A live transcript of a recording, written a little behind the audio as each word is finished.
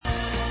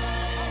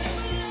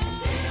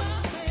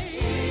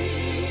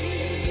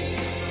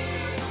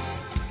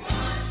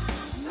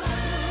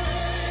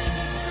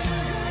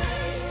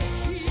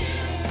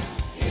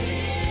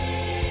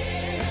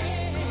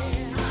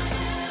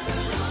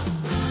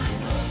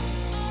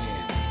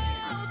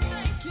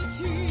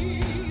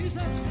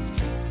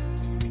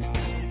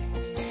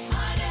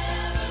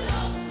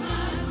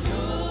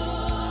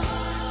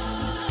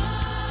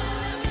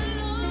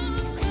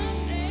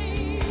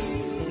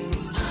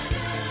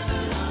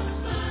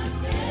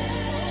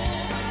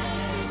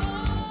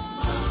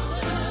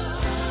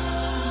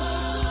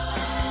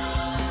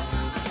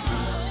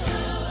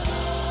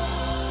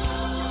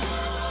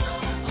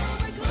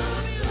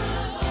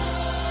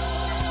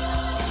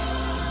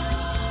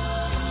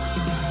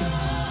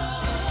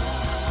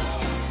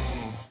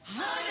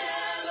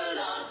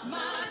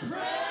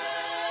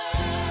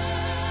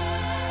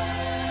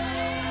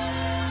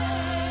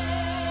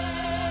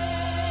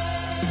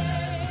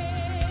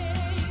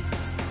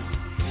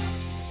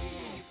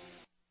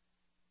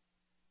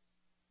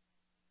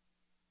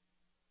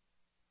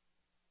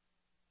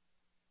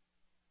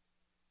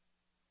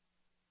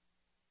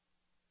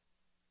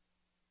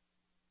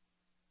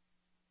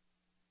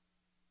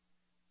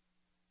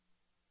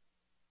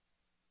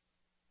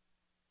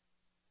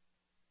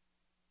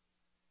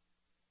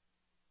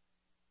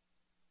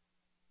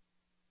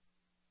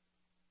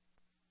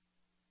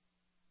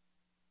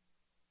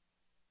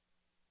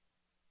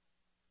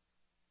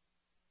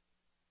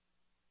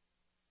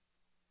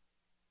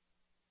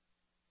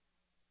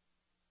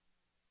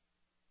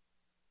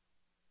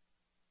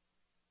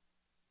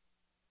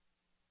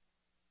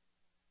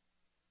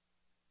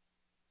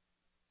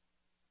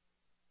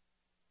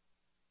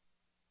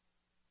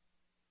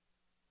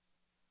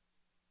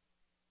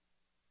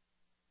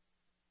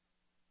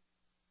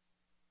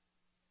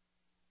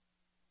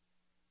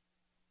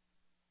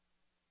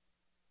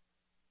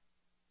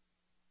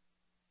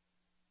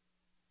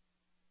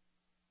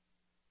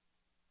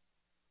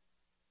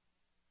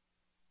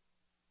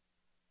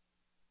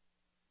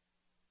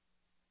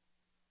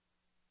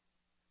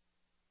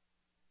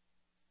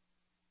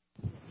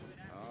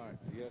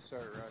Yes,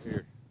 sir, right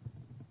here.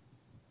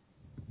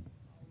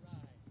 All right.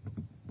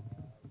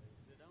 Is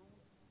it on?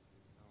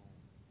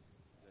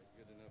 Is that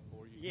good enough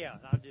for you? Yeah,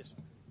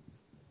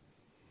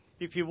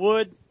 if you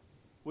would,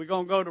 we're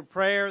going to go to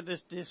prayer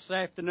this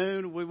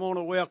afternoon. We want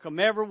to welcome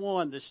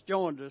everyone that's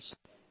joined us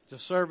to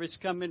service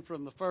coming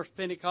from the First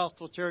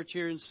Pentecostal Church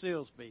here in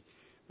Silsbee,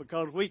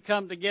 because we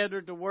come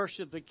together to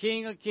worship the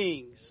King of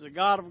Kings, the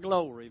God of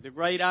glory, the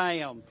great I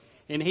Am,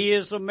 and He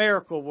is a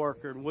miracle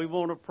worker, and we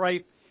want to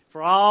pray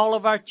for all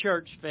of our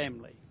church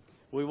family.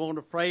 We want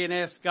to pray and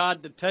ask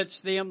God to touch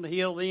them, to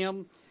heal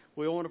them.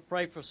 We want to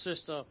pray for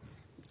Sister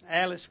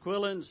Alice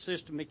Quillen,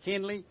 Sister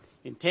McKinley,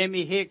 and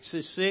Tammy Hicks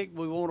is sick.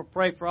 We want to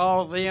pray for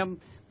all of them.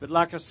 But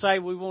like I say,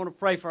 we want to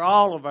pray for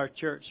all of our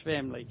church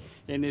family.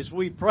 And as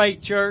we pray,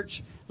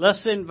 church,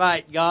 let's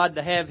invite God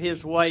to have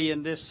His way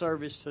in this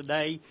service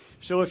today.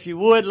 So if you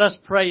would, let's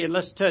pray and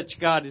let's touch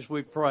God as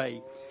we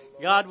pray.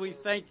 God, we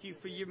thank you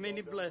for your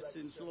many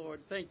blessings, Lord.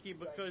 Thank you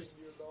because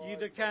you're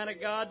the kind of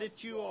God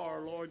that you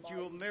are, Lord.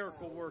 You're a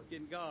miracle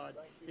working God.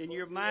 And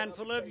you're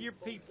mindful of your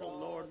people,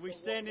 Lord. We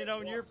standing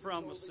on your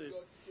promises.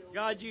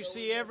 God, you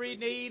see every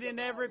need and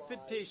every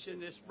petition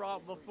that's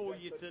brought before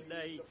you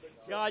today.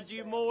 God,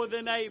 you're more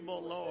than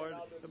able, Lord.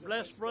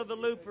 Bless Brother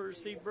Looper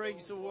as he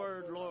brings the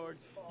word, Lord.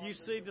 You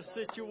see the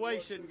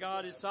situation,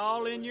 God. It's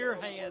all in your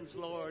hands,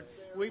 Lord.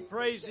 We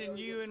praising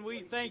you and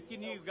we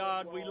thanking you,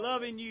 God. We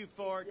loving you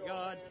for it,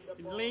 God.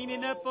 And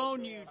leaning up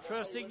on you,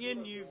 trusting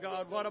in you,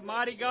 God. What a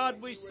mighty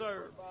God we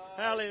serve.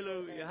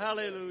 Hallelujah,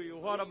 hallelujah.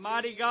 What a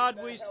mighty God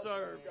we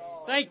serve.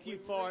 Thank you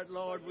for it,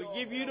 Lord. We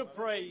give you the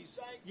praise,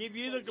 give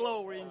you the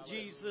glory. In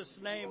Jesus'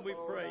 name we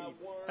pray.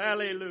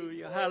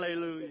 Hallelujah,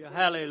 hallelujah,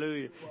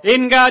 hallelujah.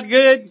 Isn't God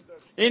good?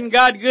 Isn't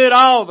God good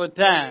all the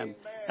time?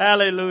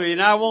 Hallelujah.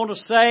 And I want to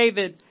say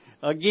that,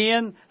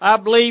 again, I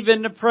believe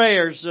in the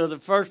prayers of the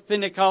First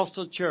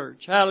Pentecostal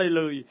Church.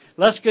 Hallelujah.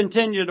 Let's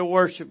continue to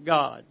worship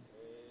God.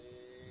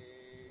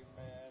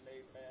 Amen,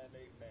 amen,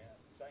 amen.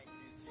 Thank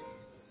you,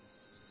 Jesus.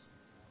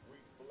 We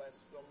bless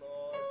the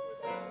Lord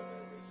with all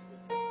there is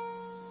within us.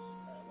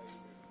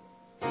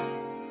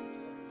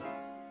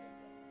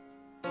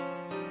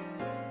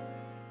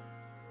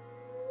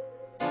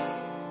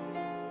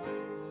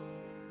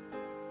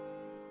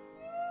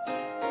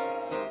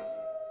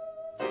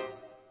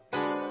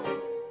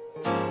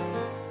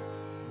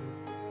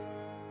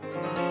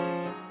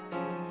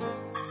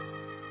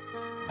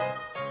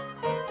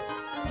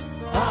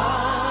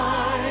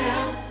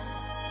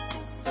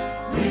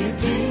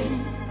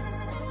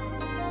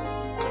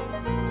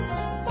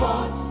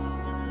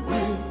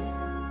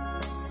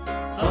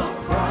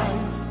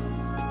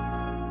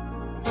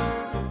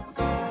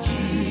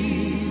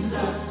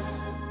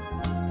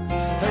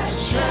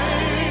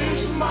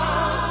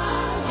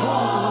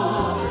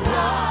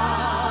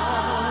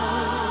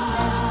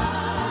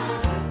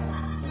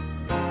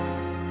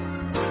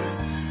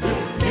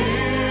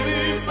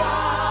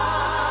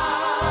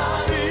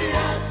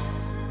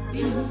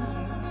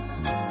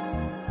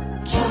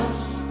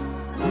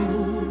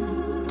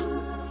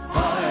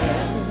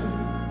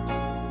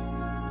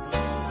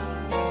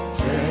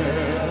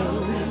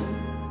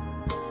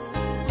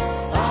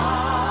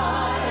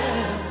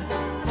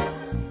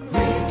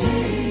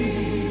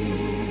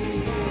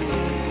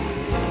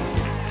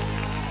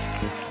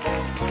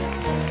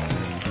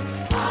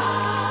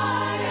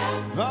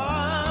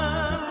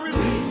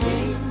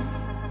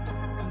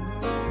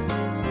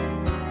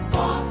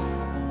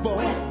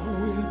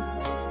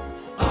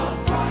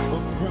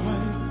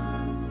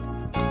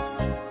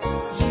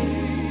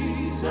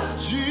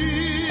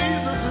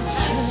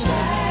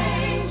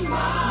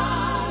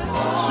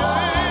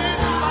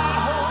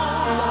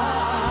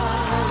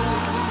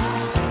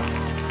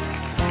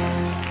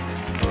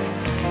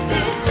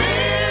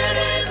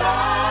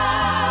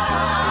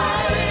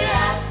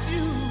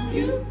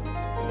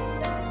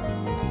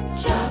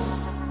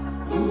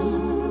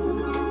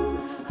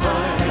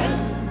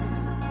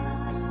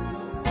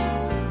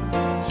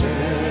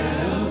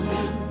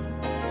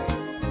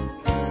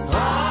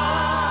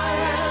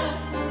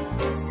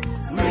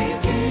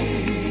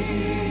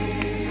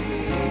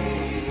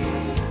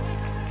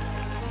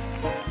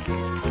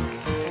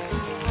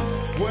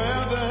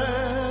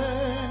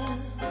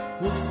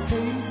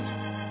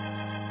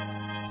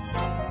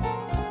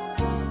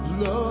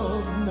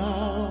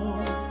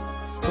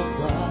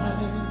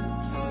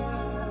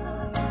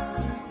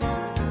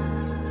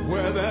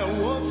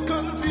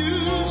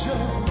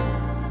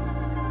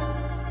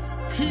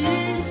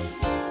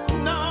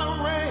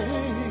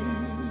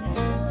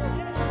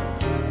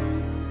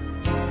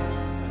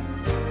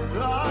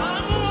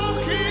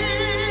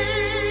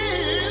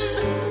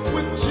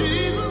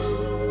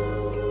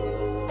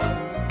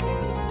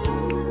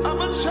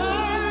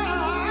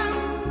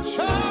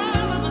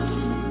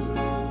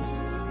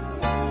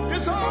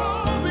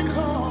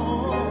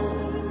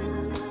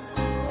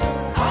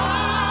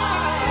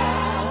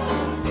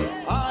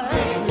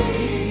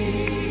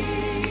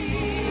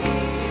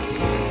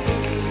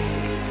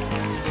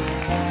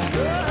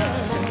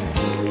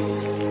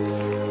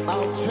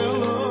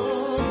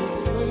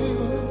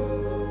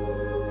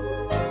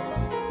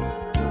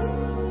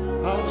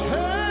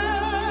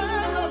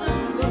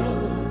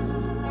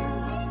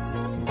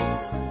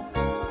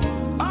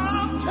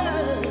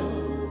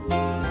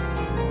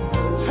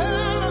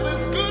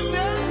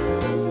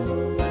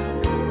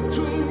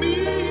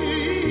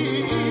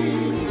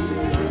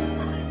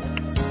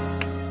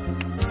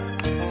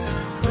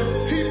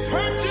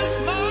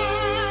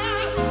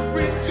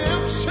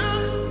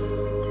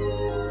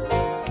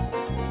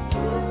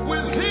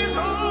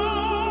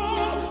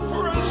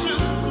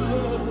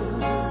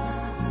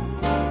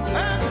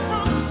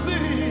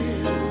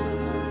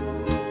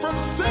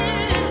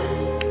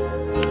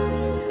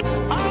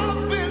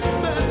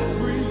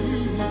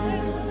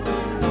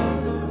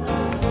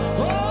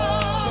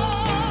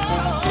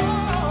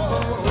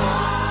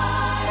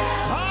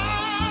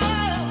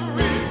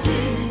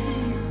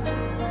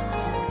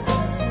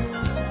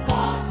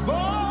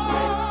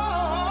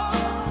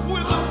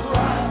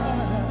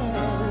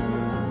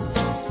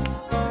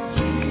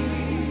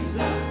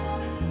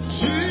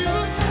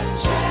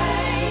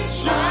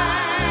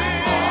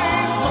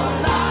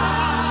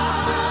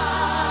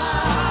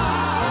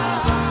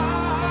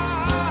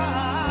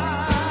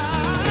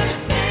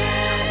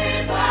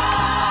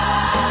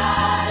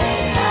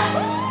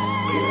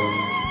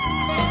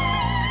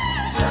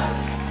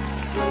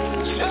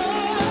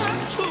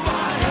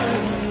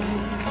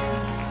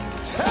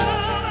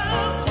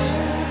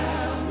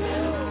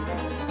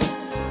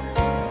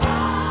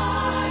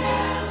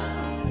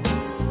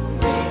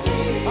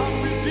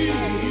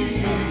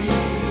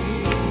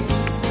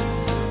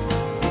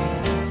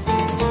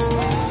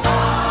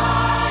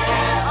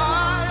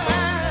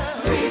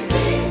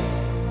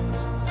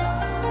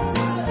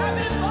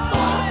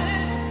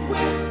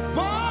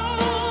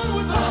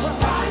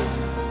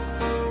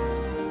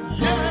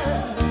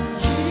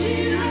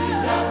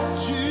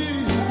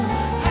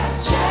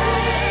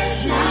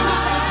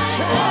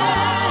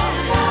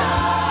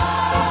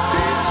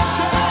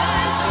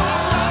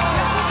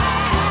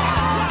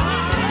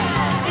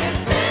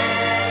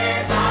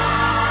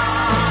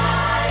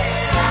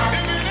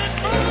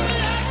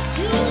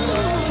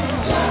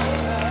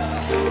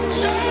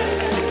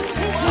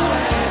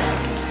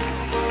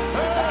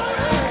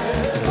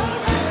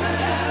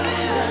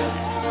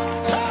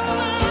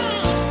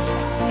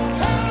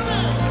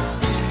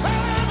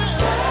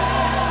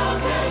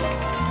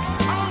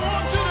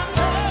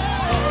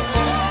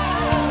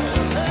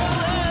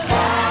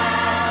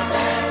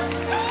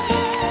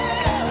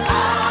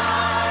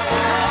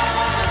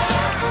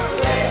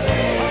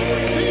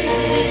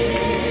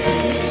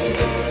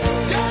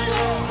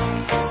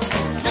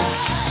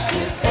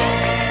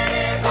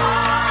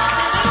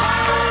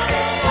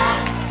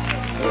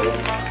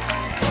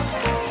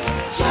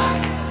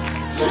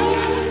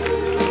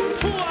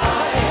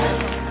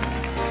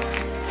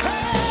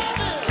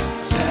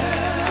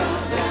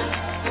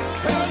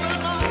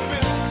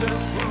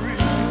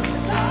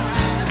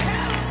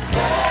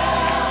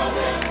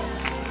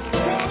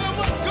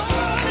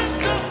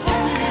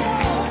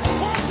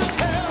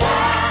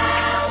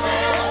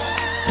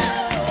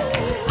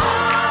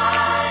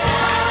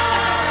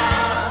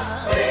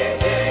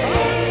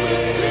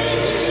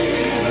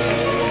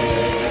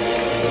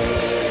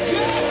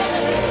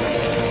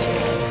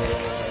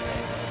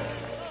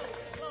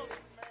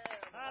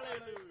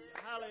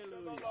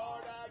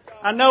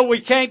 I know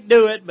we can't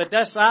do it, but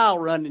that's our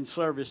running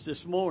service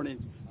this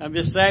morning,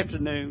 this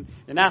afternoon.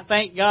 And I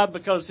thank God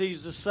because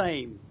He's the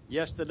same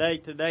yesterday,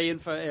 today,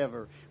 and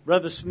forever.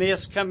 Brother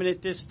Smith's coming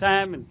at this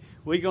time, and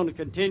we're going to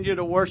continue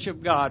to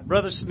worship God.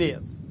 Brother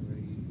Smith.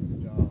 Praise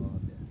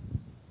God.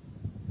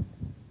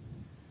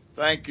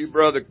 Thank you,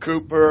 Brother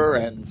Cooper,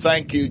 and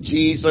thank you,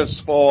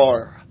 Jesus,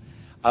 for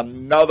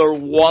another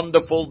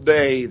wonderful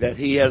day that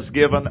He has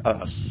given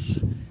us.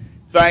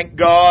 Thank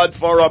God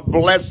for a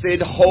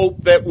blessed hope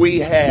that we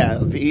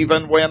have,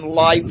 even when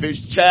life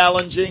is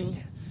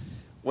challenging,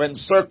 when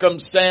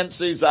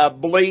circumstances are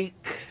bleak,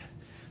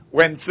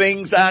 when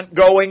things aren't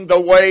going the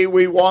way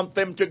we want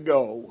them to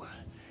go.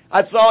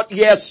 I thought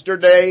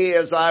yesterday,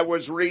 as I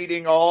was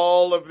reading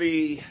all of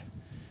the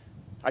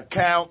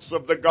accounts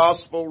of the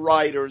gospel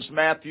writers,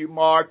 Matthew,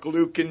 Mark,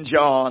 Luke, and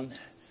John,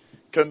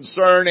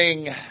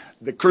 concerning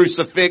the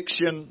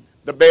crucifixion,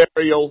 the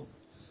burial,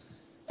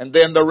 and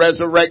then the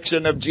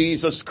resurrection of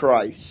Jesus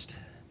Christ.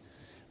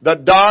 The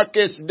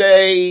darkest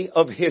day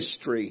of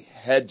history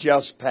had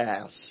just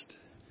passed.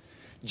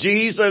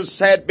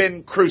 Jesus had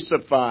been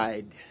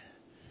crucified.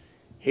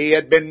 He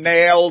had been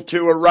nailed to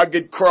a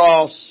rugged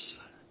cross.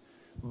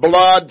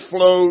 Blood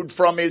flowed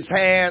from His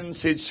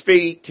hands, His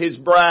feet, His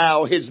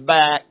brow, His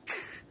back,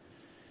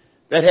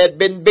 that had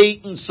been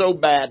beaten so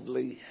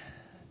badly.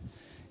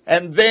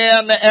 And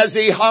then as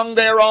He hung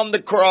there on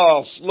the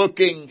cross,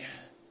 looking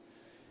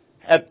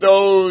at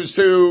those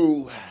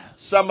who,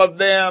 some of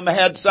them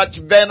had such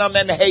venom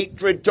and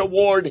hatred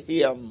toward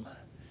Him,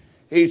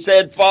 He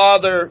said,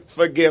 Father,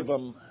 forgive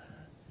them.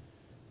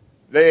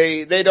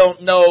 They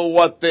don't know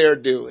what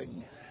they're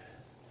doing.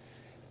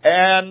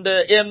 And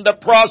in the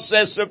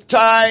process of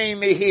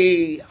time,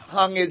 He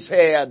hung His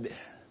head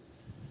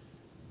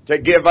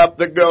to give up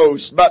the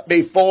ghost. But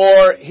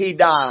before He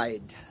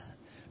died,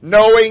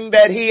 knowing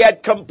that He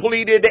had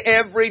completed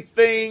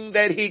everything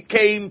that He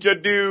came to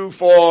do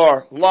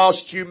for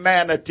lost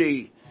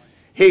humanity,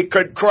 He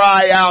could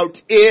cry out,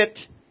 it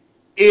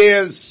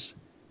is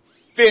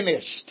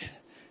finished.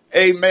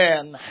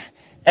 Amen.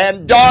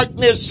 And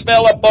darkness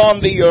fell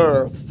upon the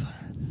earth.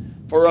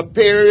 For a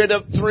period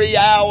of 3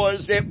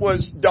 hours it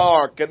was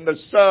dark and the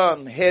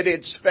sun hid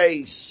its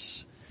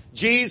face.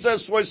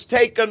 Jesus was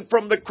taken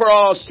from the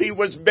cross. He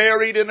was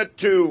buried in a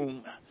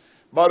tomb.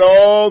 But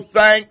oh,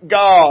 thank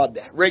God,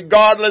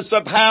 regardless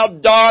of how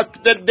dark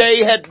the day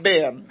had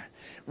been,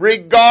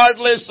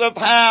 regardless of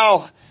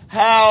how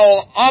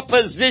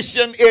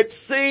opposition it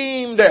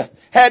seemed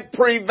had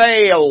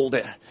prevailed,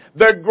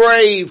 the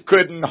grave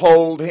couldn't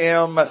hold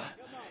Him.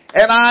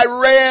 And I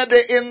read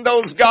in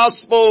those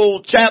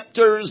gospel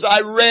chapters,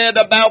 I read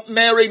about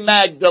Mary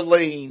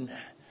Magdalene.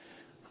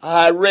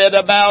 I read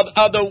about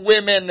other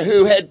women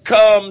who had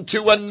come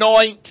to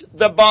anoint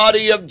the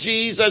body of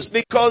Jesus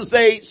because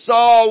they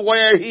saw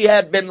where He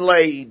had been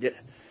laid.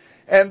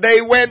 And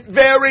they went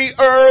very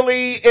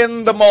early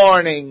in the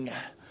morning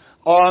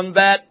on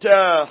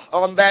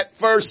that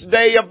first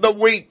day of the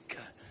week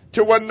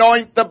to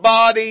anoint the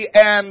body,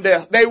 and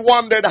they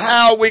wondered,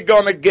 how are we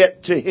going to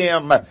get to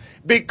Him?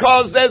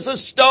 Because there's a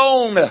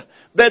stone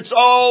that's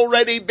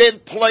already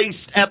been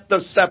placed at the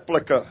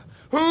sepulchre.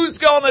 Who's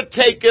going to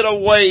take it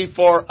away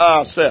for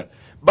us?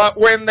 But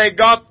when they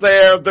got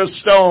there, the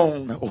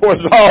stone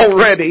was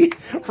already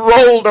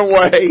rolled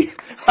away.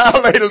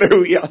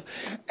 Hallelujah.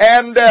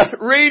 And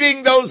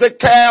reading those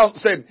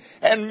accounts,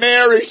 and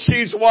Mary,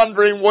 she's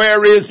wondering,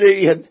 where is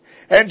He?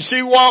 And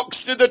she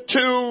walks to the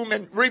tomb,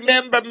 and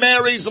remember,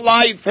 Mary's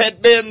life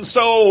had been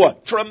so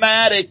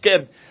traumatic,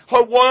 and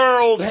her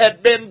world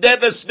had been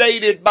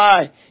devastated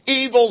by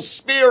evil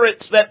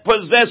spirits that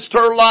possessed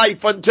her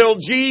life until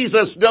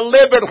Jesus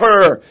delivered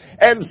her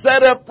and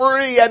set her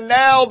free. And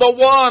now the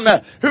one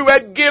who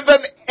had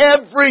given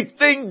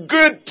everything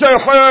good to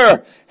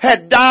her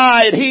had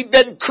died. He'd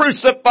been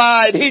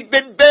crucified. He'd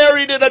been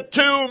buried in a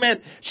tomb, and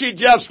she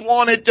just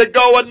wanted to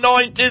go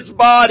anoint His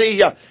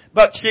body.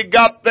 But she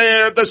got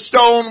there, the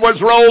stone was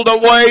rolled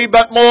away,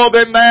 but more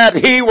than that,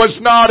 He was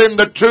not in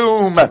the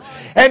tomb.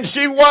 And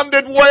she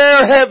wondered,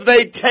 where have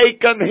they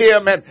taken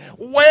Him? And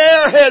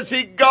where has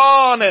He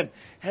gone?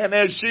 And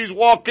as she's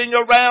walking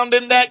around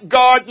in that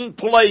garden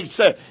place,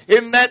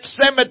 in that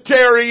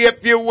cemetery,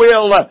 if you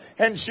will,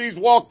 and she's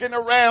walking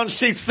around,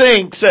 she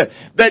thinks that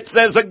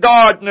there's a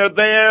gardener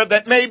there,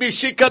 that maybe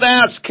she could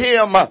ask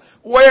him,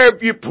 where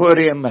have you put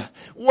Him?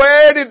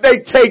 Where did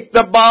they take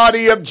the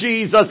body of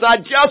Jesus? I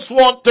just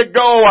want to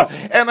go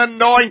and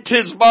anoint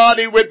His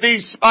body with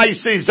these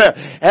spices.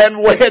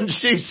 And when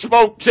she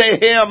spoke to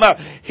him,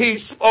 he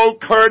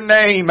spoke her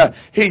name.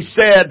 He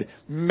said,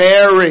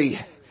 Mary.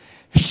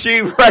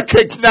 She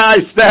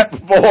recognized that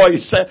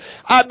voice.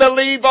 I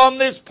believe on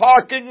this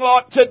parking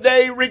lot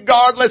today,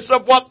 regardless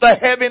of what the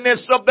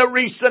heaviness of the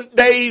recent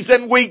days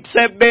and weeks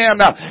have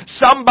been,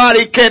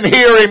 somebody can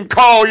hear Him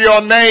call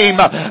your name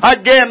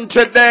again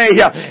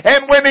today.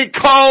 And when He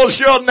calls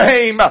your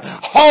name,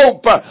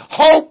 hope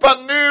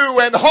anew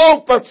and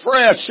hope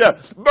afresh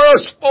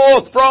burst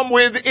forth from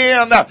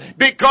within,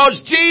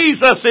 because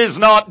Jesus is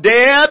not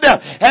dead.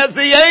 As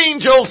the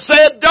angel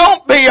said,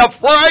 don't be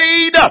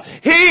afraid.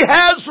 He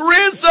has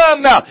risen.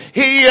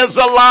 He is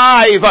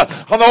alive.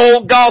 An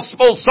old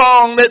gospel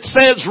song that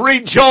says,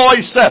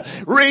 rejoice,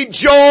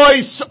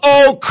 rejoice,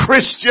 O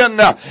Christian.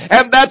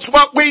 And that's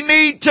what we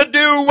need to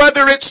do,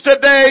 whether it's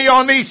today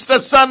on Easter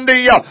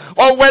Sunday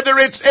or whether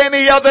it's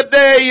any other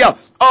day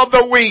of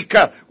the week.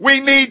 We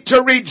need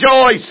to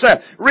rejoice.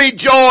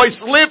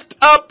 Rejoice. Lift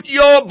up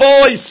your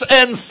voice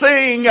and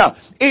sing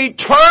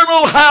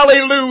eternal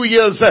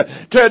hallelujahs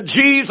to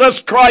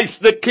Jesus Christ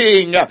the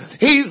King.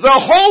 He's the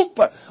hope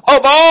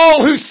of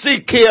all who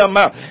seek Him,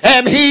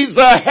 and He's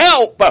the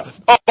help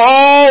of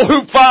all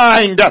who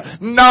find.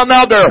 None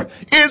other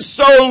is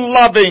so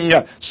loving,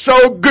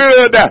 so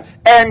good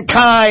and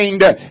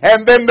kind.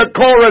 And then the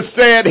chorus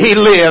said, He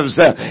lives.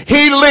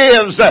 He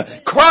lives.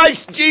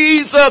 Christ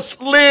Jesus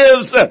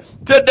lives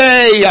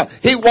today.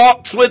 He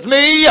walks with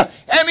me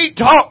and He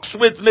talks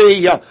with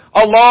me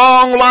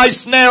along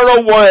life's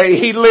narrow way.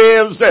 He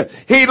lives.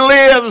 He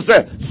lives.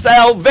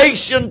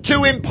 Salvation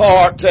to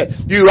impart.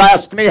 You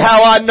ask me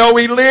how I know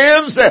He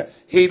lives?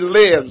 He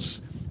lives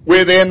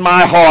within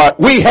my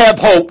heart. We have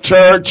hope,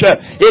 church.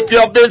 If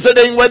you're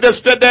visiting with us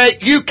today,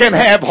 you can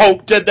have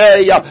hope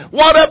today.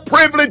 What a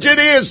privilege it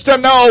is to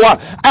know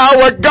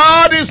our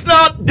God is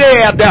not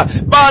dead,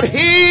 but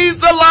He's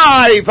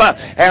alive.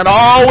 And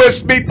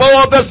always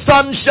before the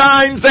sun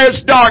shines,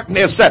 there's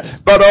darkness.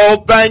 But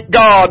oh, thank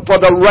God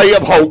for the ray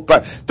of hope.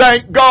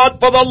 Thank God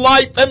for the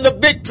life and the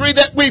victory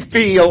that we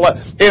feel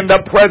in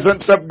the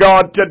presence of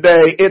God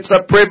today. It's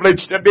a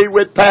privilege to be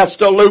with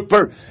Pastor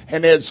Looper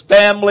and his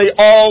family,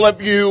 all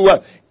of you,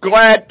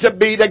 glad to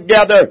be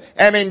together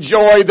and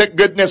enjoy the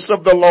goodness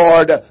of the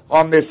Lord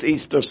on this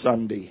Easter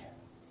Sunday.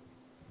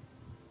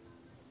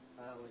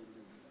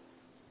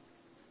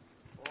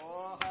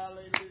 Oh,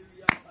 hallelujah.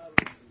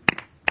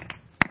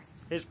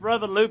 As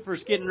Brother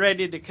Looper's getting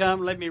ready to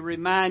come, let me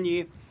remind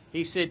you,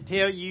 he said,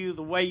 tell you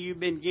the way you've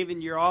been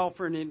giving your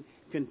offering and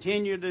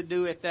continue to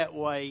do it that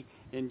way.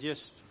 And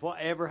just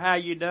whatever how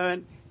you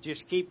done,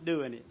 just keep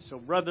doing it. So,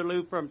 Brother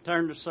Looper, I'm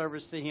turning the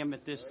service to him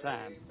at this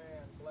time.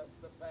 Amen. Bless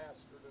the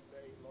pastor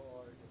today,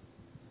 Lord.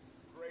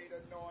 Great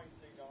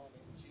anointing on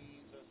him,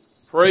 Jesus.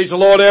 Praise the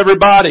Lord,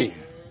 everybody.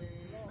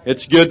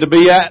 It's good to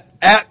be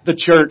at the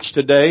church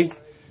today.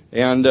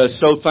 And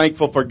so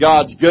thankful for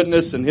God's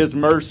goodness and His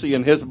mercy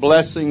and His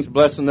blessings,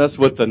 blessing us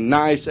with a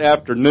nice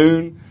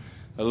afternoon.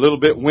 A little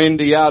bit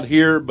windy out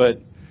here, but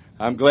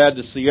I'm glad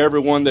to see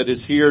everyone that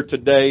is here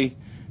today.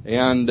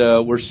 And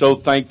we're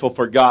so thankful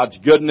for God's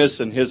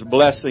goodness and His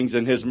blessings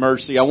and His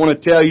mercy. I want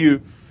to tell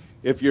you,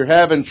 if you're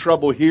having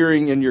trouble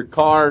hearing in your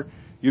car,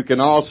 you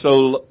can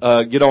also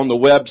get on the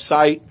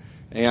website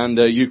and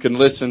you can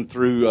listen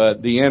through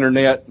the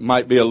internet.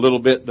 Might be a little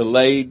bit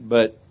delayed,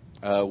 but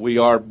we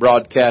are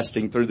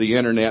broadcasting through the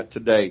internet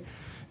today.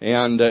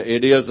 And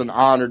it is an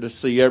honor to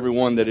see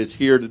everyone that is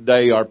here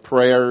today. Our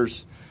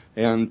prayers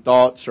and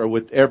thoughts are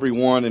with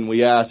everyone, and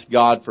we ask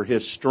God for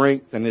His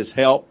strength and His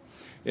help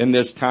in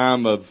this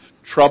time of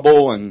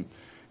trouble and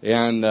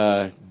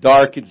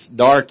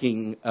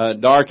darkening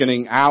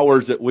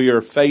hours that we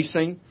are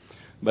facing.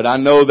 But I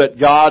know that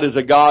God is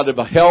a God of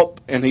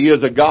help and He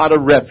is a God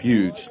of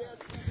refuge.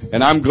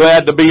 And I'm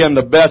glad to be in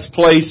the best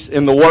place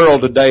in the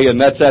world today, and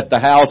that's at the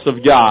house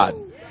of God.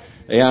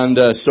 And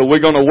so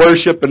we're going to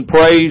worship and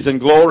praise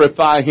and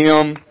glorify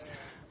Him.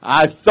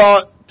 I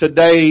thought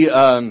today,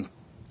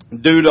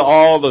 due to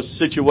all the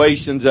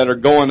situations that are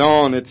going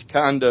on, it's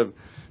kind of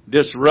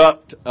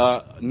disrupt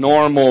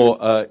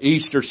normal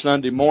Easter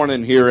Sunday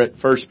morning here at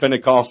First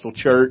Pentecostal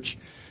Church.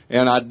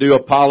 And I do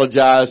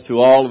apologize to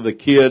all of the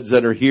kids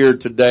that are here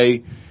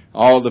today,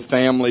 all the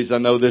families. I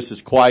know this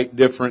is quite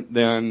different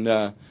than,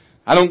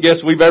 I don't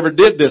guess we've ever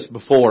did this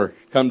before,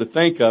 come to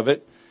think of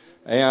it.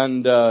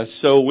 And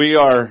so we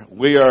are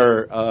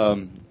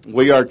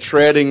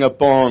treading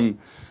upon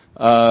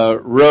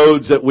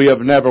roads that we have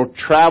never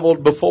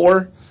traveled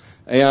before.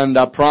 And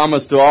I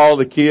promise to all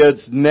the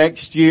kids,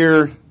 next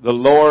year, the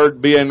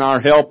Lord being our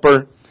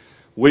helper,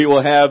 we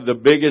will have the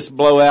biggest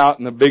blowout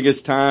and the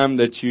biggest time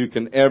that you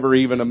can ever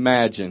even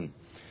imagine.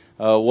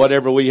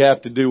 Whatever we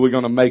have to do, we're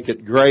going to make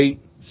it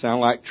great.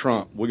 Sound like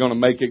Trump. We're going to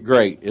make it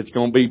great. It's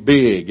going to be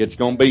big. It's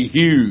going to be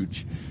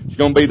huge. It's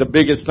going to be the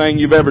biggest thing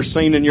you've ever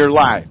seen in your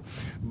life.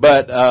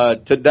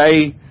 But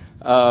today,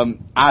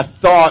 I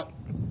thought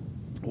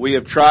we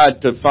have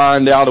tried to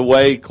find out a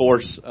way. Of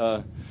course,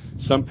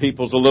 some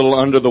people's a little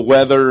under the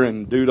weather,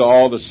 and due to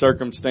all the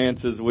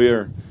circumstances,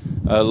 we're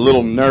a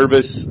little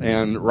nervous,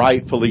 and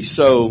rightfully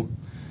so.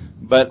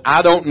 But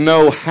I don't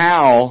know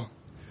how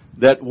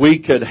that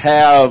we could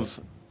have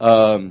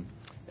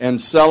and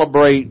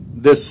celebrate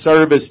this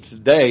service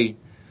today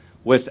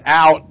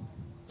without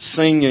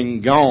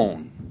singing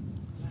Gone.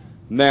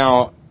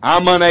 Now,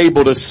 I'm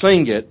unable to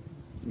sing it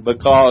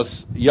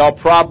because y'all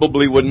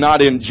probably would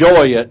not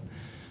enjoy it.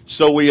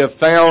 So we have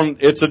found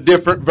it's a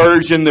different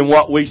version than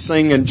what we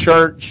sing in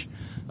church.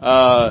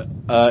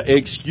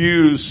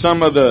 Excuse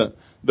some of the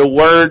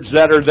words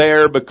that are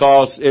there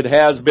because it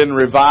has been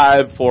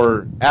revived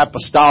for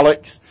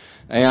apostolics.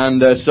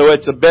 And so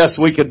it's the best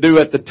we could do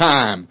at the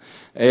time.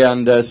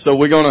 And so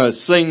we're going to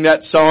sing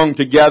that song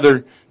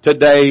together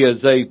today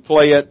as they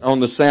play it on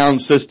the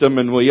sound system.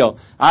 And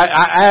I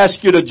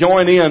ask you to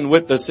join in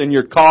with us in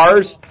your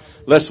cars.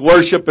 Let's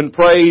worship and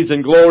praise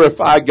and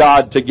glorify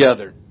God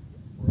together.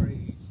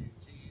 Praise you,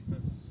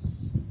 Jesus.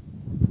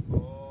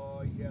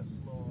 Oh, yes,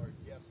 Lord.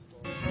 Yes,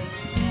 Lord.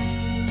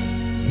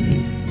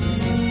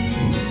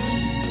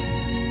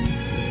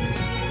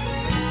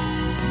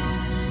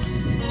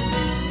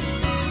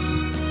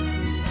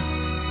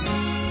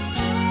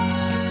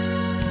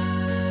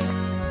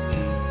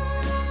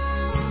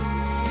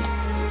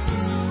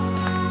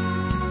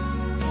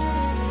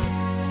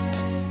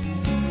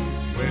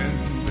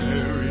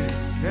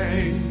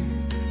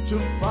 To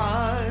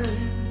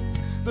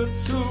find the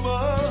tomb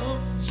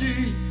of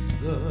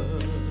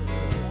Jesus,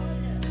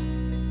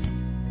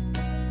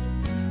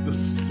 the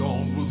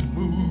stone was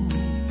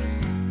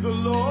moved, the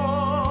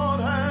Lord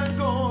had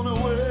gone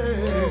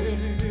away.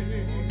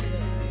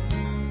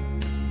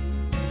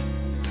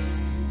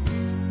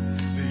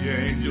 The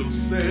angel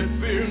said,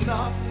 "Fear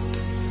not,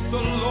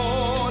 the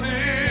Lord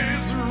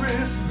is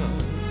risen."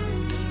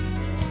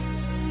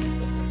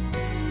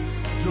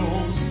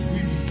 Don't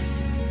see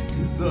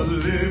the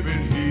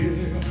living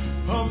here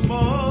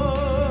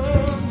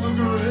among the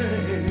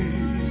grave.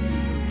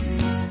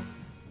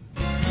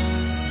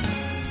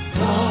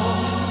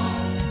 Gone,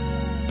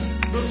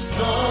 the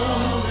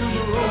stone is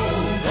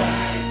rolled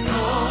back.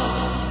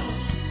 Gone,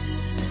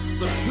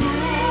 the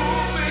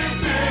tomb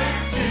is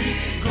empty.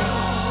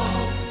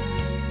 Gone,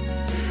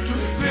 to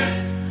sit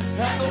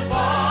at the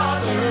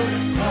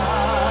Father's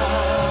side.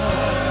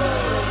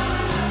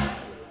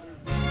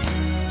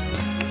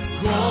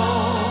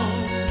 Gone,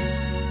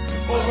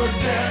 over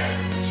death,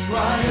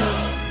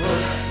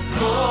 triumphant,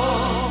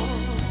 gone.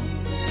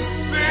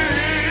 Sin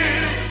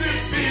is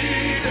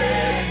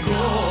defeated,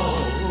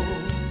 gone.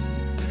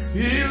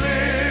 He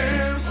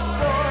lives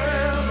forevermore.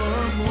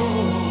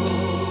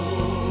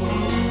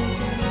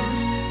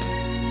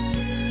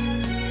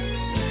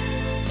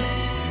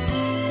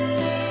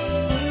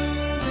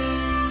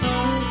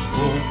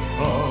 Oh,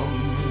 come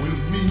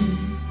with me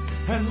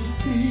and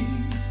see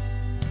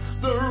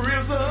the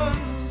risen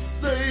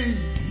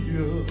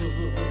Savior,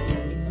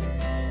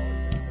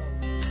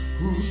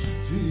 who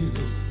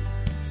still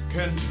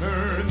can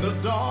turn the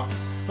dark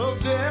of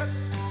death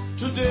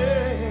to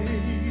day,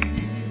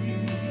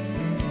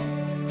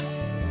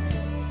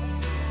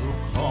 who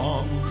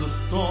calms the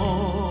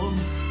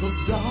storms of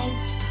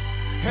doubt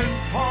and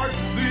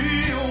parts the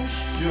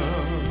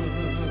ocean.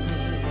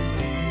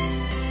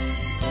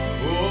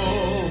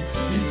 Oh,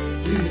 he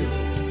still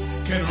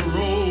can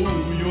roll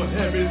your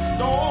heavy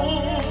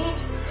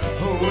stones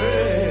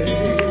away.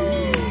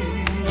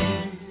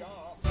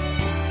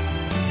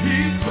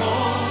 He's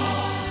gone.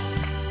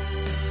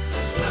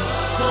 The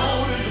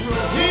stone is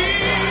rolled.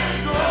 He's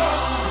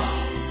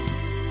gone.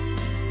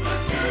 The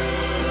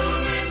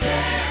tomb is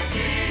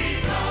empty.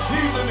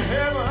 He's in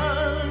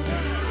heaven,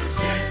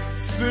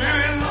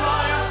 sitting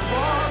by his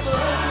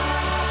Father's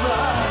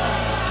side.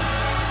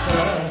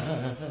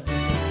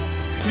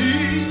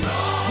 He's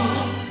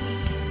gone.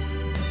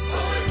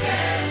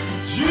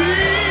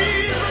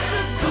 Jesus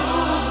is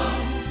gone.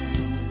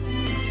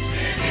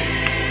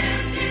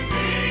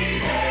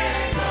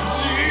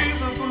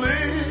 Jesus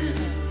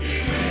lives.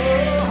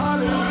 Oh,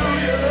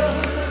 hallelujah,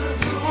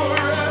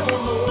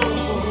 forevermore.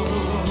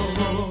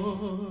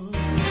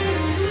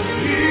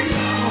 He's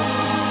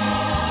gone.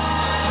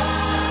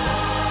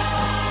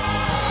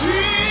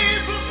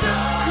 Jesus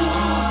is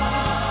gone.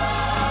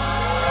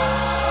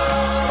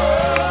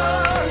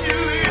 Oh, he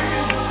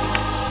lives.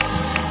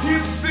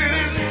 He's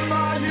sitting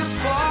by his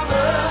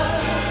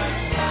Father's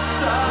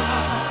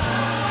side,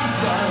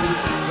 by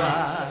his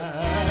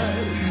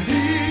side.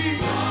 He's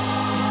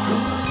gone.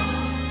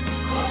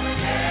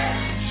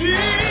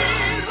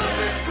 Jesus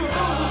is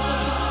gone.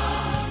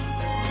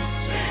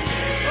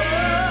 Oh,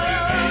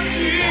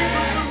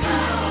 Jesus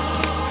lives.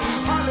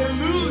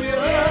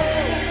 Hallelujah.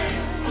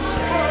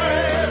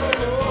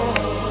 Forevermore.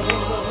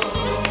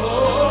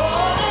 Oh,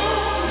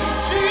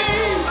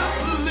 Jesus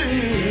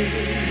lives.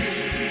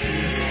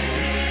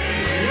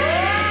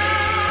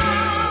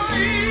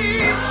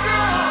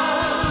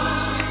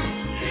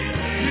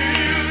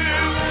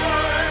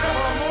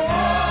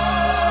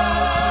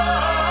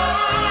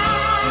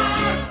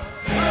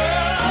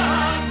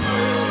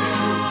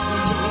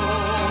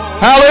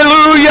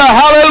 Hallelujah,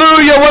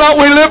 hallelujah. Why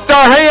don't we lift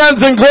our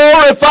hands and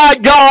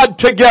glorify God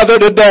together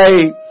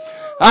today?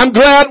 I'm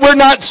glad we're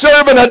not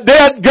serving a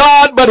dead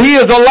God, but He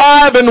is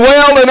alive and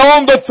well and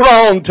on the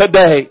throne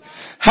today.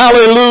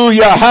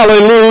 Hallelujah,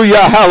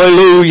 hallelujah,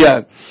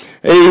 hallelujah.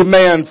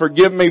 Amen.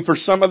 Forgive me for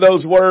some of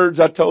those words.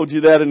 I told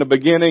you that in the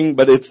beginning,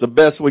 but it's the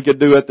best we could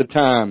do at the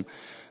time.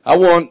 I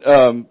want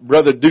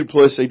Brother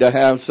Duplessis to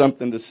have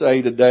something to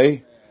say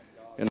today,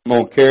 and I'm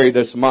going to carry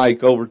this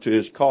mic over to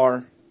his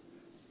car.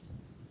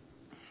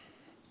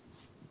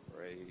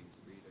 Praise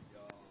be to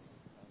God.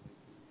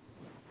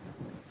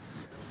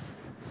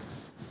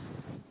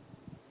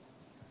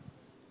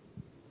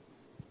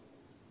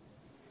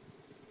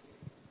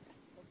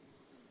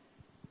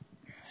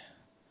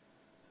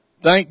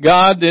 Thank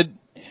God that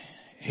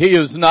He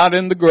is not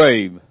in the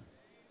grave.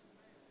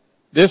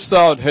 This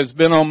thought has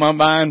been on my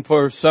mind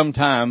for some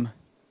time.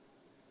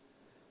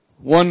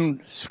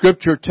 One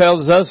scripture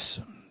tells us,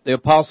 the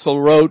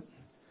apostle wrote,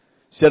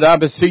 said, I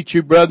beseech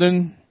you,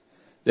 brethren,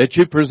 that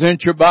you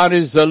present your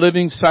bodies a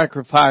living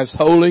sacrifice,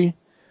 holy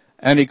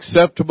and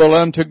acceptable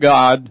unto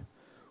God,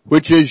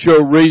 which is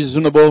your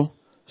reasonable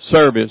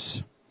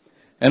service.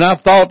 And I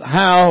thought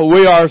how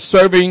we are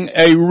serving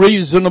a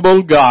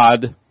reasonable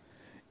God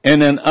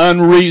in an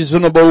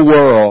unreasonable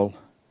world.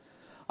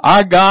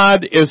 Our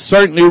God is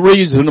certainly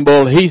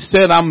reasonable. He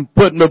said, I'm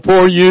putting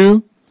before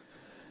you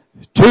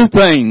two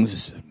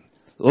things,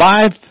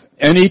 life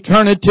and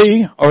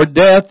eternity, or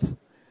death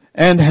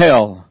and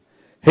hell.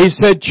 He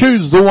said,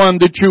 choose the one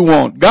that you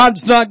want.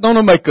 God's not going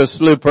to make us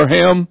live for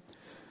Him,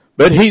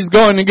 but He's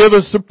going to give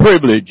us the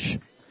privilege.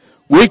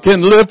 We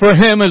can live for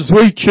Him as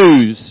we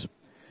choose,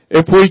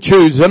 if we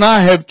choose. And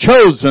I have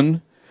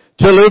chosen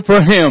to live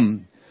for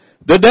Him.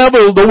 The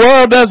devil, the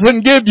world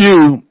doesn't give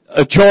you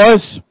a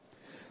choice.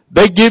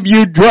 They give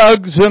you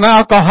drugs and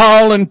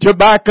alcohol and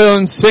tobacco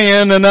and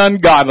sin and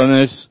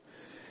ungodliness.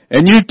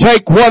 And you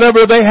take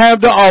whatever they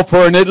have to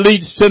offer, and it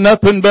leads to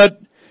nothing but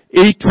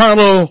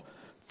eternal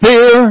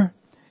fear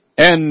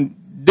and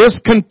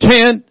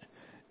discontent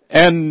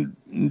and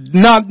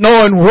not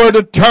knowing where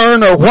to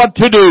turn or what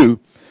to do.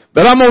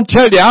 But I'm going to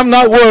tell you, I'm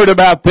not worried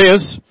about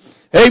this.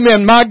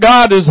 Amen. My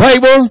God is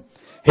able.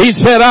 He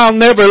said, I'll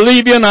never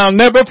leave you and I'll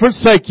never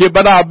forsake you,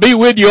 but I'll be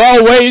with you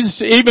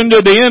always, even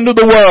to the end of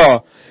the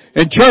world.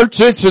 And church,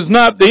 this is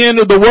not the end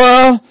of the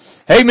world.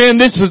 Amen.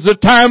 This is the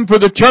time for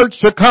the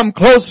church to come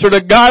closer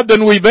to God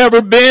than we've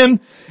ever been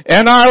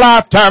in our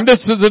lifetime.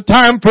 This is the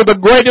time for the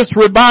greatest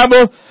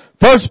revival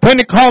First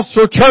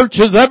Pentecostal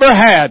Church has ever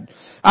had.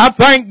 I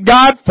thank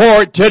God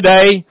for it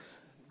today.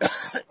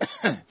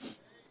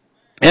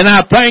 And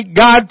I thank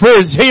God for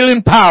His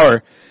healing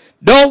power.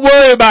 Don't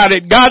worry about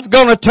it. God's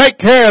going to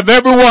take care of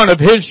every one of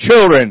His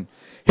children.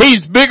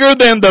 He's bigger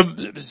than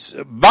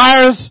the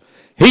virus.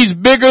 He's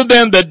bigger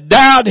than the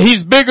doubt.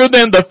 He's bigger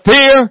than the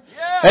fear.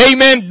 Yeah.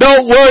 Amen.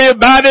 Don't worry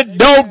about it.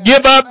 Don't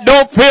give up.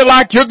 Don't feel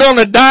like you're going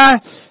to die.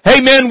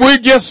 Amen.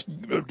 We're just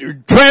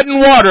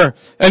treading water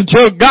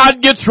until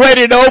God gets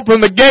ready to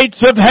open the gates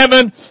of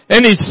heaven,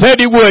 and He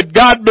said He would.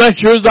 God bless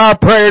you is our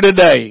prayer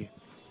today.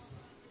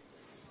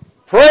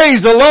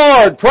 Praise the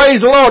Lord.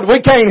 Praise the Lord.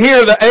 We can't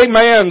hear the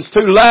amens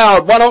too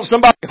loud. Why don't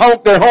somebody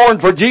honk their horn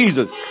for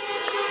Jesus?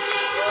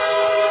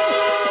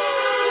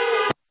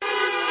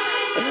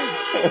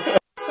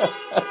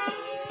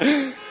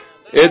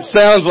 It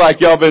sounds like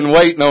y'all been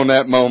waiting on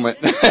that moment.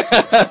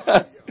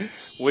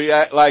 We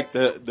act like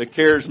the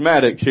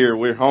charismatics here.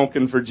 We're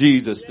honking for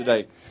Jesus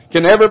today.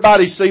 Can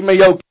everybody see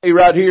me okay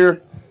right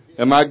here?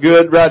 Am I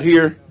good right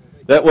here?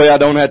 That way I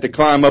don't have to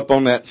climb up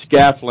on that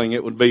scaffolding.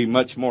 It would be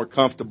much more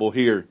comfortable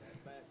here.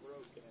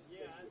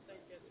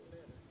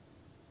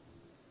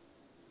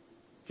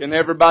 Can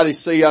everybody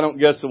see? I don't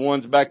guess the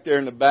ones back there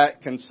in the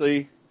back can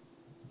see.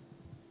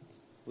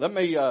 Let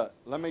me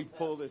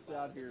pull this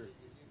out here.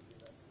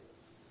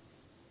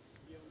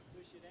 You want to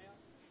push it out?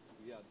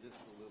 Yeah, just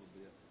a little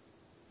bit.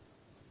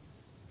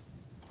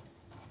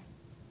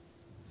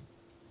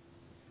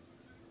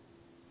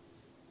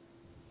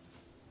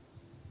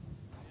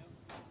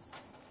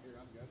 Here,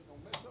 I've got it.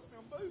 Don't mess up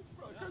them boots,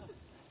 brother.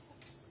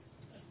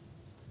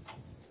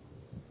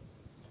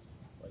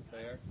 Right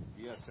there?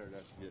 Yes, sir.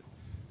 That's good.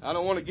 I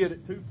don't want to get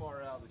it too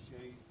far out of the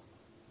shade.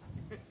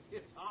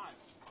 It's hot.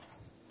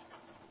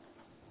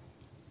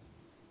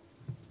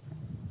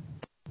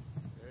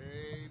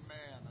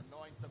 Amen.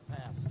 Anoint the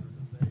pastor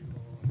today,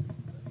 Lord. In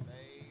the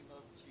name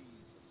of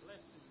Jesus. Bless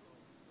him,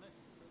 Lord. Bless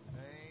him. In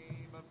the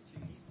name of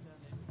Jesus.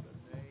 In the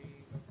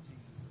name of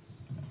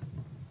Jesus.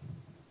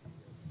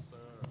 Yes,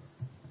 sir.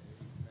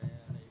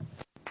 Amen.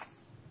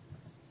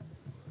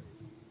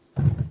 Praise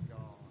be to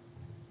God.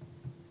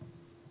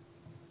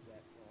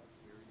 That God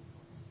hear your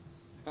voices.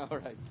 All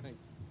right, thank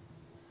you.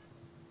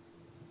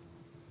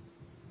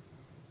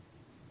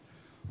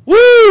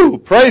 Woo!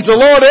 Praise the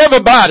Lord,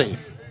 everybody.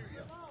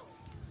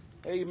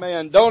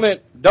 Amen. Don't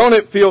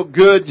it feel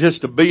good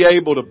just to be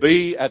able to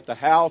be at the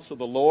house of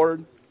the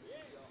Lord?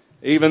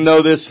 Even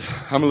though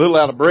I'm a little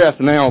out of breath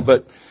now,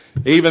 but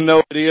even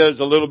though it is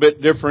a little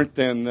bit different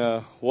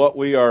than what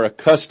we are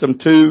accustomed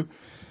to,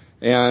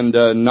 and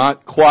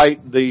not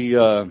quite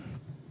the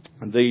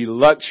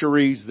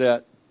luxuries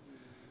that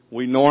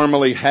we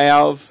normally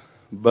have,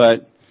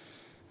 but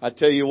I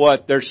tell you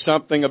what, there's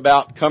something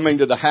about coming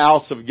to the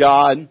house of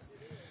God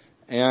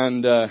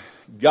and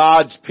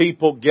God's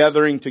people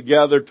gathering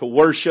together to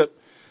worship,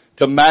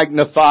 to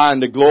magnify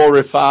and to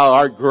glorify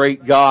our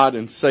great God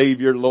and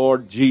Savior,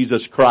 Lord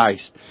Jesus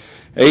Christ.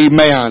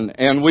 Amen.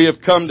 And we have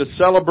come to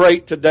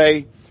celebrate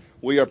today.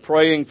 We are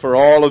praying for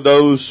all of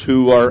those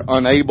who are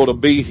unable to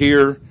be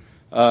here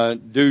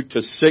due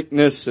to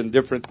sickness and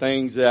different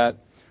things that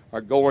are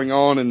going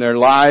on in their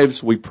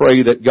lives. We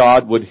pray that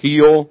God would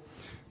heal,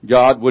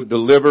 God would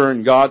deliver,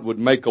 and God would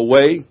make a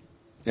way.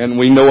 And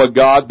we know a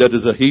God that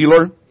is a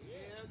healer.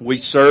 We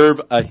serve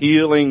a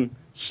healing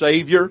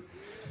Savior.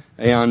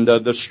 And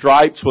the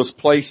stripes was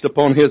placed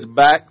upon His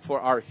back for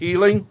our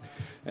healing.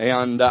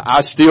 And I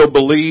still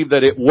believe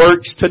that it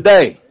works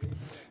today.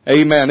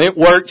 Amen. It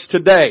works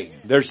today.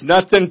 There's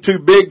nothing too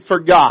big for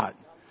God.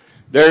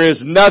 There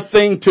is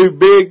nothing too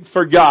big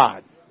for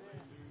God.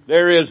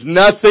 There is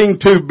nothing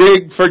too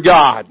big for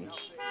God.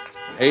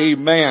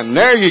 Amen.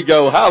 There you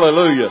go.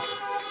 Hallelujah.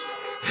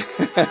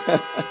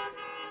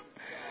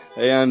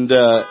 And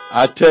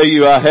I tell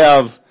you,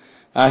 I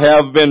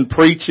have been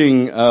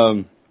preaching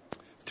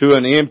to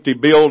an empty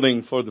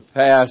building for the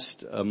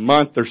past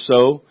month or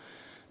so,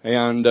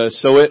 and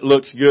so it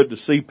looks good to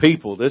see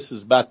people. This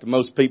is about the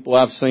most people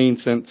I've seen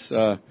since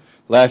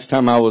last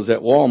time I was at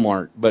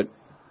Walmart. But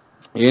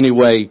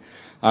anyway,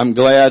 I'm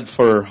glad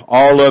for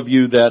all of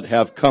you that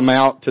have come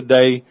out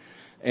today.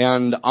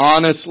 And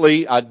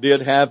honestly, I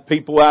did have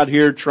people out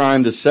here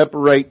trying to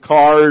separate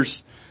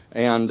cars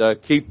and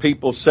keep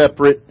people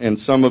separate, and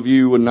some of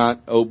you would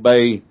not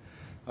obey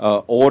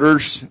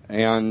orders.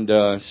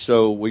 And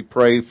so we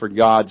pray for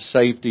God's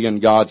safety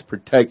and God's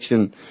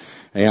protection.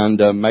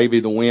 And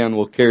maybe the wind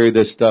will carry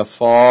this stuff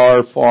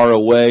far, far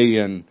away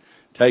and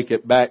take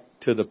it back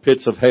to the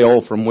pits of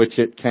hell from which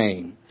it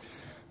came.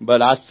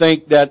 But I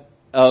think that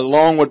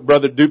along with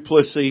Brother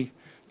Duplessis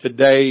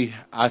today,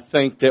 I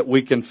think that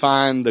we can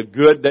find the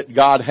good that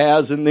God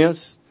has in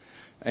this.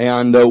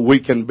 And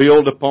we can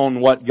build upon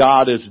what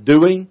God is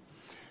doing.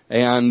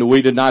 And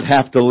we do not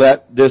have to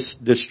let this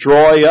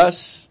destroy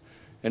us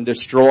and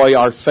destroy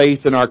our faith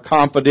and our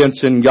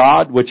confidence in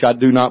God, which I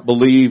do not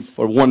believe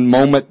for one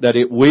moment that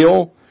it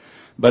will.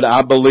 But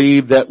I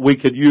believe that we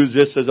could use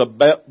this as a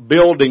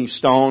building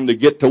stone to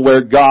get to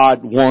where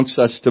God wants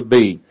us to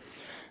be.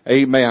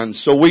 Amen.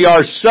 So we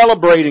are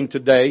celebrating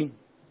today,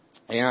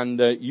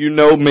 and you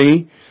know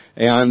me,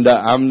 and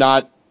I'm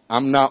not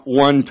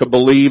one to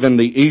believe in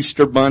the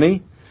Easter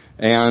bunny.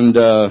 And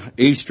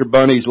Easter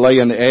bunnies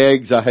laying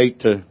eggs. I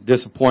hate to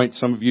disappoint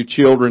some of you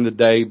children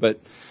today,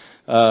 but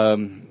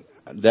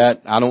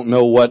that I don't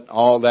know what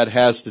all that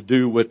has to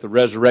do with the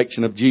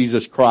resurrection of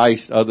Jesus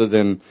Christ, other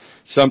than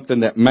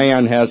something that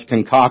man has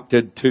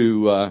concocted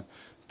to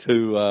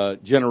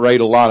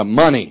generate a lot of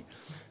money.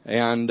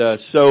 And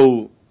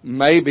so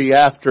maybe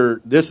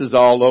after this is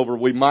all over,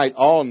 we might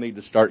all need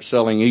to start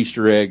selling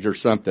Easter eggs or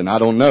something. I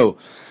don't know,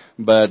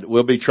 but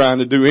we'll be trying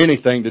to do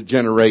anything to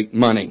generate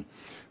money.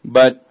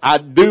 But I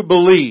do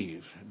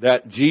believe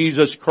that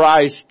Jesus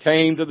Christ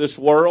came to this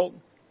world.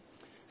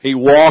 He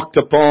walked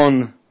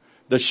upon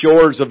the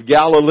shores of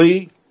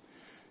Galilee.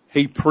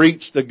 He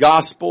preached the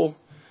gospel.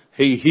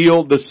 He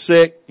healed the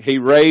sick. He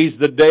raised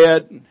the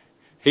dead.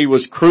 He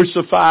was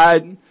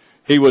crucified.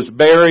 He was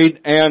buried,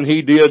 and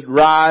He did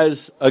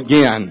rise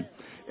again.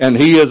 And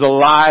He is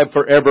alive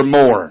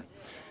forevermore.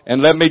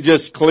 And let me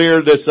just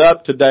clear this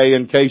up today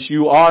in case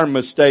you are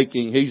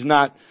mistaking. He's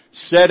not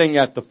sitting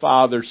at the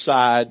Father's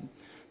side.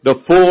 The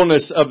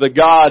fullness of the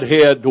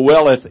Godhead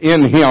dwelleth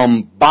in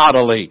Him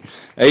bodily.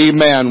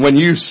 Amen. When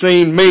you've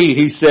seen me,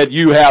 He said,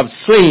 you have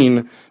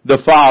seen the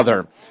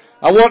Father.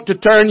 I want to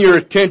turn your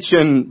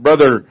attention,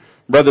 Brother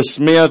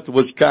Smith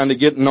was kind of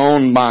getting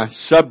on my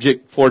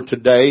subject for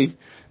today.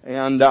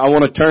 And I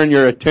want to turn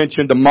your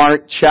attention to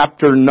Mark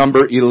chapter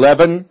number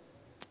 11.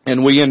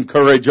 And we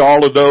encourage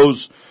all of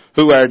those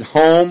who are at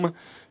home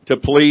to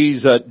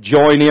please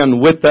join in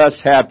with us,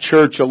 have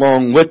church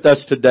along with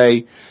us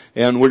today.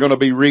 And we're going to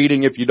be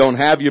reading. If you don't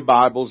have your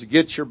Bibles,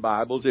 get your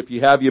Bibles. If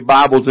you have your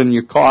Bibles in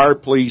your car,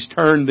 please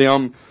turn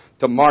them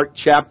to Mark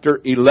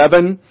chapter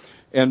 11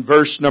 and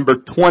verse number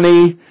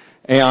 20.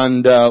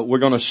 And we're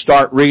going to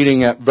start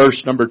reading at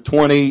verse number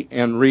 20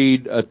 and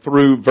read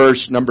through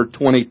verse number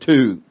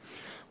 22.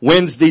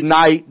 Wednesday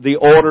night, the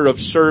order of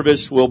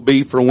service will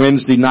be for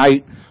Wednesday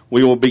night.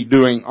 We will be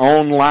doing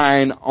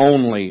online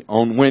only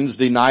on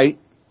Wednesday night.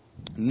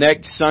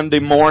 Next Sunday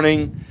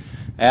morning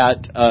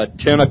at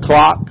 10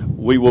 o'clock,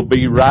 we will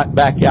be right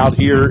back out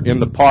here in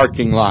the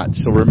parking lot.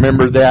 So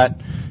remember that,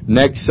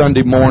 next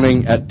Sunday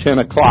morning at 10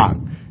 o'clock.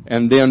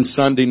 And then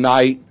Sunday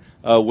night,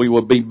 we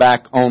will be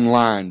back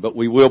online. But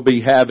we will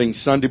be having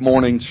Sunday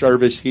morning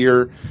service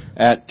here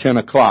at 10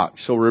 o'clock.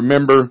 So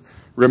remember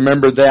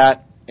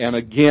that. And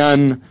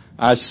again,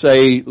 I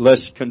say,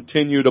 let's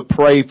continue to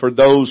pray for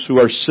those who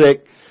are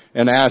sick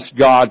and ask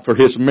God for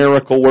His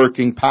miracle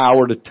working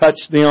power to touch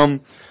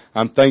them.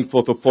 I'm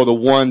thankful for the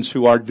ones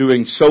who are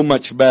doing so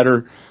much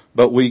better,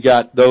 but we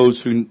got those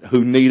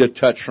who need a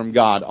touch from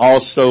God.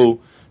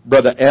 Also,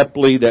 Brother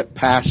Epley that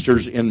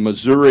pastors in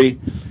Missouri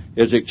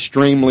is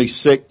extremely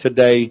sick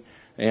today,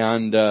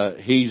 And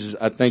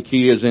I think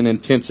he is in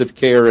intensive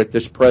care at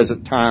this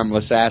present time.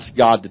 Let's ask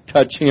God to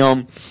touch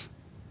him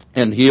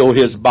and heal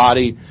his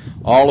body.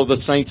 All of the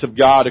saints of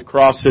God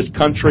across this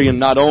country, and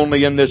not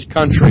only in this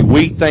country.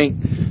 We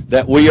think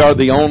that we are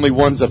the only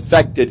ones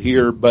affected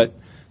here, but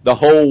the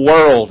whole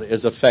world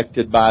is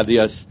affected by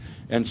this.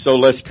 And so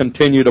let's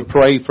continue to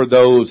pray for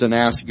those and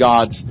ask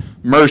God's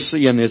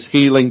mercy and His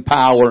healing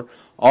power.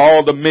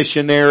 All the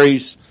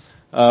missionaries,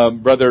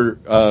 Brother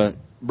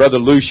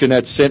Lucian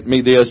had sent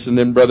me this, and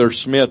then Brother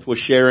Smith was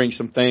sharing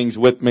some things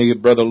with me.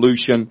 Brother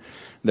Lucian,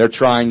 they're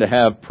trying to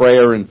have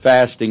prayer and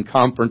fasting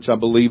conference, I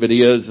believe it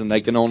is, and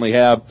they can only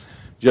have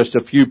just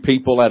a few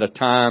people at a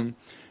time.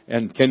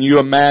 And can you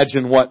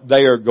imagine what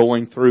they are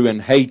going through in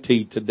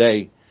Haiti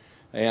today?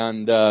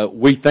 And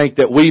we think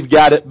that we've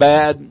got it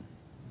bad.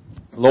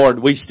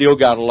 Lord, we still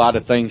got a lot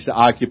of things to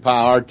occupy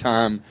our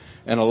time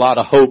and a lot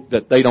of hope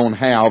that they don't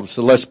have.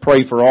 So let's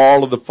pray for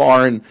all of the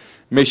foreign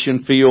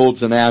mission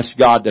fields and ask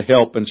God to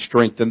help and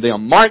strengthen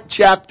them. Mark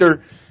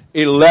chapter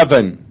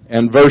 11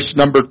 and verse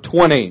number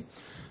 20.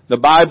 The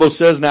Bible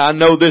says, now I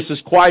know this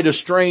is quite a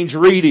strange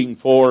reading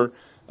for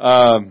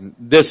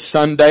this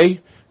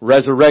Sunday,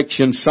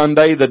 Resurrection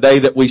Sunday, the day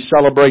that we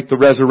celebrate the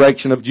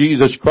resurrection of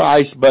Jesus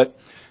Christ, but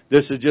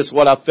this is just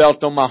what I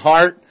felt on my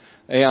heart.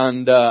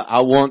 And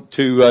I want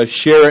to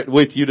share it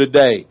with you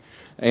today.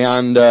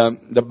 And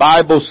the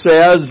Bible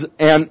says,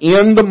 and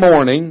in the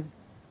morning,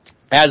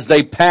 as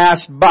they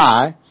passed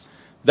by,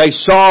 they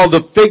saw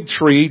the fig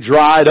tree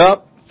dried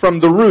up from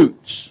the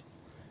roots.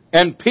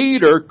 And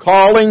Peter,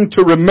 calling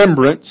to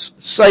remembrance,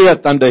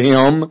 saith unto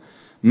him,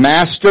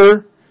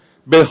 Master,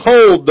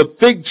 behold, the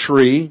fig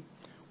tree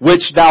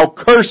which thou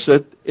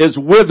cursest is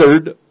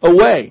withered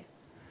away.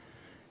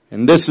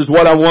 And this is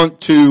what I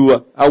want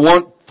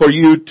for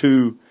you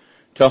to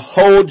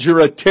hold your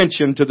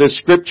attention to this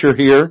scripture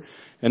here,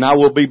 and I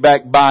will be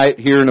back by it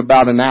here in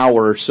about an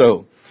hour or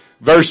so.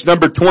 Verse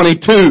number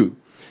 22.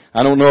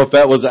 I don't know if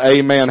that was an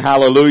amen,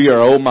 hallelujah,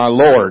 or oh my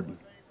Lord.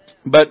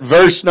 But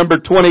verse number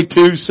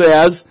 22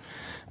 says,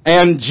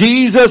 And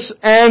Jesus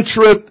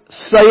answereth,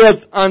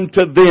 saith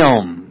unto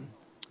them,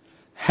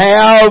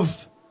 Have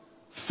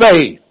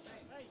faith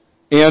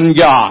in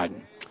God.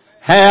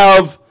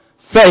 Have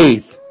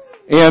faith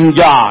in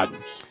God.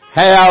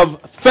 Have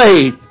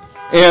faith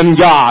in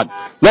God.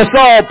 Let's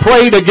all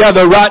pray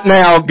together right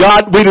now.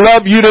 God, we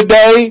love you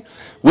today.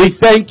 We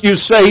thank you,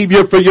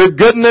 Savior, for your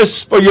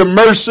goodness, for your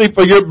mercy,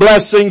 for your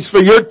blessings,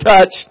 for your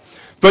touch,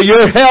 for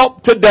your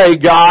help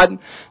today, God.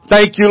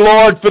 Thank you,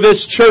 Lord, for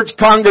this church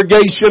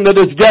congregation that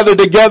is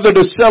gathered together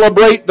to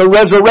celebrate the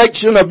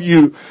resurrection of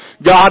you,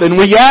 God. And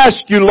we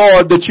ask you,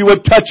 Lord, that you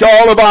would touch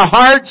all of our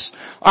hearts,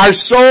 our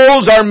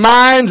souls, our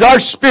minds, our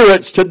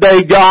spirits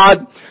today,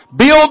 God.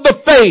 Build the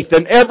faith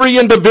in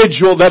every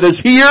individual that is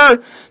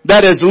here,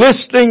 that is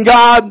listening,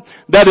 God,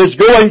 that is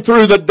going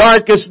through the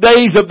darkest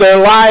days of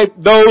their life,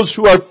 those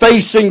who are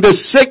facing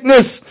this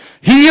sickness.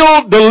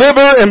 Heal,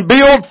 deliver, and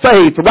build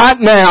faith right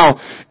now.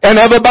 And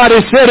everybody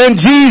said in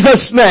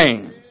Jesus'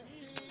 name,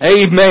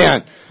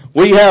 amen.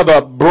 We have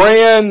a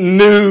brand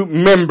new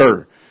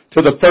member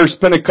to the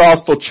First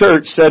Pentecostal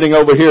Church sitting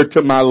over here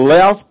to my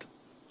left.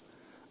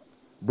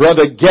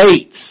 Brother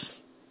Gates.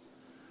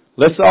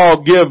 Let's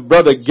all give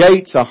Brother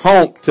Gates a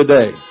honk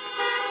today.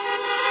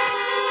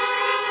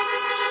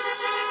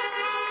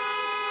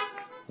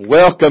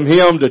 Welcome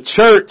him to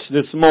church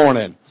this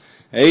morning.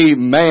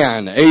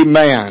 Amen.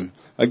 Amen.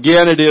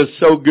 Again, it is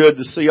so good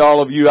to see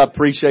all of you. I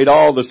appreciate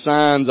all the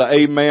signs, the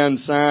amen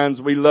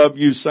signs. We love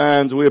you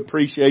signs. We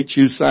appreciate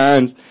you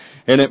signs.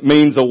 And it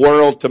means the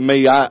world to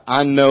me.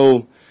 I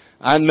know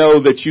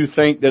that you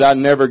think that I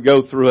never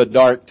go through a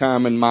dark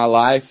time in my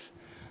life.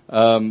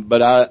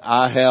 But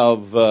I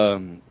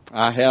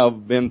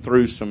have been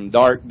through some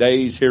dark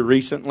days here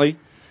recently.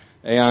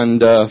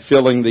 And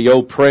feeling the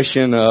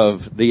oppression of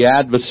the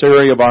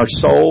adversary of our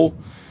soul.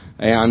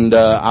 And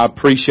I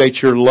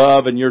appreciate your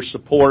love and your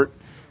support.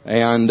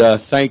 And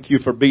thank you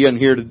for being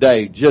here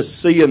today. Just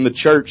seeing the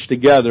church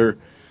together,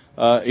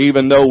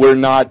 even though we're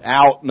not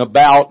out and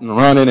about and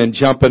running and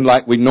jumping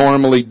like we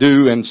normally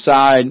do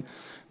inside,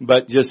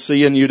 but just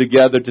seeing you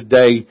together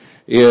today,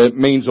 it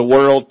means the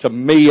world to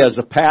me as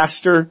a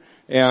pastor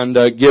and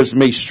gives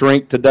me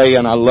strength today.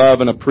 And I love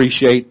and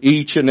appreciate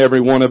each and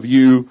every one of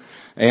you.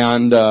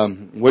 And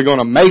we're going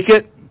to make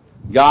it.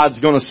 God's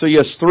going to see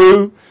us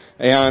through,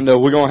 and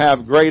we're going to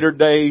have greater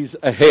days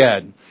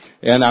ahead.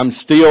 And I'm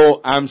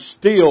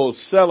still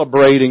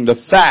celebrating the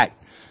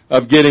fact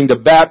of getting to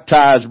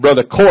baptize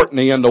Brother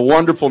Courtney in the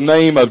wonderful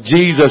name of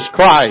Jesus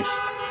Christ.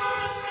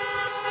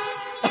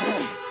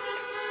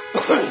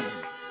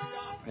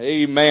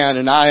 Amen.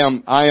 And I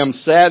am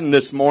saddened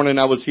this morning.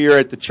 I was here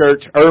at the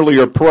church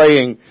earlier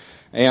praying.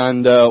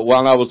 And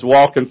while I was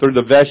walking through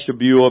the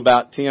vestibule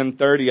about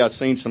 10:30, I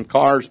seen some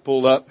cars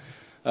pull up.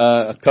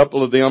 A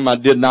couple of them I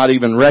did not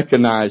even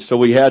recognize. So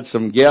we had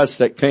some guests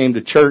that came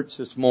to church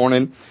this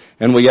morning,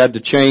 and we had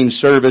to change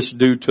service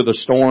due to the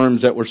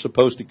storms that were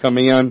supposed to come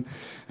in.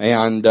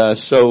 And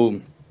so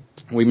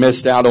We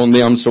missed out on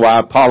them, so I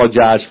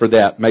apologize for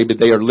that. Maybe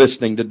they are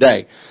listening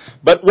today.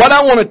 But what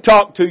I want to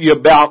talk to you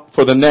about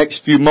for the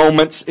next few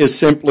moments is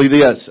simply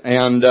this.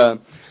 And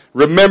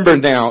remember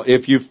now,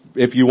 if you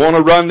want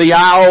to run the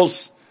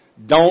aisles,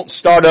 don't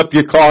start up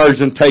your cars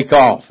and take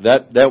off.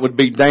 That would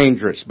be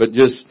dangerous. But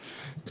just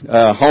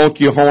honk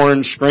your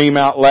horn, scream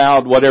out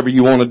loud, whatever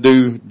you want to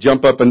do.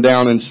 Jump up and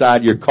down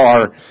inside your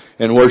car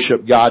and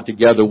worship God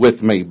together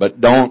with me.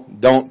 But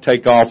don't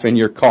take off in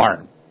your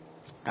car.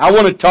 I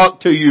want to talk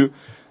to you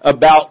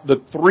about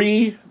the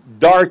 3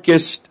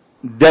 darkest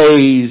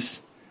days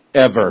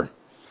ever.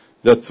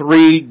 The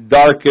 3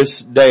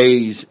 darkest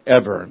days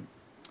ever.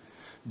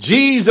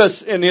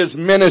 Jesus in His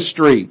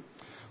ministry,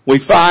 we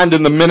find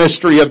in the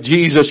ministry of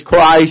Jesus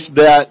Christ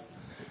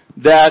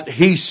that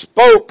He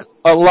spoke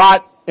a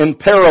lot in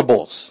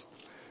parables.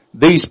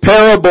 These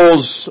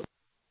parables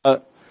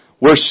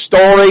were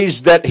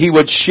stories that He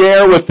would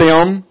share with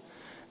them,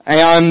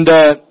 and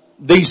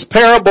these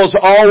parables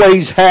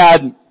always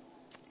had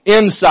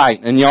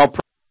insight. And y'all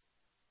pray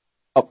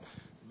up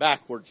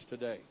backwards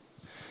today.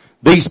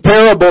 These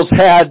parables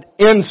had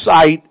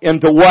insight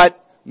into what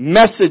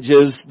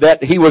messages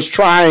that He was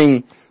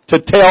trying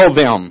to tell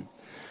them.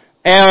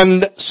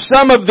 And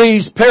some of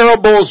these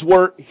parables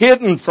were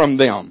hidden from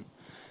them.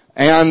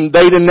 And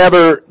they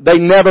never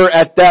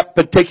at that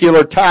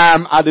particular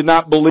time, I do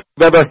not believe,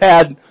 ever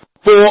had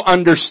full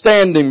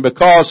understanding,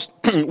 because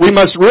we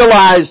must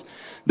realize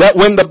that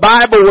when the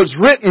Bible was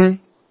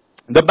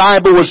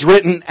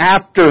written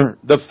after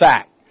the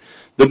fact.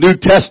 The New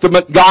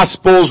Testament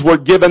Gospels were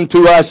given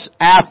to us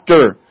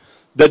after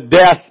the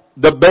death,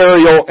 the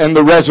burial, and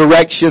the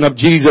resurrection of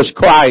Jesus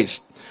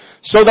Christ.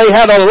 So they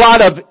had a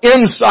lot of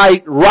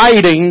insight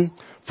writing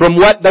from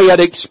what they had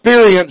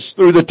experienced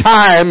through the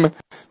time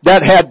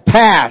that had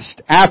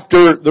passed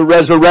after the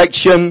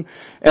resurrection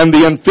and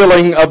the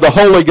infilling of the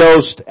Holy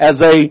Ghost, as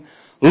they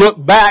look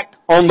back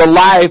on the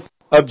life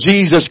of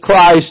Jesus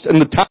Christ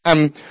and the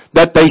time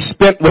that they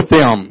spent with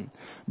Him.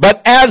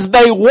 But as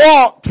they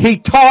walked, He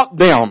taught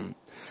them,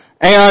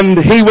 and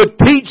He would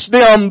teach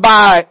them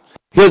by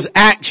His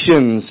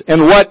actions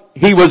and what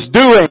He was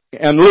doing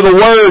and little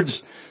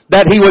words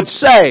that He would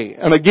say.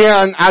 And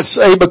again, I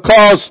say,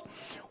 because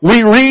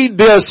we read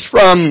this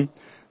from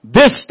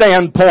this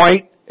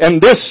standpoint and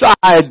this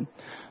side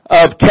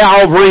of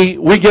Calvary,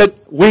 we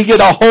get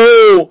a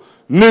whole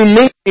new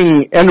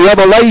meaning and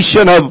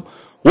revelation of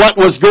what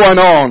was going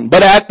on.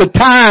 But at the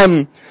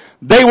time,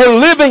 they were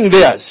living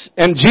this,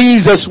 and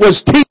Jesus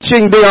was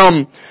teaching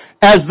them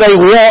as they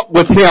walked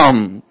with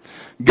Him.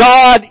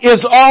 God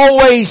is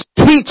always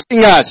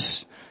teaching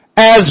us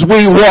as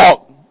we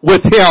walk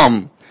with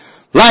Him.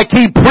 Like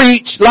He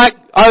preached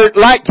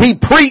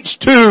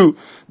to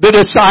the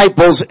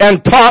disciples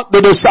and taught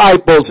the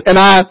disciples. And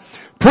I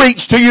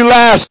preached to you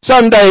last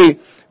Sunday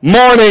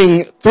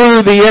morning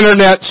through the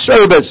internet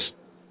service.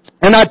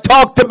 And I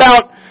talked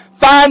about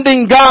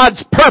finding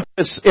God's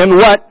purpose in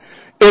what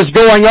is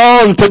going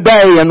on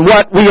today and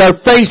what we are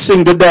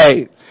facing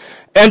today,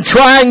 and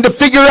trying to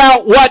figure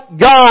out what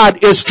God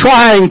is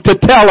trying to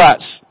tell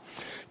us.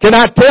 Can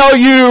I tell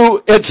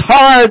you, it's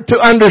hard to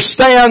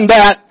understand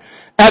that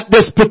at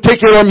this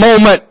particular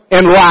moment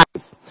in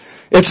life.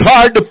 It's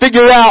hard to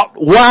figure out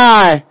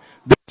why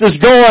this is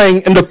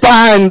going and to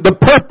find the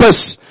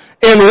purpose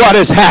in what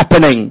is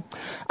happening.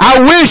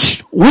 I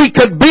wish we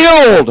could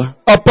build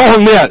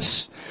upon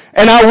this,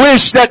 and I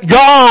wish that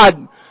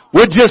God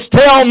would just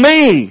tell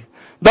me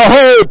the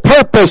whole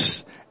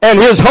purpose and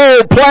His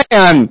whole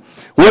plan,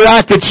 where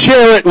I could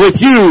share it with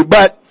you.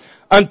 But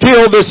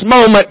until this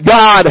moment,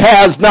 God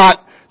has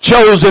not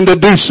chosen to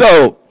do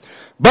so.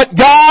 But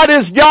God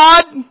is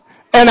God,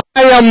 and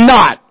I am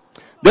not.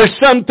 There's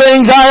some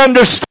things I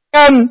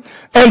understand,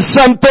 and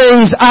some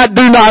things I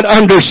do not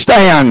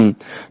understand.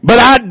 But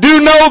I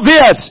do know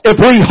this: if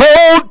we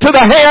hold to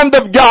the hand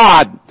of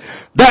God,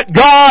 that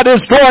God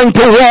is going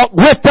to walk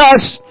with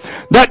us,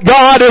 that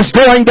God is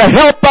going to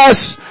help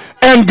us,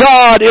 and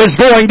God is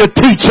going to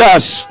teach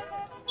us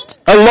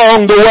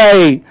along the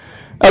way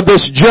of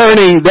this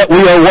journey that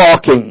we are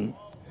walking.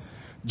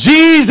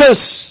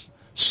 Jesus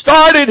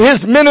started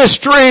His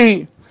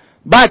ministry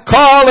by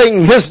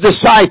calling His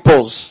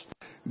disciples,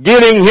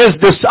 getting His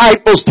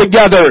disciples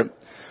together.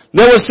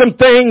 There were some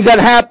things that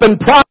happened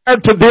prior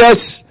to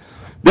this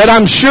that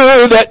I'm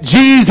sure that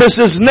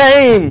Jesus'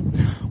 name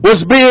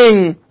was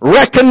being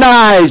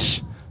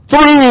recognized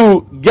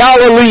through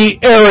Galilee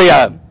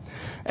area.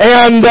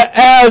 And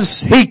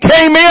as He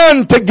came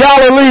into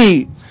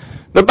Galilee,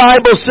 the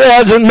Bible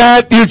says in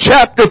Matthew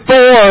chapter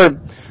 4,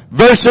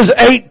 verses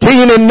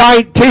 18 and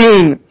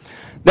 19,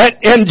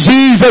 that and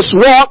Jesus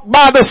walked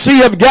by the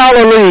Sea of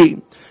Galilee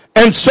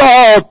and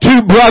saw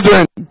 2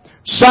 brethren,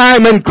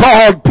 Simon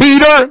called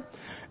Peter,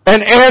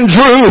 and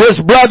Andrew his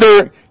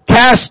brother,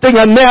 casting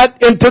a net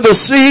into the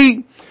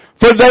sea,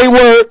 for they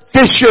were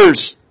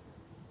fishers.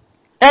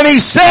 And He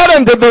said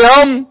unto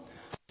them,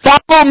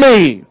 Follow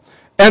me,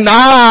 and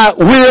I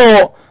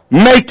will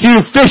make you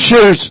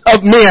fishers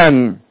of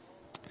men.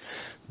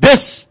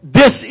 This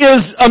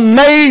is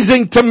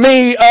amazing to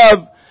me.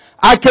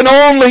 I can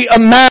only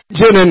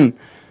imagine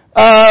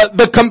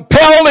the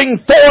compelling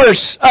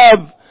force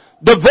of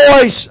the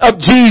voice of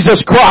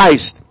Jesus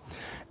Christ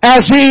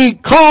as He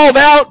called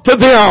out to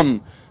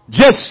them,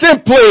 just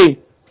simply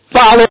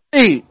follow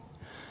me.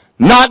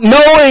 Not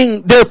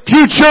knowing their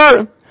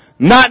future,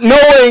 not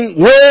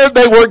knowing where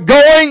they were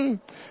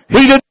going,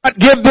 He did not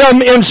give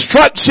them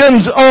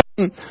instructions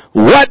on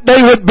what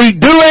they would be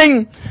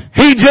doing.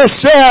 He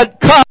just said,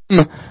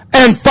 come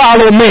and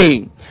follow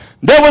me.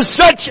 There was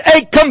such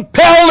a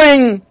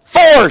compelling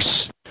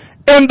force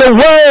in the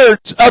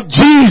words of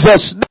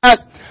Jesus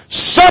that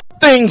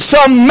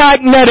some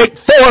magnetic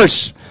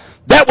force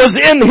that was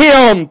in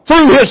Him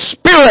through His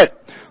Spirit,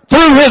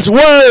 through His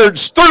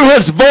words, through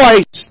His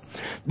voice,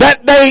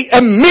 that they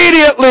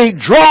immediately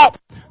dropped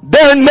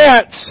their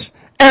nets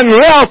and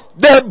left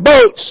their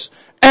boats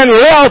and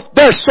left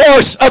their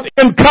source of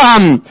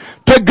income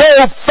to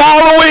go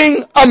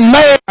following a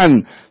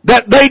man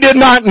that they did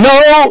not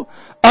know,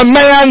 a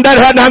man that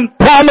had not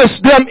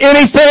promised them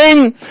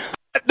anything.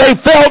 They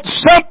felt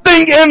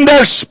something in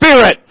their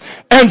spirit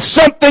and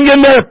something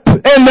in their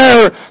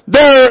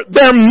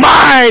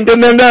mind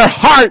and in their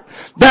heart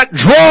that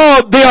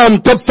drove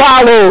them to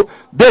follow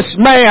this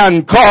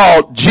man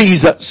called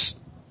Jesus.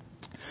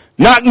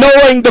 Not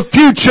knowing the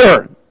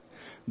future,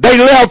 they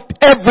left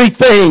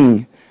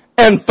everything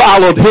and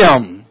followed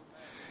Him.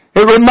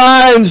 It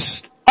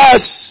reminds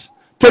us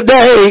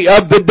today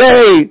of the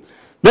day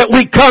that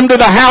we come to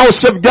the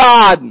house of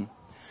God,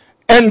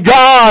 and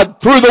God,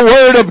 through the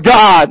Word of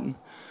God,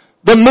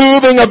 the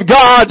moving of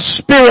God's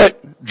Spirit,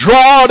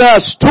 drawed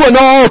us to an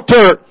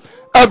altar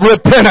of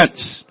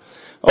repentance.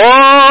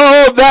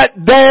 Oh,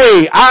 that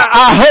day,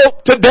 I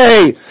hope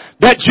today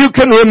that you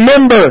can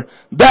remember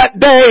that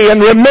day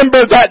and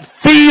remember that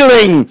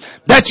feeling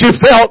that you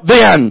felt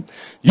then.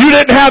 You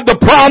didn't have the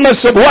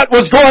promise of what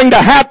was going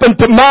to happen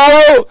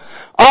tomorrow.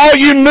 All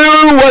you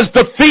knew was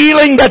the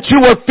feeling that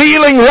you were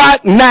feeling right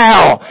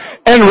now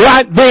and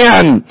right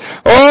then.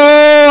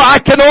 Oh,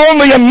 I can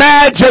only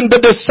imagine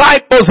the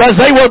disciples as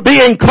they were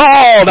being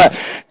called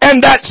and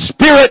that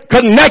Spirit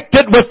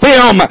connected with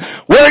them.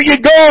 Where are you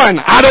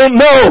going? I don't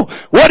know.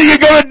 What are you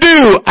going to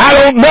do? I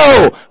don't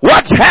know.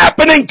 What's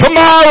happening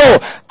tomorrow?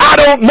 I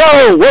don't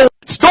know.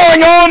 What's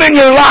going on in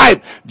your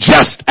life?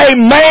 Just a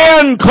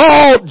man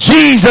called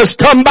Jesus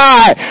come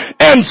by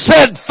and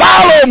said,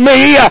 follow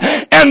me.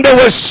 And there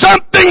was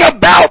something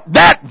about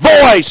that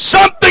voice,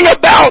 something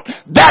about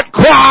that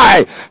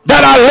cry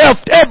that I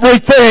left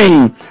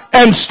everything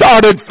and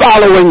started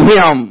following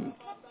Him.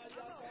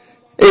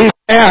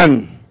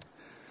 Amen.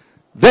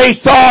 They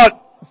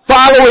thought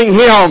following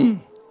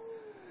Him,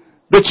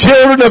 the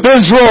children of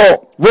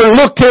Israel were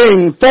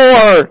looking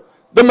for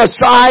the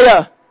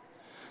Messiah.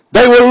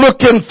 They were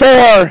looking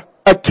for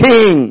a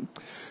king.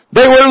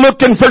 They were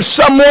looking for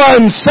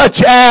someone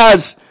such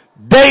as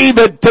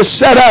David to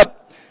set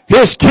up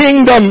his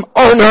kingdom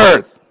on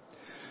earth.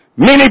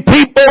 Many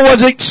people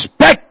was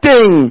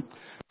expecting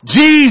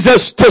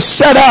Jesus to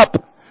set up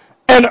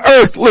an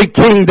earthly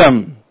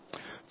kingdom.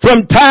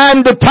 From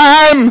time to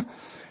time,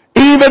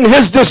 even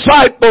His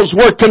disciples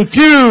were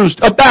confused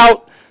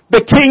about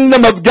the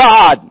kingdom of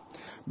God,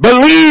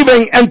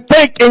 believing and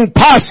thinking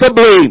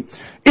possibly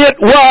it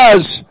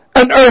was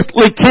an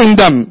earthly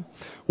kingdom.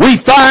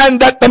 We find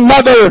that the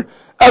mother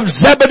of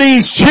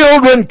Zebedee's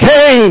children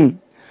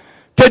came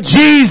to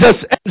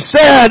Jesus and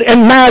said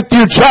in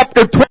Matthew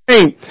chapter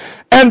 20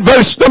 and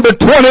verse number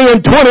 20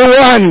 and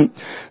 21,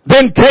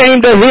 then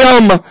came to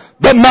Him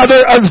the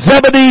mother of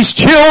Zebedee's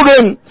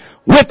children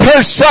with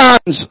her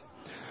sons,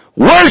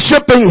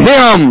 worshiping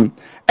Him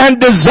and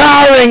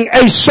desiring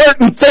a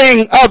certain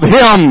thing of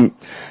Him.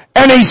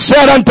 And He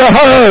said unto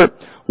her,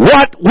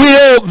 what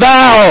wilt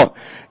thou?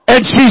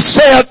 And she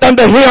saith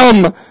unto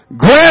Him,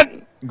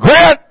 grant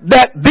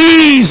that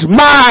these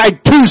my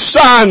two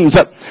sons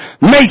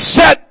may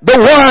set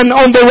the one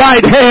on the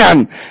right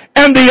hand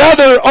and the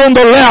other on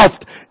the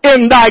left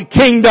in thy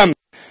kingdom.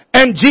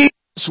 And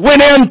Jesus went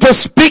into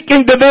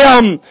speaking to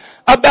them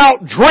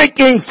about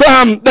drinking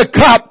from the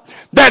cup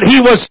that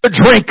He was to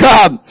drink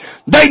of.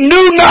 They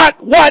knew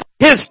not what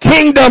His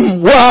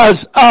kingdom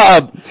was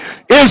of.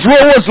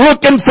 Israel was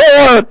looking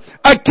for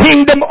a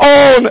kingdom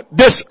on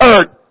this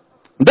earth.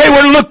 They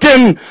were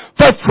looking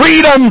for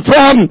freedom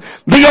from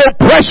the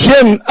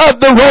oppression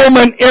of the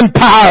Roman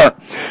Empire.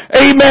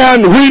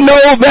 Amen. We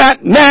know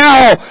that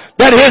now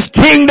that His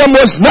kingdom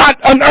was not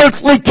an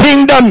earthly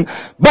kingdom,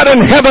 but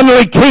an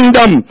heavenly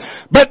kingdom.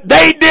 But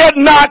they did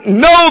not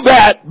know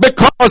that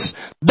because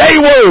they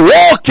were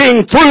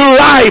walking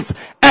through life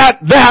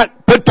at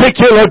that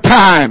particular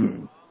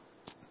time.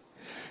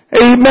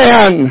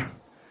 Amen.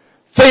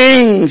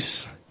 Things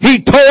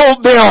He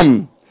told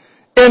them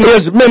in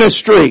His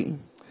ministry.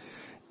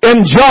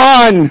 In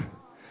John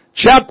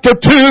chapter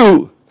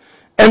 2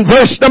 and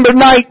verse number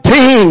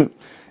 19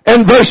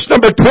 and verse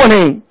number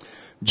 20,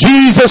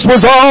 Jesus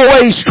was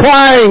always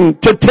trying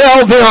to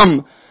tell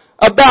them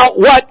about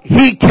what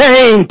He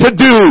came to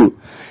do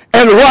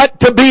and what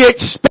to be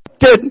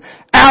expected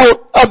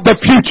out of the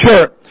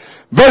future.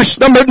 Verse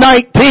number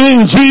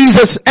 19,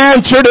 Jesus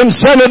answered and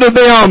said unto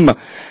them,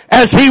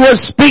 as he was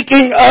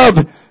speaking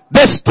of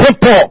this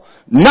temple,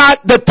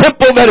 not the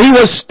temple that he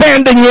was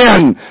standing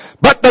in,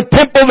 but the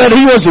temple that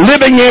he was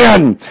living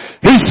in.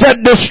 He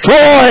said,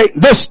 destroy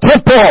this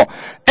temple,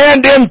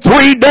 and in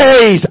 3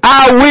 days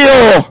I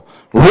will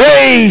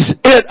raise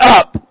it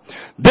up.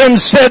 Then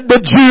said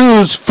the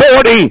Jews,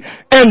 40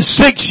 and 6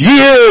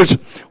 years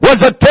was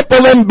the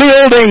temple in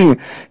building,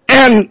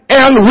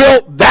 and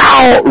wilt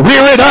thou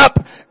rear it up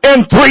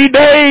in 3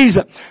 days?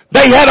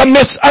 They had a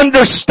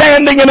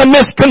misunderstanding and a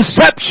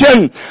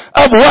misconception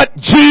of what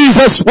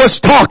Jesus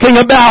was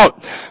talking about.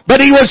 But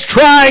he was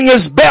trying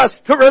his best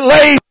to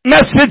relay the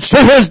message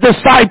to his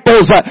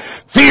disciples.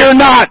 Fear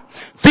not.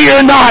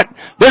 Fear not.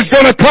 There's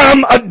going to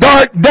come a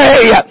dark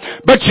day,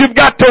 but you've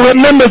got to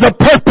remember the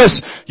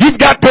purpose. You've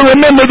got to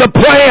remember the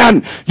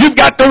plan. You've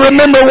got to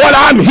remember what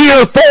I'm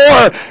here for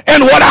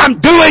and what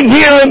I'm doing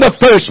here in the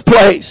first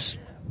place.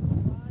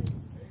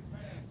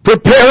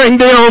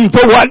 Preparing them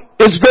for what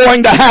is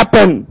going to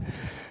happen.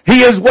 He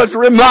was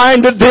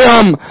reminded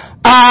them,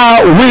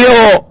 I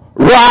will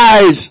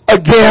rise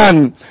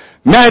again.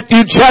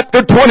 Matthew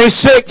chapter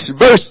 26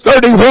 verse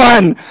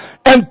 31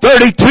 and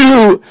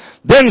 32.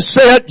 Then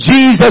said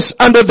Jesus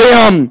unto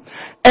them,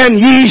 and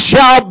ye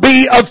shall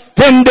be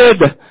offended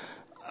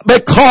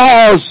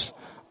because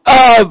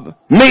of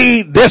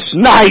me this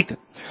night.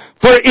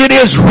 For it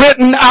is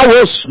written, I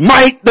will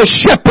smite the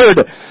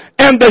shepherd,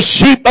 and the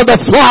sheep of the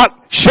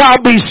flock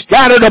shall be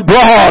scattered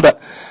abroad.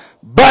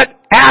 But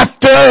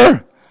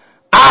after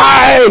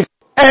I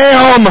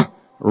am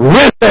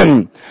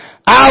risen,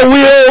 I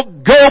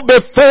will go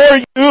before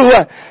you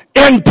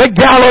into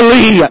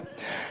Galilee.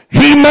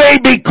 He may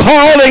be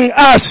calling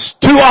us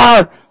to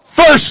our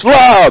first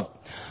love,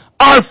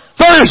 our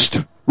first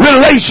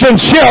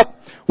relationship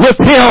with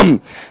Him.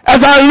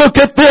 As I look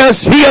at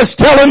this, He is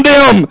telling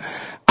them,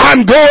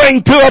 I'm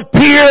going to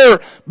appear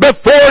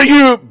before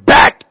you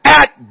back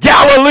at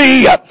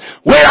Galilee,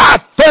 where I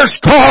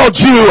first called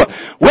you,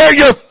 where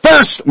your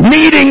first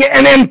meeting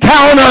and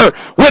encounter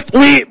with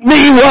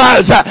me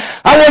was.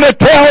 I want to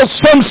tell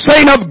some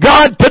saint of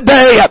God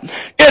today,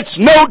 it's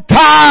no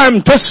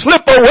time to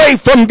slip away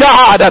from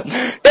God.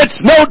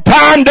 It's no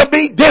time to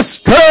be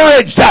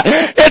discouraged.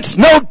 It's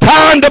no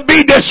time to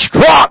be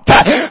distraught.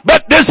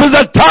 But this is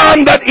a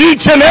time that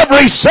each and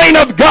every saint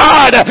of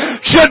God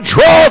should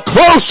draw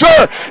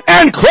closer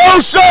and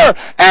closer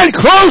and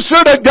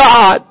closer to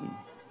God.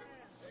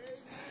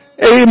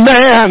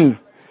 Amen.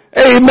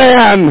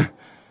 Amen.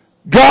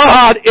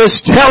 God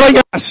is telling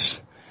us,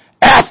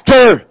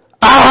 after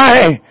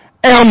I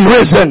am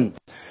risen.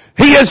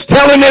 He is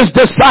telling His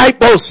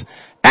disciples,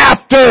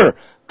 after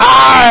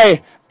I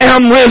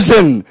am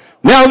risen.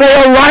 Now they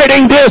are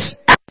writing this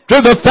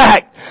after the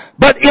fact,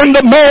 but in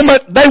the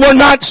moment they were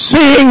not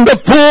seeing the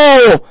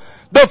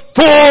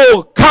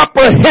full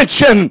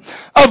comprehension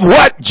of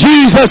what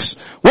Jesus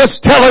was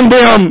telling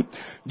them.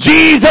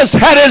 Jesus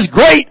had His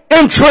great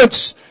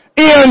entrance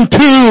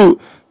into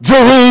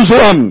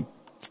Jerusalem.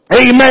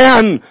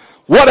 Amen.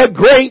 What a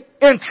great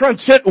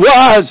entrance it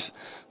was.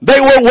 They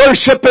were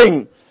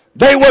worshiping.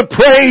 They were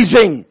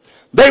praising.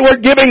 They were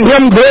giving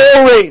Him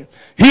glory.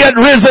 He had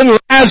risen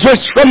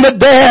Lazarus from the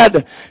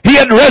dead. He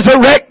had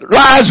resurrected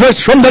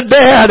Lazarus from the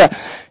dead.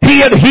 He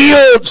had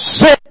healed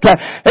sick.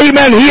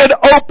 Amen. He had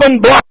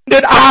opened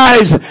blinded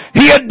eyes.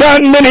 He had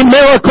done many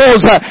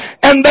miracles.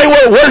 And they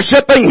were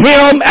worshiping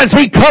Him as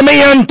He come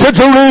into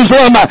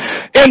Jerusalem.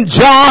 In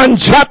John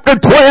chapter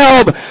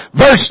 12,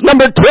 verse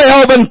number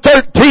 12 and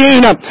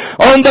 13,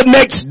 on the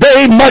next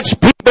day much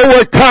people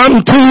were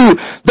come to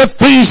the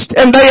feast,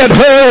 and they had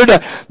heard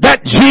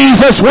that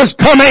Jesus was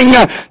coming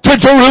to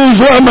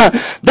Jerusalem.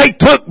 They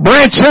took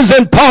branches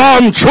and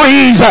palm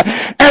trees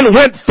and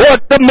went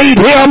forth to meet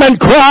Him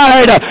and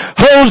cried,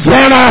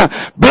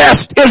 Hosanna,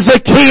 blessed is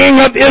the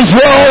King of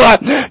Israel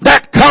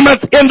that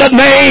cometh in the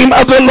name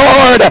of the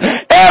Lord.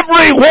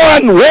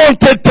 Everyone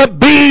wanted to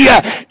be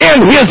in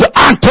His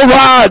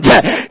entourage.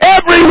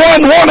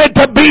 Everyone wanted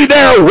to be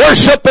there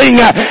worshiping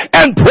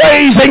and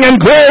praising and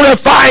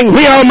glorifying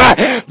Him.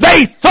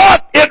 They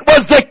thought it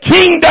was the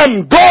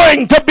kingdom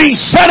going to be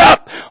set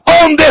up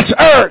on this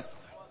earth.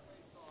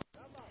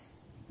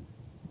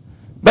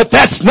 But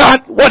that's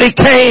not what He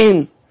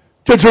came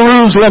to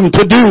Jerusalem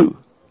to do.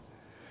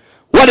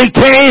 What He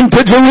came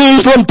to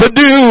Jerusalem to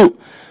do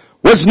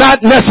was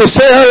not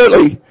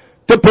necessarily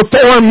to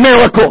perform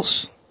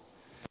miracles.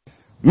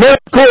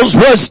 Miracles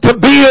was to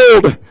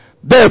build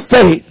their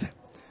faith.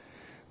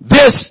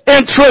 This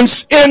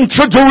entrance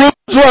into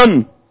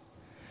Jerusalem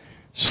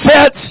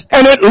sets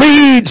and it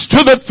leads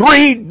to the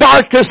 3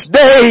 darkest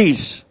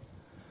days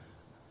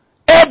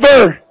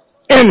ever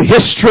in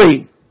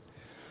history.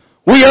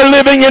 We are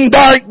living in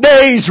dark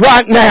days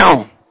right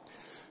now,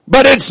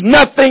 but it's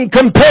nothing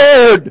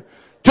compared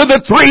to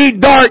the 3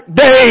 dark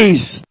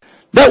days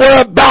that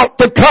were about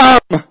to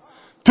come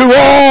to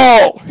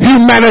all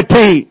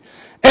humanity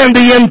and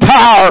the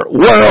entire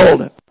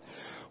world.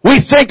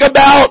 We think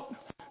about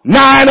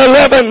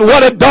 9/11,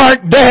 what a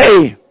dark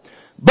day,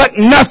 but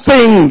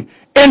nothing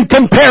in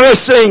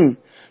comparison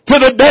to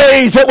the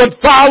days that would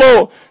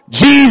follow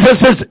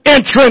Jesus'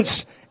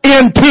 entrance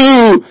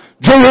into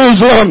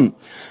Jerusalem.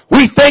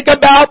 We think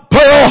about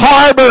Pearl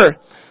Harbor,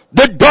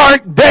 the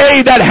dark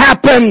day that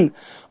happened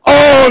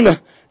on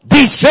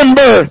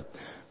December,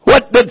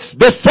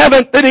 the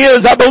 7th it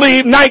is, I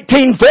believe,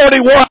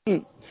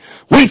 1941.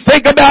 We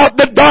think about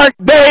the dark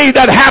day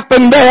that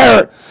happened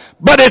there,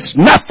 but it's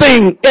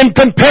nothing in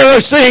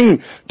comparison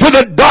to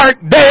the dark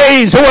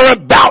days that are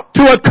about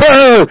to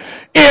occur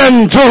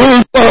in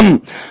Jerusalem.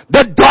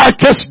 The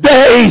darkest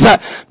days.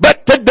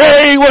 But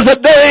today was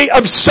a day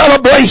of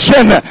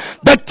celebration.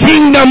 The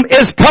kingdom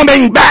is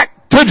coming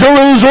back to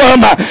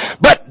Jerusalem.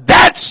 But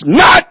that's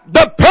not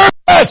the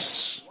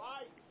purpose.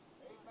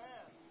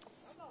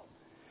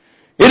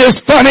 It is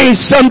funny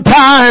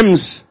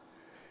sometimes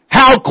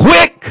how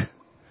quick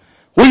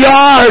we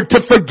are to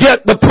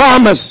forget the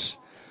promise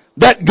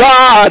that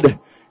God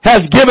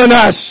has given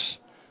us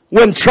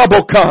when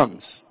trouble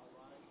comes.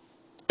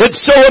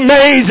 It's so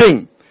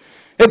amazing.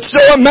 It's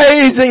so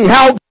amazing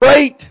how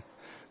great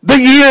the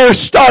year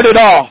started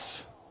off.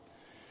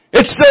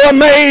 It's so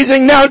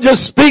amazing. Now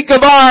just speak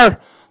of our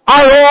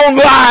own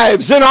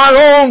lives in our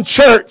own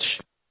church.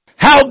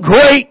 How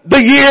great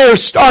the year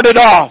started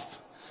off.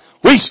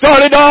 We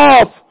started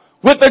off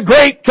with a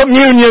great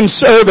communion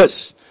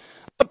service.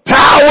 A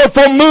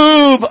powerful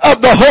move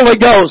of the Holy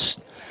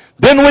Ghost.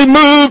 Then we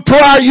moved to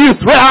our youth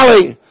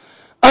rally.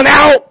 An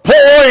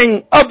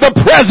outpouring of the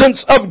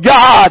presence of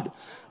God.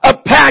 A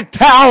packed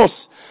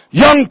house.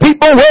 Young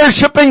people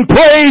worshiping,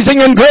 praising,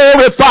 and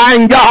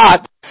glorifying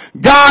God.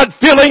 God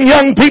filling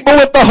young people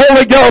with the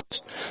Holy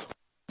Ghost.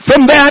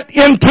 From that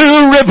into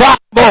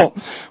revival.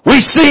 We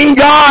seen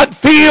God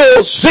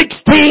fill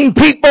 16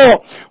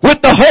 people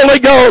with the Holy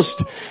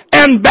Ghost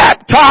and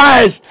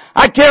baptized.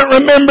 I can't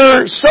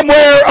remember,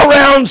 somewhere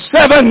around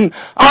 7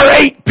 or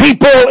 8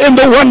 people in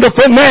the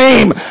wonderful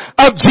name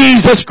of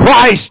Jesus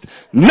Christ,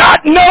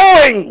 not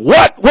knowing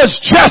what was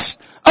just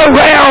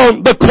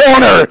around the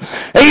corner.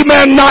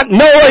 Amen. Not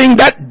knowing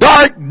that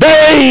dark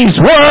days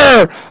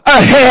were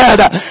ahead.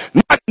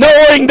 Not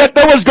knowing that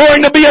there was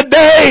going to be a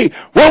day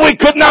where we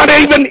could not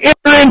even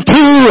enter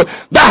into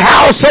the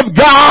house of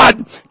God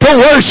to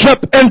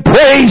worship and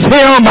praise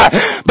Him.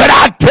 But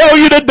I tell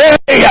you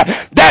today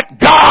that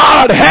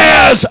God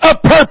has a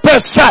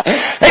purpose.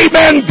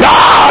 Amen.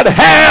 God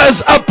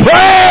has a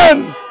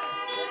plan.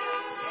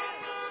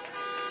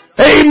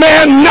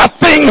 Amen.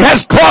 Nothing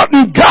has caught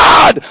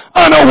God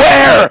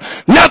unaware.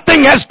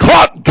 Nothing has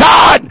caught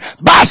God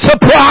by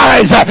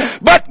surprise.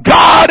 But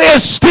God is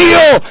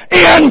still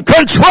in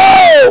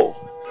control.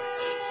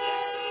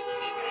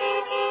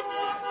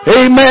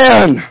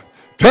 Amen.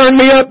 Turn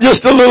me up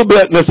just a little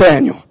bit,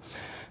 Nathaniel.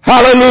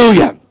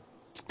 Hallelujah.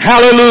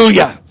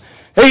 Hallelujah.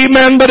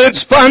 Amen. But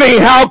it's funny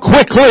how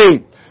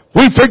quickly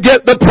we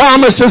forget the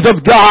promises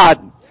of God.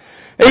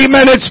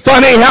 Amen. It's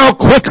funny how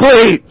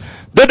quickly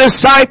the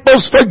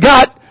disciples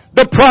forgot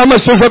the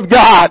promises of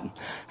God.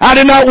 I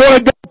do not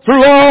want to go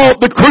through all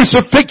the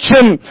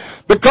crucifixion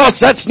because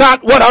that's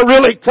not what I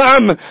really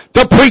come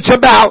to preach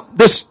about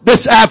this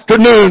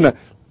afternoon.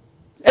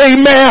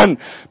 Amen.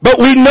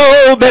 But we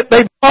know that they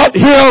brought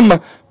Him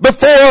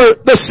before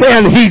the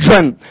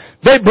Sanhedrin.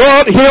 They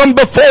brought Him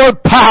before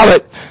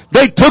Pilate.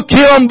 They took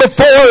Him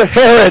before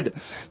Herod.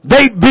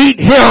 They beat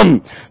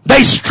Him.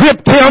 They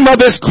stripped Him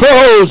of His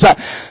clothes.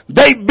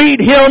 They beat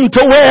Him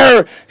to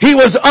where He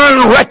was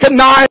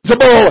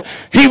unrecognizable.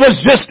 He was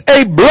just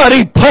a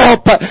bloody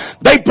pulp.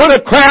 They put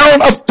a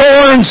crown of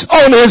thorns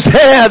on His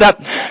head.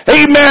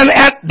 Amen.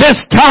 At this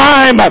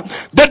time,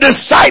 the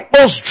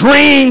disciples'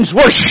 dreams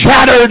were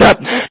shattered.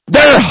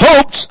 Their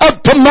hopes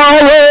of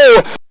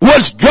tomorrow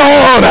was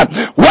gone.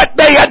 What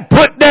they had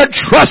put their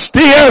trust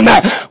in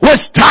was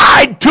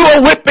tied to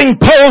a whipping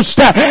post,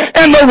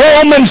 and the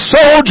Roman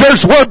soldiers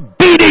were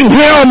beating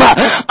Him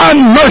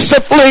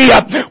unmercifully.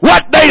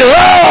 What they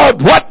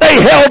loved, what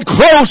they held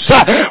close,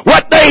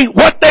 what they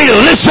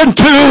listened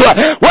to,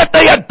 what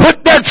they had put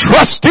their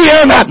trust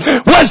in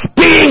was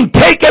being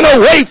taken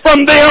away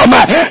from them.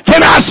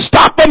 Can I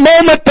stop a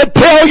moment to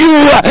tell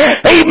you,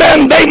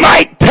 amen, they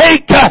might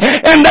take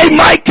and they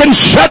might can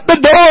shut the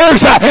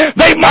doors,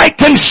 they might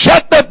can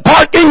shut the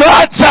parking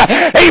lots,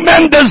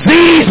 amen,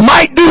 disease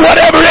might do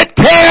whatever it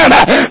can,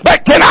 but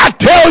can I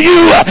tell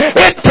you,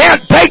 it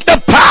can't take the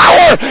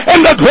power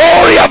and the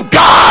glory of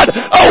God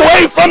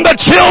away from the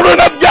children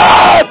of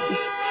God.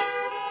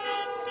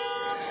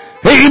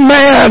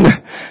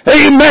 Amen.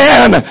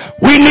 Amen.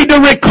 We need to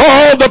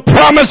recall the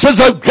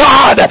promises of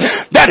God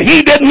that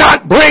He did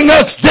not bring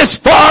us this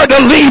far to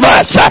leave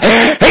us.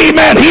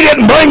 Amen. He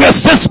didn't bring us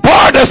this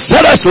far to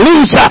set us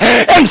loose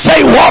and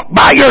say walk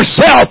by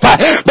yourself.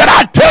 But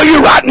I tell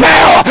you right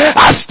now,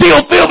 I still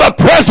feel the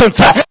presence,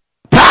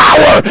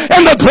 power,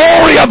 and the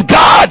glory of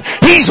God.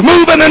 He's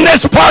moving in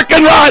this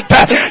parking lot.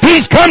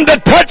 He's come to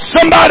touch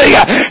somebody.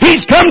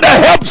 He's come to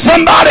help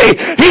somebody.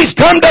 He's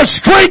come to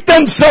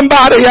strengthen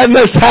somebody in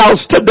this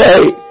house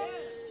today.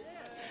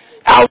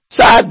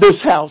 Outside this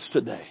house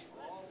today.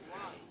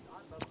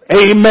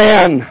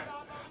 Amen.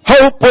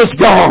 Hope was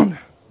gone.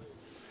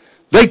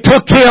 They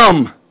took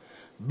Him.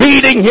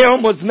 Beating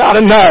Him was not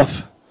enough.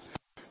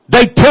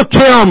 They took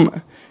Him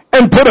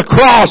and put a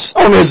cross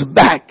on His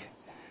back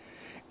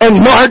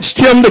and marched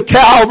Him to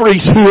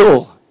Calvary's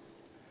hill.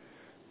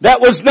 That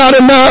was not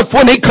enough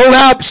when He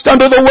collapsed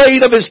under the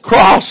weight of His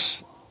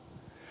cross.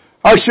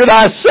 Or should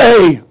I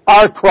say,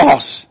 our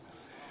cross.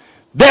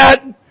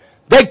 That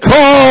they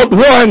called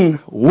one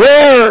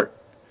where,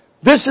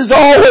 this is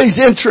always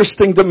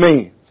interesting to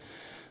me.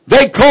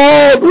 They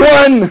called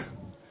one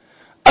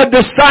a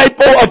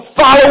disciple, a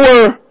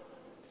follower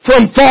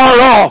from far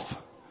off.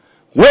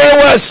 Where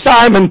was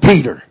Simon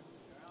Peter?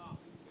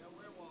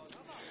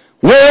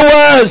 Where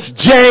was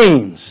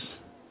James?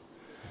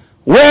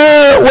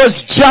 Where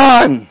was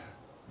John?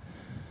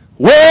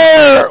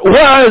 Where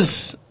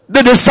was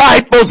the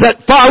disciples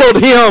that followed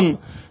Him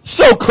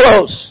so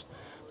close?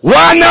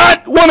 Why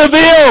not one of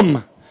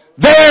them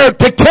there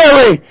to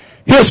carry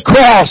His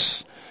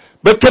cross?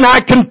 But can I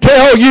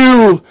tell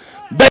you,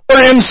 they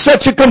were in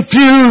such a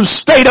confused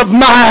state of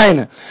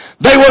mind.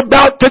 They were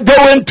about to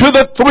go into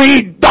the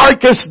 3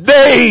 darkest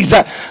days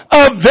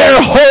of their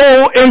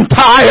whole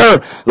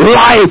entire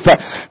life.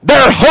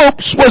 Their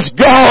hopes was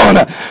gone.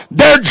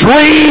 Their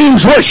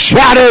dreams were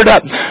shattered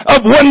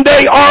of one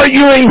day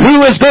arguing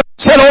who is going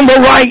to sit on the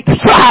right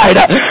side,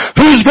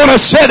 who's going to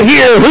sit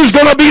here, who's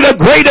going to be the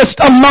greatest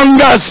among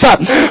us,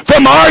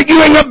 from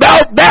arguing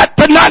about that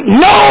to not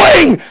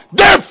knowing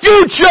their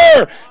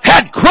future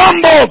had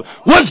crumbled,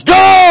 was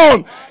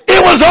gone.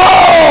 It was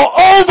all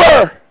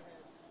over.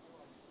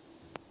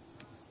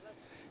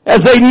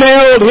 As they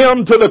nailed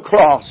Him to the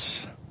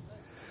cross,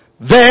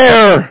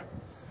 there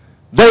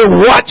they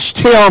watched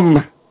Him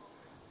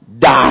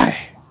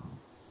die.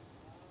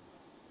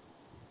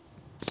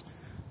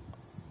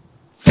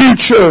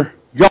 Future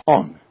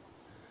gone.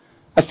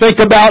 I think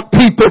about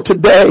people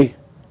today,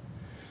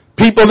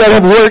 people that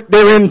have worked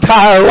their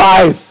entire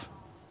life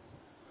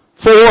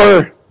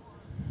for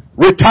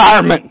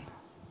retirement.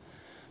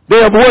 They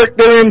have worked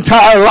their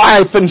entire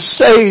life and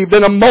saved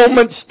in a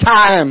moment's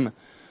time.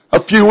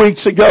 A few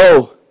weeks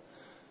ago,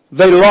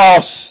 they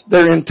lost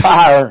their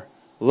entire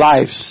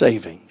life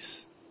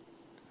savings.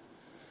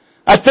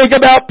 I think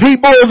about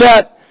people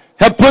that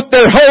have put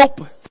their hope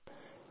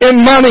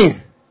in money.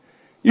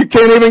 You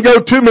can't even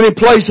go too many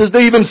places to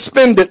even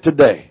spend it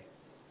today.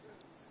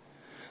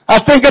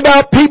 I think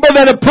about people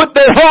that have put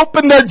their hope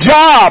in their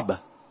job.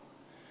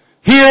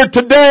 Here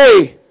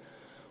today,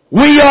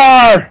 we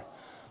are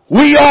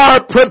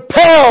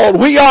propelled.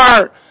 We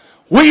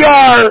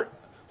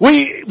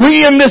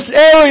in this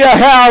area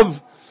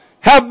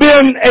have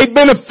been a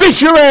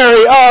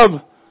beneficiary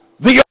of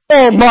the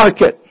oil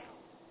market.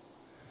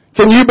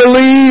 Can you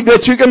believe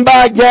that you can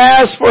buy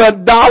gas for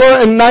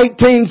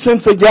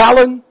 $1.19 a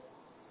gallon?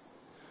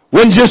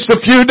 When just a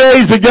few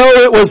days ago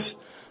it was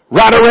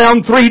right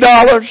around $3.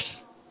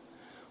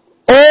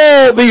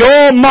 The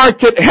oil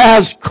market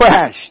has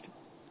crashed.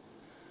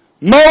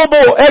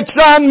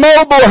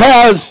 ExxonMobil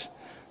has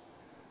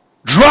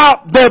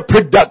dropped their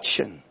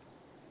production.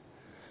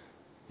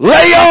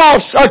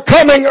 Layoffs are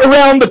coming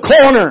around the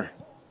corner.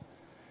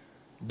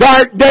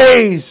 Dark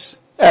days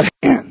at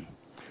hand.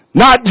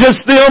 Not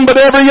just them, but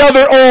every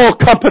other oil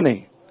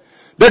company.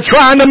 They're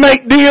trying to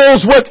make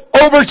deals with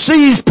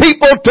overseas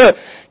people to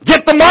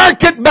get the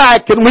market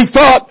back, and we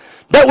thought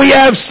that we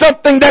have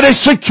something that is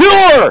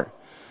secure.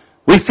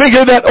 We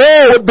figured that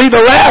oil would be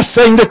the last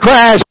thing to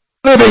crash,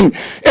 living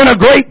in a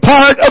great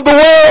part of the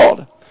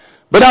world.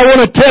 But I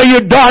want to tell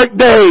you, dark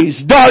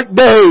days,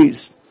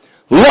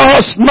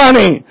 lost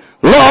money,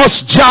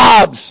 lost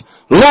jobs,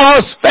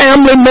 lost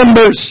family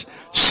members,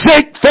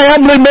 sick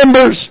family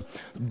members,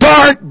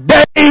 dark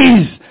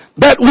days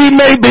that we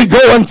may be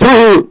going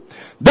through.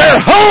 Their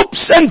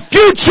hopes and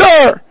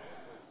future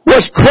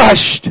was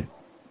crushed.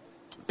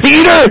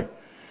 Peter,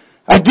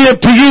 I give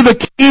to you the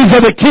keys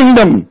of the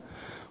kingdom.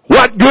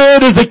 What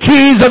good is the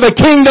keys of the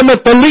kingdom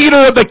if the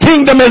leader of the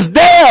kingdom is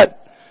dead?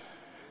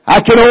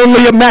 I can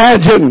only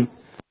imagine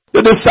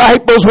the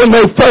disciples when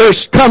they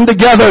first come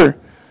together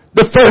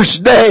the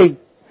first day,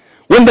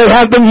 when they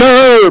have the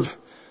nerve,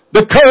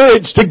 the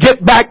courage to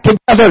get back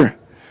together.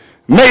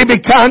 Maybe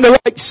kind of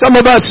like some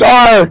of us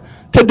are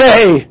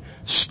today,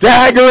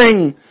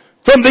 staggering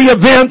from the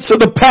events of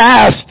the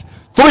past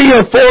 3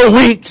 or 4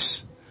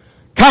 weeks,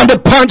 kind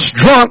of punch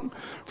drunk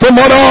from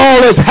what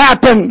all has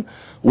happened,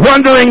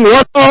 wondering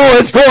what all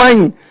is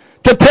going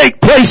to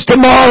take place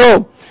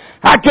tomorrow.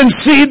 I can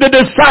see the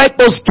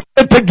disciples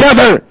gathered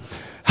together,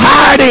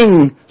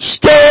 hiding,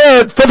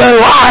 scared for their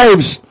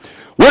lives.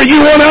 Were you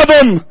one of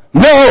them?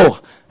 No,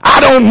 I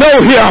don't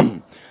know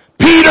him.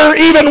 Peter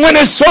even went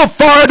as so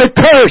far to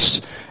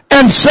curse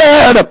and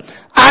said,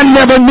 I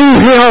never knew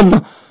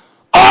him.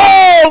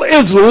 All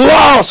is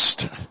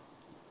lost.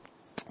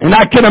 And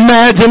I can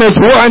imagine as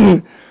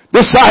one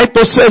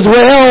disciple says,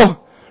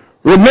 well,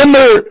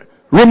 remember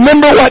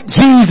what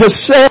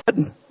Jesus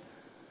said.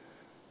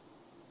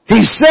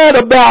 He said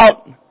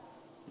about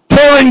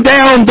tearing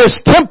down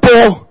this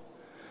temple,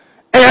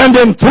 and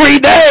in 3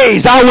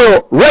 days I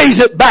will raise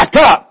it back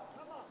up.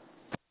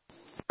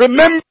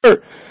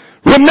 Remember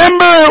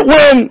Remember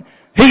when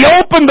He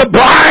opened the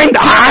blind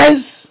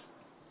eyes?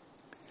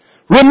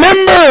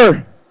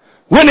 Remember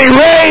when He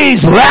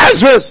raised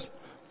Lazarus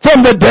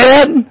from the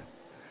dead?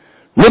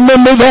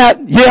 Remember that?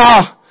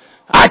 Yeah,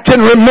 I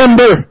can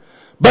remember.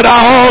 But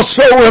I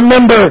also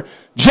remember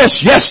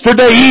just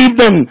yesterday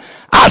evening,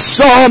 I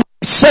saw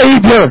my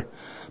Savior,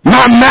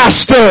 my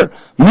Master,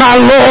 my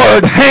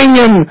Lord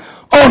hanging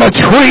on a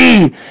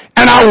tree,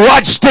 and I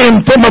watched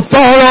Him from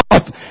afar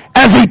off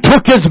as He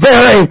took His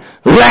very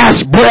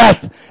last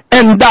breath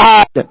and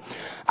died.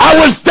 I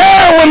was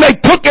there when they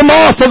took Him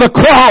off of the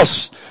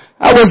cross.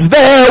 I was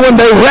there when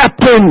they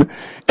wrapped Him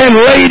and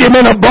laid Him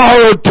in a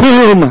borrowed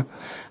tomb.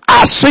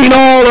 I seen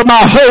all of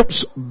my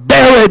hopes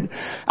buried.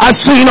 I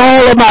seen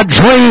all of my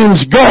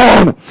dreams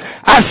gone.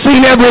 I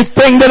seen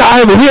everything that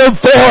I've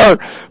lived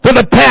for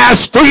the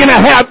past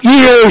 3.5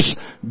 years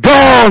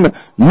gone.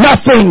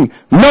 Nothing,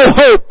 no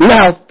hope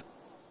left.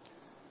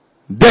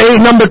 Day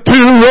number 2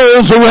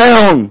 rolls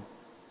around.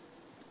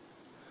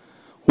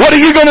 What are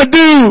you going to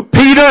do,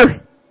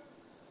 Peter,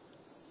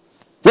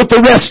 with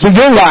the rest of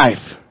your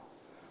life?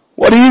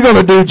 What are you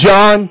going to do,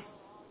 John?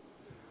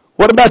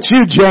 What about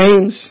you,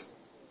 James?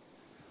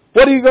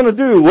 What are you going to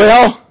do?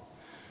 Well,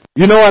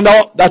 you know,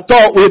 I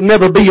thought we'd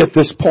never be at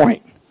this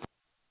point.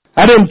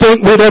 I didn't think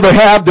we'd ever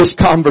have this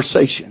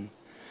conversation.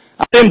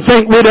 I didn't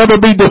think we'd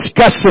ever be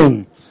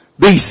discussing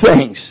these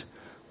things.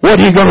 What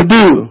are you going to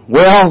do?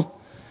 Well,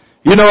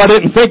 you know, I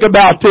didn't think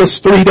about this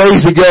 3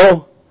 days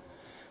ago.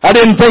 I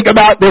didn't think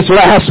about this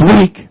last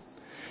week.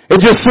 It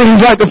just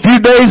seems like a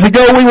few days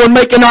ago we were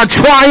making our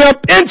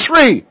triumph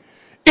entry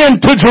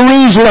into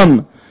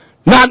Jerusalem,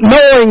 not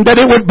knowing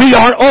that it would be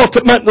our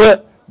ultimate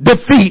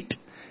defeat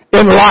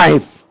in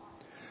life.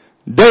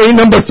 Day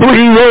number 3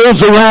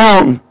 rolls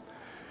around.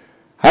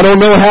 I don't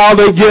know how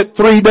they get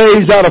 3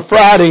 days out of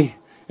Friday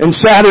and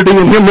Saturday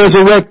and Him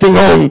resurrecting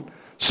on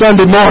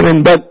Sunday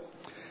morning, but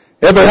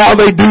ever how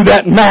they do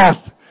that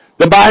math,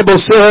 the Bible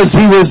says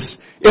He was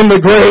in the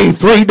grave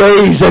 3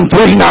 days and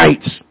 3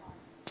 nights.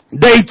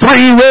 Day 3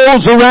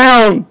 rolls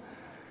around.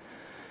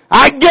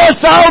 I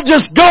guess I'll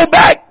just go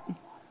back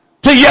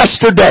to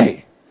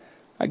yesterday.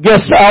 I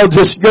guess I'll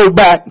just go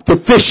back to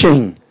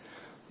fishing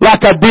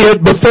like I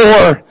did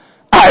before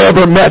I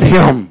ever met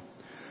Him.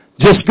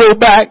 Just go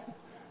back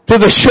to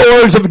the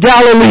shores of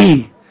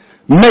Galilee,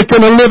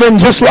 making a living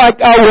just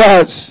like I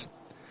was.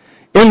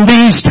 In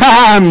these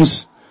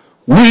times,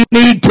 we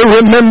need to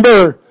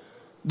remember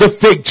the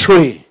fig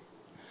tree.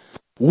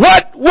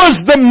 What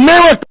was the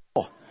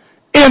miracle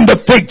in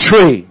the fig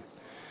tree?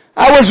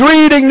 I was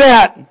reading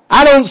that.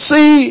 I don't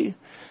see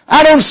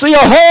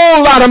a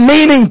whole lot of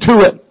meaning to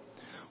it.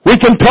 We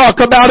can talk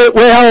about it.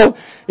 Well,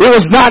 it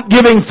was not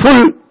giving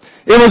fruit.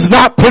 It was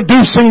not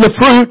producing the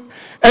fruit.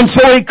 And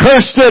so He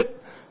cursed it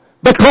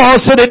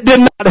because it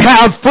did not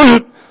have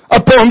fruit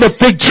upon the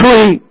fig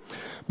tree.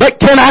 But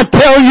can I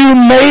tell you,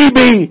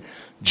 maybe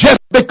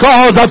just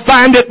because I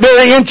find it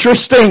very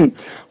interesting,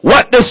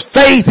 what does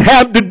faith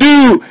have to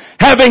do,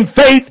 having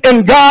faith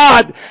in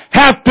God,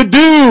 have to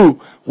do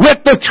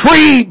with the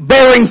tree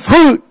bearing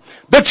fruit?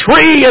 The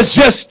tree is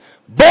just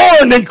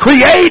born and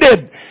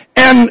created.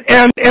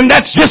 And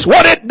that's just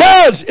what it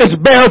does, is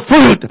bear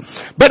fruit.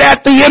 But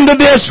at the end of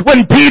this,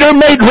 when Peter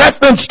made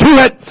reference to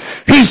it,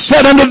 he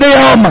said unto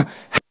them,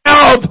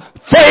 have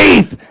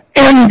faith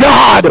in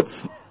God.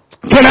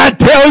 Can I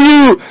tell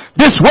you,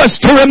 this was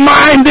to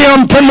remind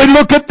them, can we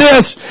look at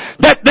this,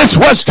 that this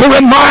was to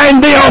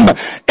remind them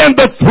in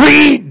the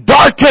 3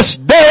 darkest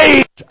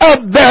days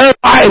of their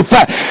life,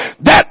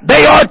 that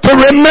they are to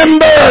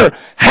remember,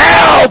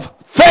 have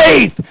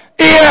faith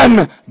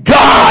in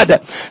God.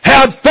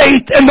 Have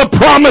faith in the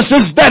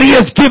promises that He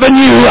has given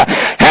you.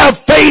 Have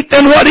faith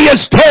in what He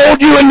has told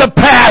you in the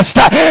past.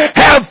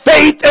 Have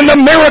faith in the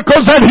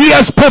miracles that He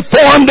has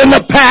performed in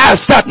the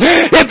past.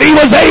 If He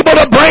was able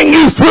to bring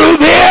you through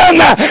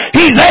then,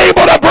 He's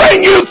able to bring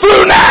you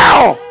through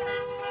now.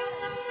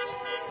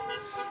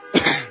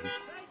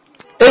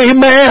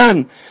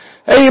 Amen.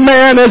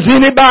 Amen. Has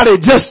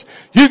anybody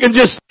you can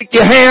just stick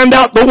your hand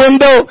out the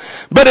window,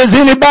 but has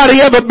anybody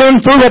ever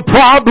been through a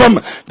problem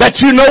that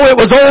you know it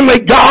was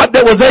only God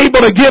that was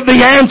able to give the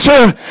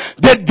answer?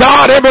 Did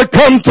God ever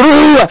come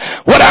through?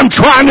 What I'm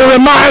trying to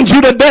remind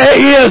you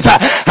today is,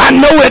 I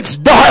know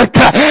it's dark,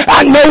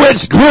 I know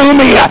it's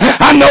gloomy,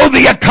 I know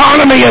the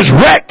economy is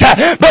wrecked,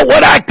 but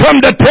what I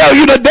come to tell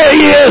you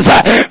today is,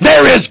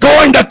 there is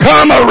going to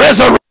come a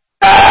resurrection.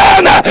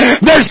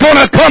 There's going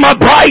to come a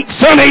bright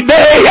sunny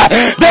day.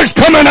 There's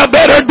coming a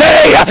better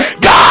day.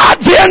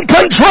 God's in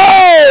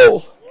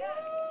control.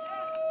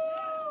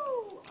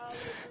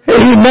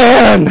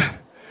 Amen.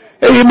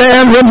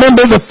 Amen.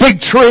 Remember the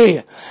fig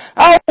tree.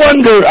 I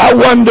wonder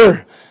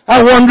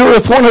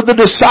if one of the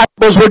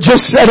disciples were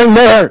just sitting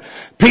there.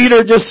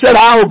 Peter just said,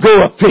 I'll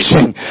go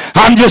a-fishing.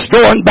 I'm just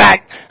going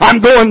back. I'm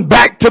going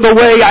back to the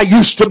way I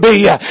used to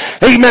be.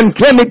 Amen.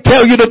 Let me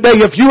tell you today,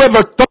 if you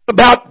ever thought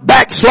about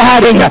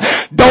backsliding,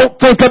 don't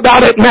think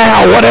about it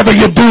now, whatever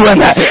you're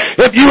doing.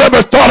 If you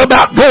ever thought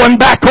about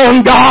going back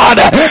on God,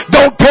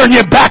 don't turn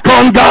your back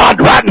on God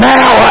right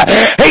now.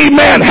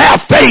 Amen.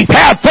 Have faith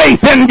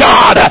in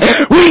God.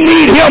 We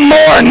need Him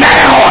more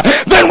now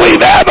than we've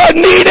ever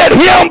needed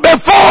Him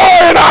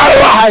before in our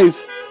life.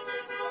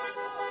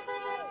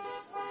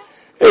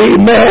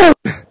 Amen.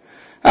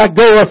 I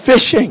go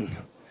a-fishing.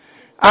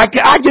 I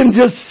can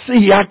just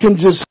see.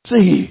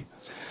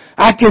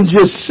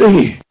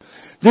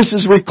 This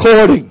is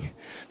recording.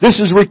 This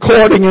is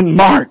recording in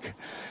Mark.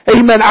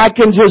 Amen. I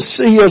can just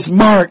see as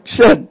Mark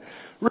said,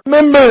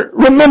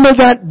 remember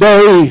that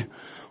day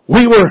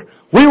we were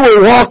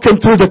walking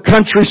through the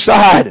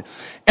countryside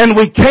and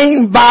we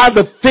came by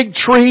the fig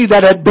tree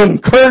that had been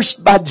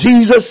cursed by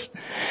Jesus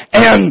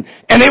and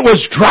it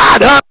was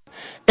dried up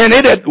and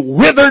it had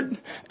withered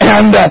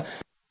and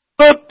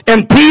looked,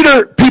 and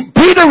Peter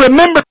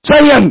remember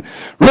saying,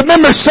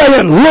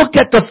 look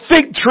at the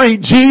fig tree,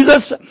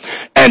 Jesus.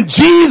 And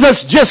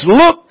Jesus just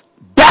looked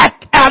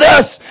back at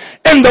us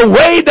in the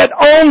way that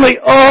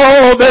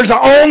there's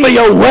only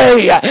a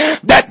way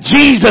that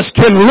Jesus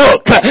can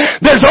look.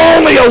 There's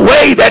only a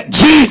way that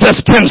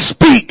Jesus can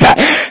speak.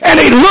 And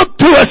He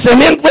looked to us,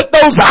 and with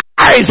those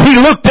eyes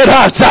He looked at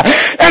us,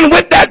 and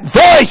with that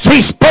voice He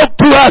spoke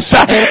to us,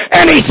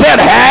 and He said,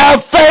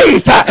 have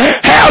faith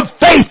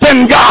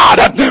in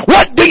God.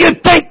 What do you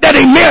think that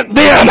He meant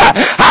then?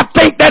 I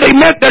think that He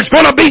meant there's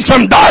going to be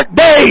some dark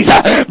days,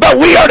 but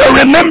we are to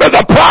remember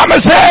the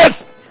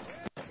promises.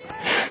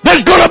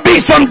 There's going to be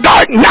some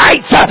dark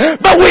nights,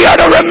 but we are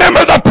to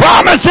remember the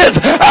promises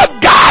of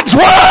God's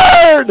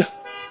Word.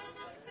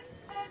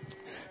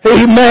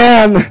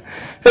 Amen.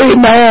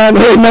 Amen.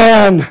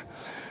 Amen.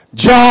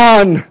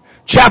 John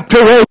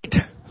chapter 8,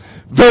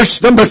 verse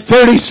number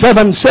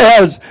 37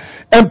 says,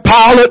 and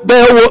Pilate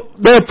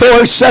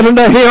therefore said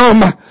unto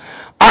him,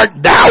 art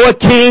thou a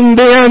king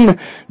then?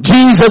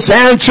 Jesus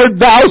answered,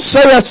 thou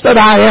sayest that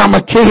I am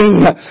a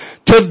king.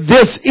 To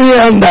this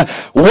end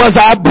was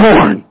I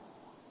born.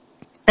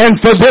 And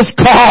for this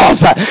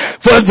cause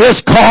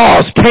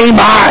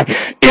came I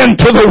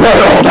into the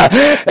world.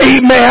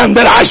 Amen.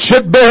 That I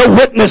should bear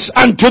witness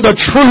unto the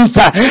truth.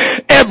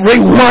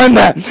 Everyone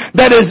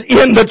that is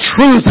in the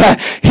truth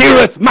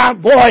heareth my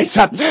voice.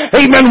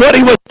 Amen. What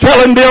He was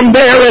telling them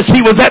there is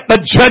He was at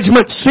the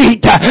judgment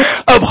seat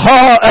of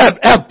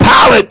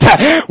Pilate.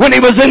 When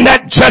He was in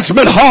that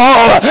judgment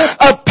hall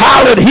of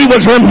Pilate, He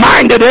was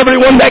reminded,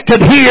 everyone that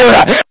could hear,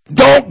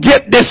 don't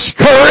get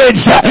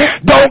discouraged.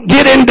 Don't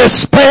get in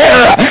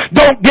despair.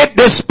 Don't get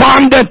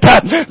despondent.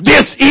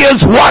 This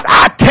is what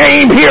I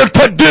came here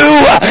to do.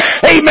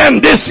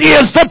 Amen. This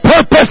is the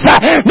purpose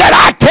that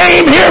I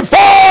came here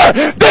for.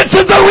 This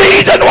is the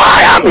reason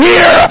why I'm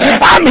here.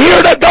 I'm here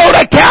to go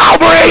to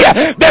Calvary.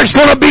 There's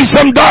going to be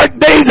some dark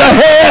days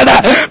ahead,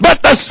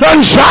 but the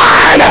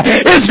sunshine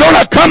is going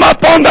to come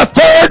up on the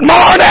third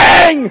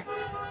morning.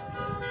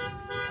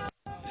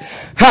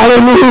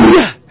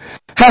 Hallelujah.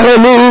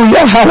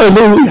 Hallelujah,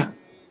 hallelujah.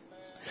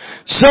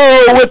 So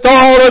with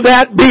all of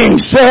that being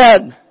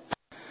said,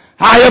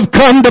 I have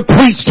come to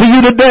preach to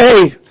you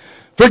today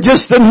for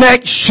just the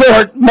next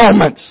short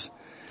moments.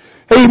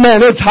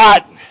 Amen. It's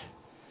hot.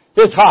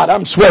 It's hot.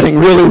 I'm sweating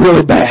really,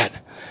 really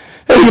bad.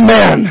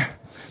 Amen.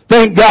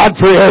 Thank God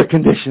for air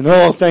conditioning.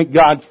 Oh, thank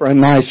God for a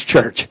nice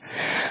church.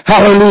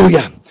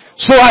 Hallelujah.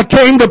 So I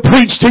came to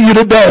preach to you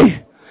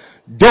today.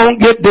 Don't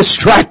get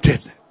distracted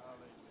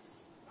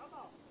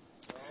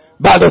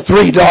by the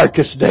 3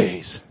 darkest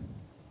days.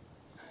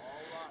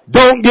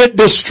 Don't get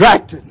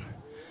distracted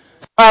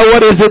by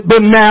what has it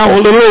been now, a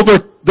little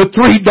over the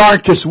 3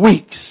 darkest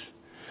weeks.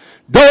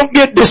 Don't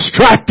get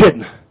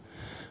distracted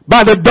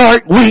by the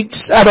dark weeks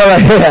that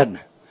are ahead.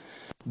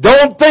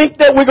 Don't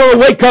think that we're going to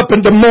wake up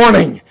in the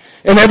morning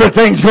and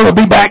everything's going to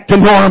be back to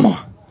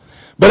normal.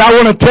 But I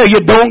want to tell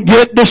you, don't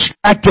get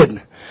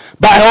distracted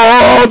by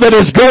all that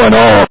is going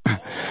on,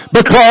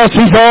 because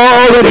He's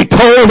already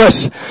told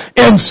us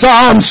in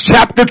Psalms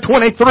chapter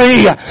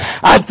 23.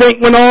 I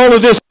think when all of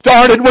this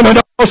started, when it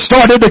all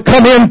started to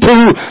come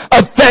into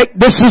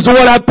effect, this is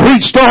what I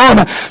preached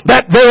on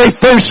that very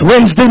first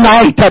Wednesday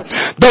night.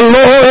 The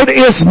Lord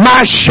is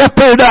my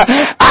shepherd,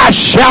 I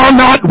shall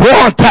not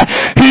want.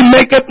 He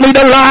maketh me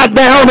to lie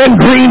down in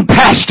green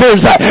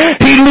pastures.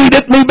 He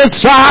leadeth me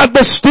beside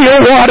the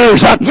still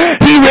waters.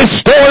 He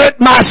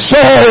restoreth my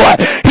soul.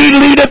 He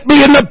leadeth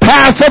me in the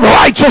paths of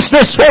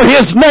righteousness for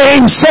His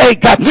name's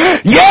sake.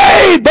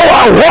 Yea, though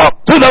I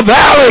walk through the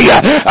valley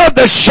of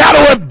the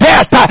shadow of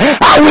death,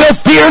 I will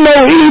fear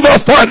no evil,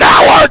 for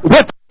Thou art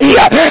with me.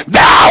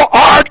 Thou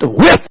art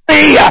with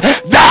me.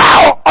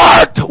 Thou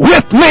art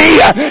with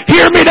me.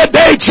 Hear me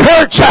today,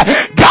 church.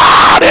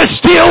 God is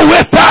still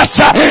with us.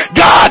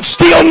 God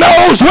still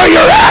knows where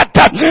you're at.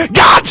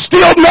 God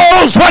still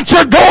knows what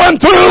you're going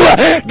through.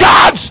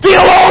 God's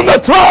still on the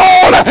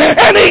throne,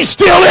 and He's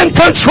still in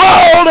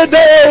control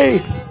today.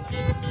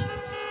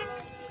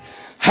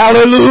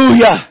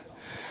 Hallelujah.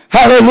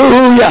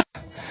 Hallelujah.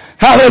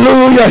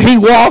 Hallelujah. He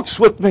walks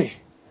with me.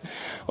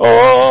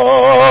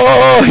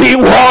 Oh, He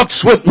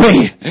walks with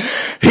me.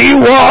 He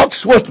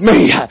walks with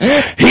me.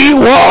 He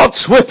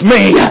walks with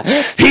me.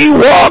 He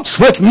walks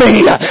with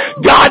me.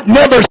 God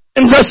never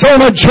sends us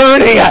on a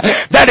journey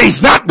that He's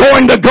not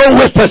going to go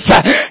with us.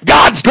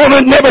 God's going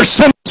to never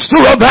send us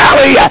through a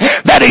valley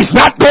that He's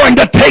not going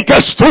to take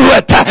us through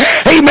it.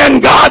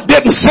 Amen. God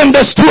didn't send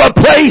us to a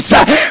place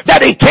that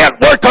He can't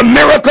work a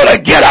miracle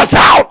to get us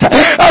out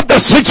of the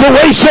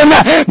situation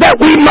that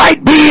we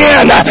might be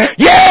in.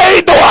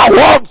 Yea, though I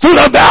walk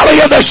through the valley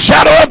of the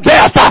shadow of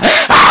death,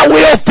 I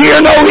will fear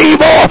no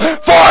evil,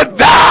 for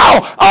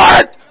Thou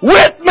art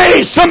with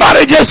me.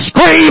 Somebody just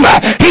scream,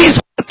 He's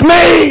with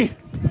me.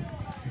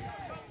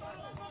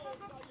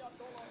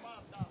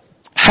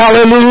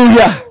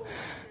 Hallelujah.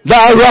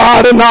 Thy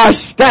rod and thy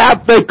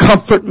staff, they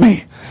comfort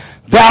me.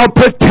 Thou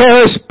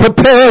preparest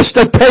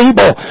a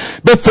table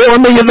before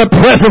me in the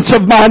presence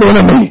of mine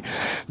enemy.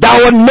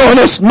 Thou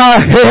anointest my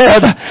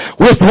head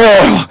with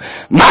oil.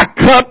 My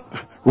cup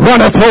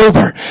runneth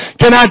over.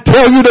 Can I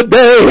tell you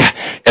today,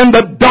 in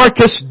the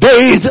darkest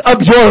days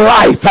of your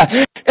life,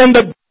 in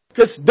the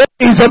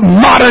days of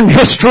modern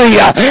history,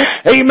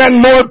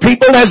 amen, more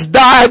people has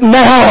died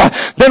now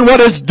than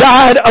what has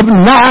died of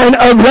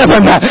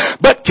 9/11.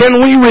 But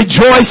can we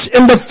rejoice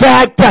in the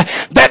fact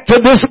that to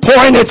this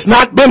point it's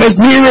not been as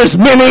near as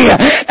many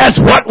as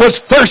what was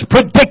first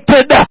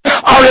predicted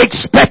or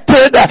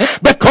expected,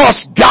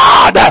 because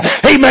God,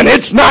 amen,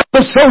 it's not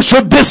the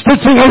social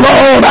distancing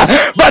alone,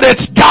 but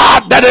it's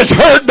God that has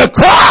heard the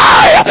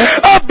cry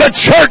of the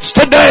church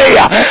today.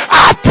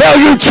 I tell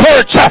you,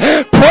 church,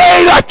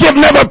 pray like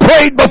you've never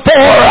prayed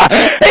before.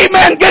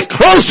 Amen. Get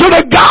closer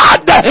to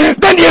God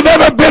than you've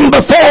ever been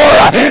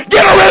before.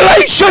 Get a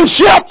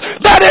relationship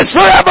that is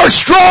forever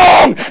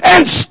strong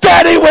and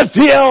steady with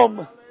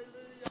Him.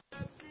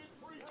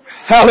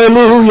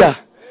 Hallelujah.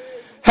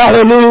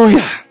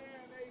 Hallelujah.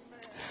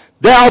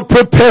 Thou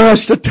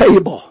preparest a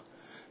table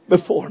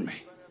before me.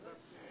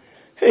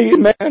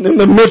 Amen. In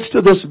the midst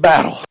of this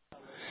battle,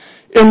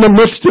 in the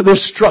midst of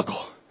this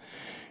struggle,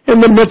 in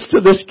the midst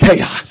of this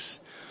chaos.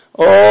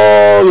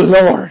 Oh,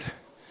 Lord.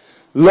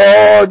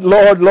 Lord,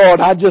 Lord, Lord,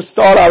 I just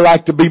thought I'd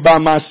like to be by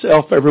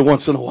myself every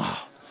once in a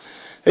while.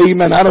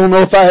 Amen. I don't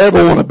know if I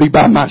ever want to be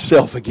by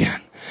myself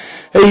again.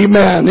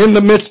 Amen. In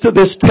the midst of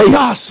this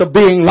chaos of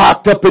being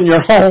locked up in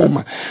your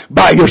home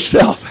by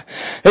yourself.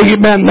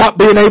 Amen. Not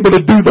being able to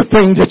do the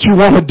things that you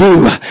want to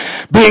do.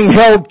 Being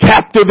held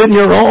captive in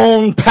your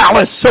own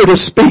palace, so to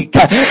speak.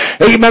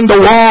 Amen.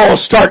 The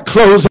walls start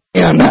closing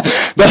in.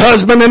 The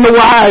husband and the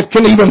wife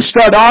can even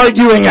start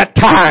arguing at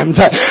times.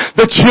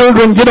 The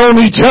children get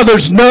on each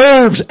other's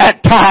nerves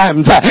at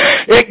times.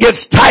 It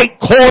gets tight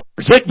quarters.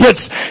 It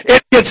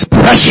gets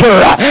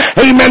pressure.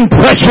 Amen.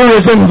 Pressure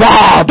is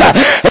involved.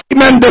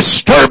 Amen.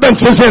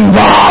 Disturbance is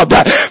involved.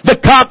 The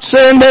cops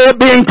saying they're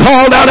being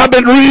called out. I've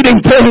been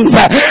reading things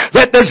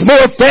that there's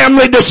more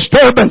family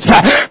disturbance.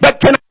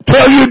 But can I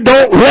tell you,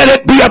 don't let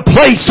it be a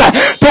place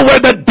to where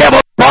the devil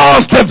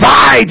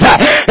divides.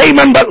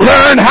 Amen. But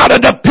learn how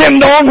to depend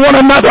on one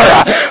another.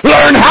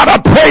 Learn how to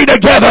pray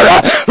together.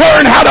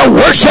 Learn how to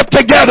worship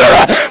together.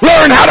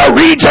 Learn how to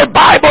read your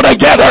Bible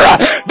together.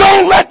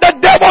 Don't let the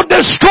devil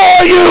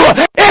destroy you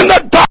in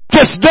the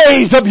darkest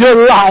days of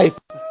your life.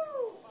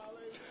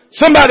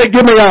 Somebody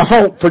give me a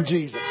hope for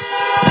Jesus.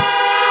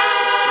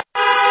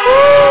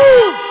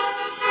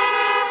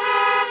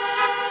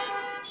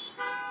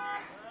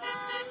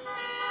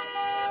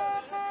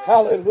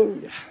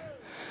 Hallelujah.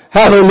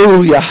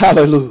 Hallelujah,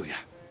 hallelujah,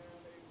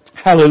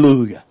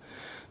 hallelujah.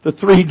 The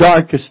 3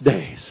 darkest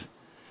days.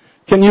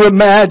 Can you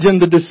imagine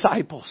the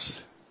disciples?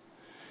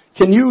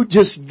 Can you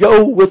just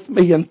go with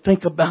me and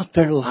think about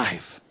their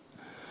life?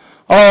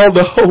 All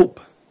the hope.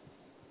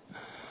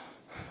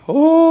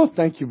 Oh,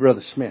 thank you,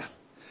 Brother Smith.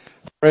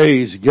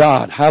 Praise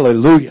God,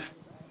 hallelujah.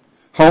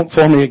 Hope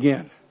for me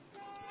again.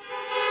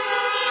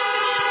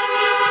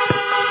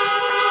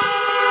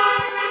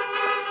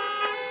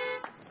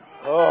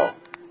 Oh.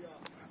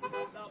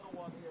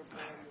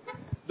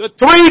 The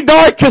 3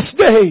 darkest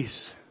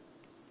days,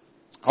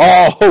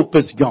 all hope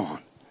is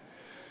gone.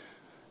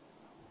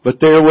 But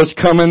there was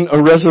coming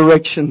a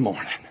resurrection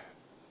morning.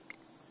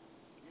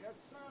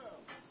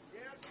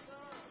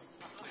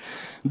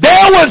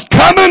 There was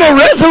coming a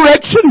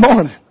resurrection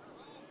morning.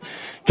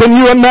 Can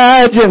you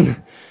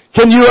imagine?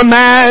 Can you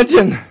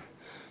imagine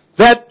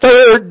that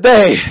 3rd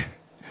day?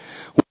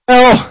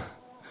 Well,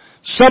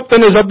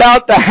 something is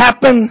about to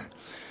happen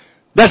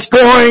that's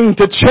going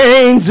to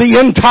change the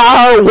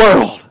entire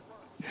world.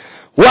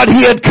 What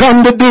He had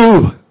come to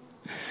do.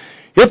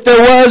 If there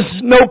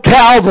was no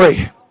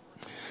Calvary,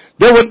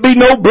 there would be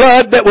no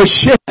blood that was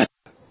shed.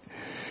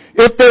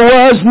 If there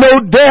was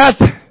no death,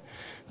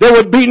 there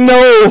would be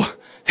no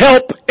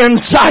help in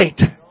sight.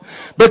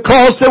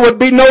 Because there would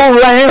be no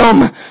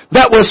lamb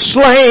that was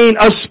slain,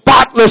 a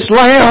spotless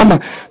lamb.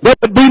 There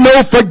would be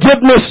no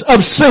forgiveness of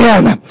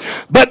sin.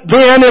 But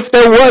then if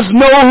there was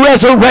no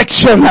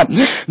resurrection,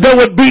 there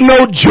would be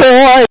no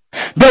joy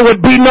There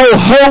would be no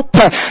hope.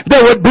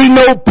 There would be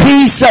no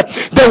peace.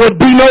 There would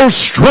be no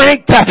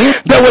strength.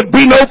 There would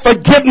be no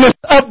forgiveness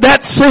of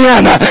that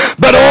sin.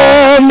 But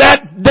on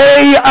that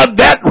day of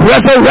that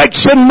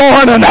resurrection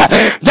morning,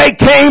 they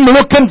came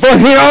looking for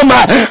him,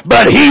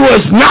 but he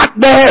was not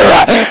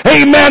there.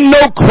 Amen.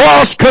 No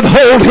cross could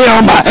hold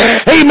him.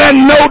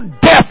 Amen. No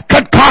death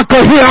could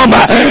conquer him.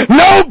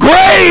 No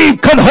grave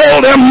could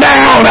hold him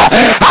down.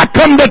 I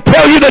come to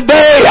tell you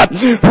today,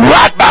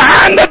 right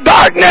behind the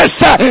darkness,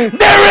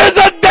 there is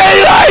a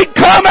daylight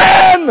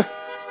coming.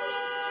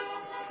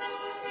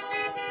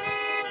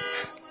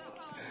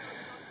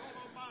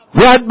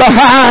 Right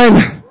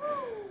behind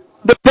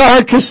the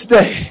darkest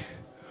day.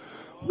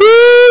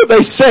 Woo,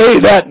 they say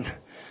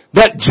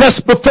that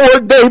just before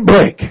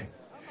daybreak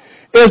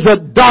is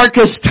the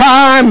darkest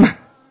time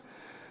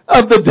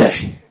of the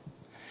day.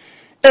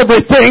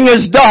 Everything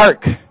is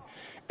dark.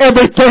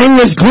 Everything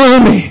is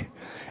gloomy.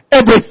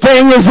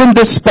 Everything is in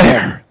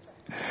despair.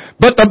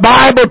 But the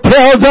Bible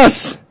tells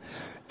us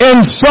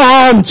in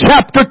Psalm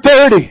chapter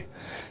 30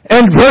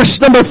 and verse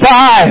number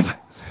 5,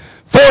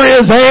 for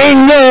his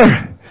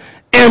anger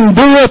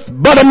endureth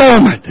but a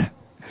moment,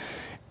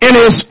 and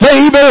his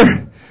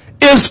favor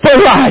is for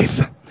life.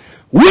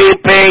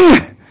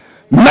 Weeping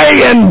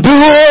may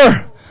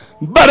endure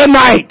but a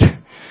night.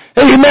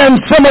 Amen.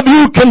 Some of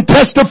you can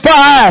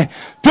testify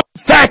to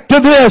the fact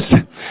of this,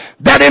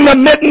 that in the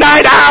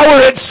midnight hour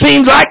it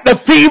seems like the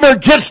fever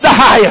gets the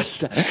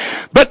highest.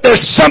 But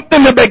there's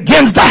something that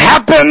begins to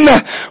happen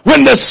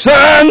when the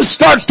sun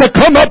starts to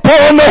come up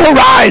on the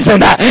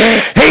horizon.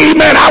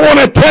 Amen. I want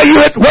to tell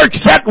you it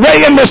works that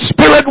way in the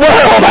spirit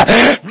world.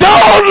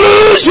 Don't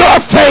lose your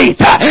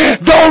faith.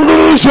 Don't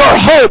lose your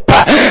hope.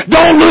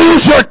 Don't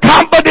lose your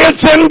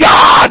confidence in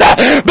God,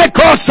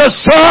 because the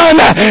sun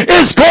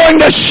is going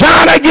to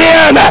shine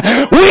again.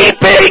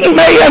 Weeping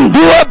may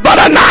endure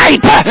but a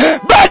night,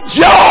 but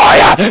joy.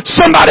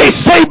 Somebody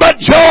say but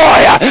joy.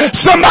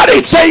 Somebody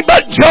say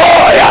but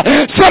joy.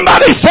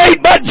 Somebody say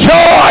but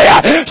joy.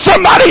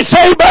 Somebody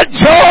say but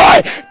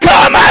joy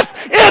cometh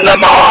in the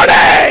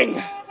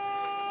morning.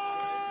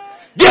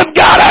 Give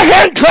God a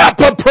hand clap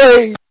of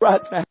praise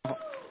right now.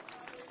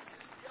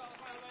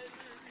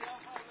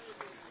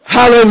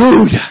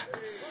 Hallelujah.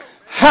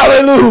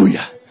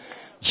 Hallelujah.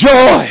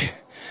 Joy.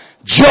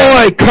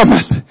 Joy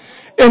cometh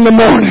in the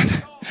morning.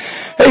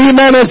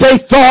 Amen. As they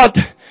thought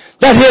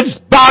that his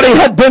body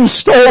had been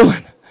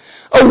stolen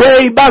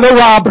away by the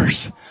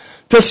robbers,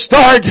 to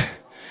start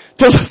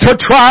to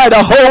try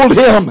to hold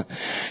him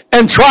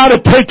and try to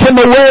take him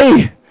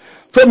away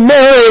from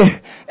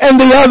Mary and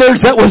the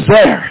others that was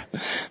there.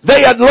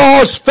 They had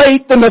lost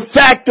faith in the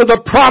fact of the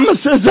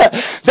promises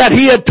that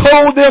he had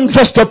told them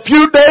just a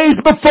few days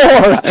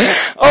before.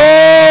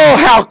 Oh,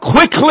 how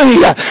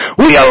quickly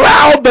we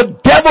allowed the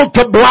devil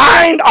to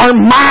blind our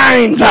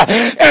minds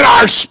and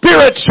our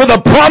spirits to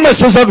the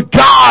promises of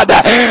God.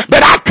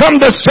 But I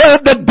come to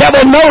serve the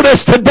devil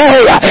notice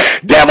today.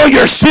 Devil,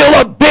 you're still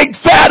a big,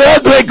 fat,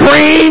 ugly,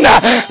 green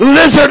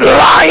lizard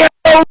lion.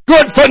 No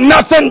good for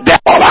nothing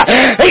devil.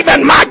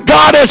 Even my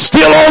God is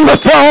still on the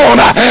throne.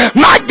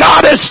 My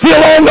God is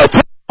still on the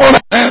throne.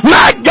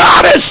 My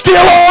God is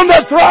still on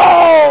the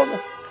throne.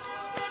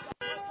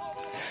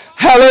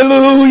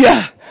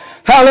 Hallelujah.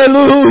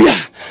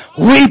 Hallelujah.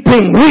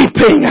 Weeping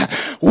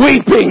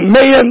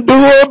may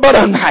endure but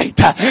a night.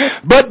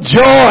 But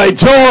joy.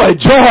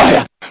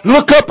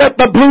 Look up at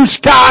the blue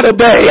sky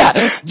today.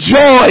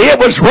 Joy.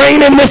 It was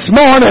raining this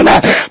morning,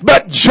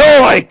 but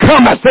joy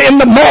cometh in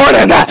the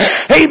morning.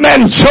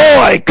 Amen.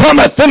 Joy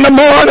cometh in the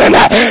morning.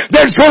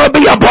 There's going to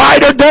be a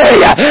brighter day.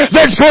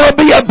 There's going to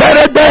be a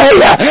better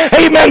day.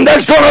 Amen.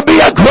 There's going to be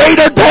a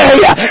greater day.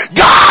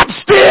 God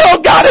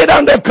still got it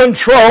under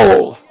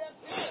control.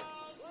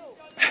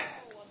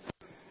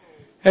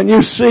 And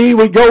you see,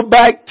 we go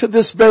back to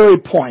this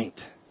very point.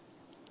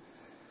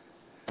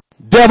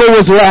 Devil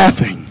was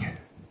laughing.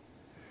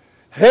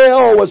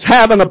 Hell was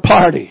having a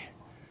party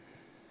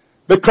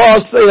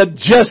because they had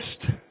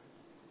just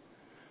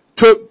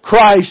took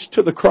Christ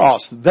to the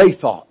cross. They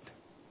thought.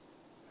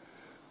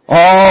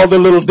 All the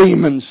little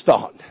demons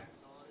thought.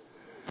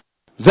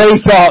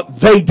 They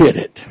thought they did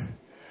it.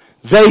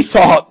 They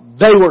thought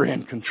they were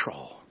in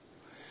control.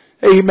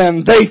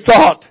 Amen. They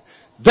thought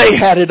they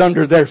had it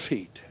under their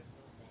feet.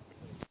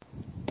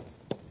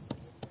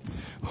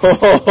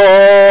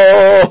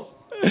 Oh,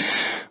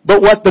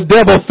 but what the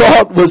devil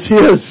thought was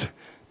his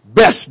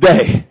best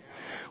day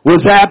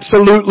was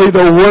absolutely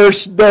the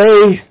worst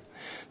day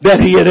that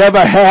he had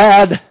ever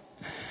had,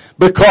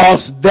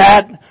 because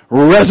that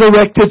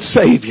resurrected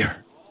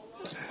Savior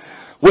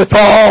with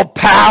all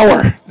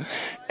power,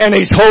 and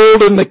he's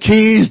holding the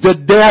keys to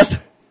death,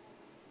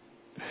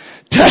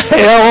 to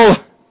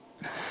hell,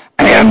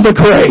 and the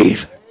grave.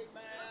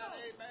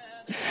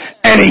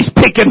 And he's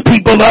picking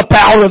people up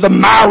out of the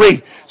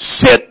miry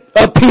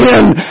a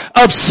pen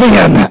of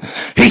sin.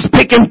 He's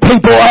picking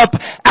people up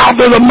out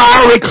of the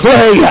miry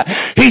clay.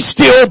 He's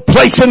still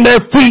placing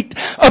their feet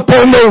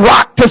upon the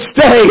rock to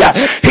stay.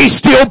 He's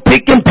still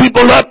picking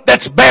people up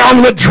that's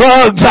bound with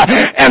drugs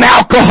and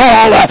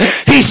alcohol.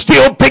 He's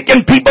still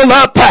picking people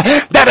up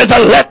that has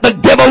let the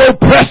devil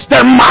oppress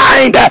their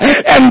mind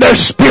and their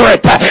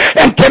spirit.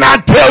 And can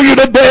I tell you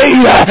today,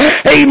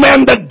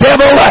 amen, the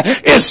devil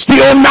is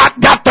still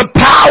not got the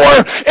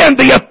power and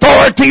the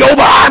authority over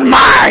our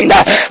mind.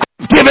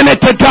 I've given it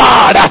to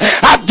God.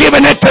 I've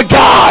given it to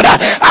God.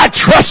 I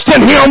trust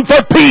in Him for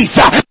peace.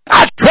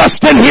 I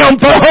trust in Him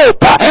for hope.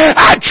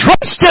 I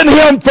trust in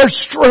Him for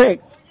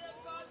strength.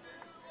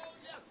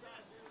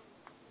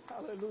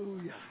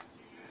 Hallelujah.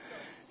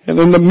 And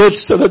in the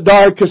midst of the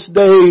darkest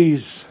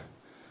days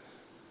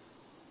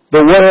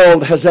the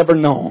world has ever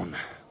known,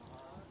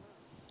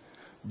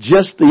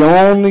 just the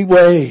only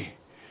way,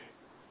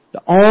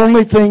 the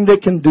only thing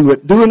that can do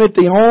it, doing it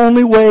the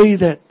only way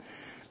that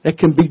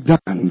can be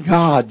done,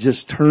 God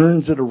just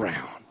turns it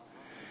around.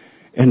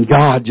 And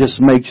God just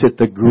makes it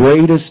the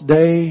greatest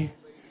day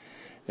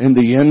in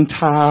the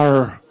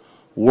entire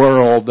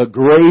world. The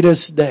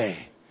greatest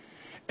day.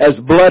 As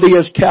bloody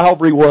as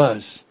Calvary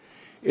was,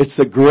 it's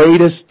the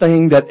greatest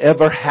thing that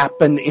ever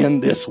happened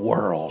in this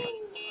world.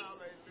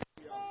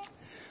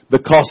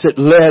 Because it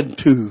led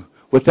to,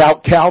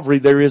 without Calvary,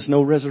 there is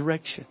no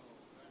resurrection.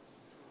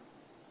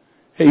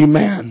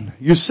 Amen.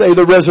 You say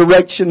the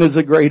resurrection is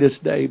the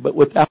greatest day, but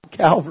without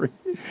Calvary,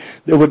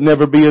 there would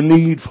never be a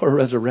need for a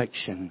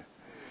resurrection.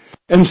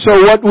 And so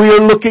what we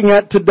are looking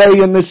at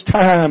today in this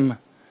time,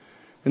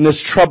 in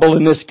this trouble,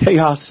 in this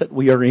chaos that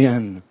we are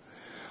in,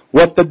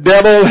 what the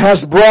devil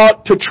has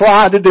brought to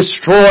try to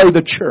destroy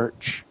the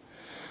church,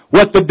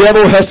 what the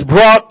devil has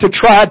brought to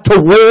try to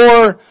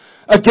war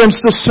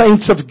against the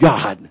saints of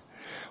God,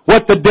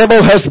 what the devil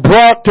has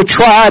brought to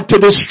try to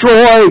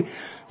destroy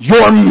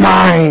your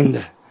mind,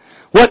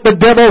 what the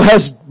devil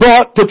has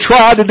brought to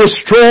try to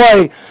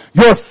destroy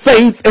your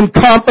faith and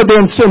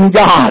confidence in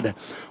God.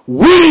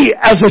 We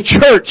as a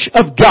church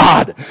of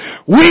God,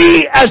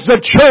 we as the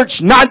church,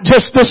 not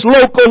just this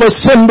local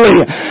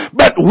assembly,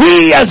 but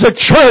we as a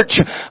church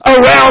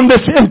around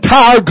this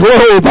entire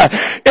globe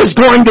is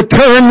going to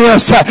turn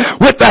this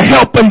with the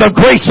help and the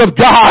grace of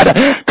God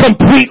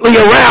completely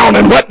around.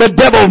 And what the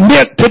devil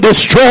meant to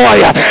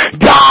destroy,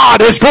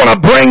 God is going to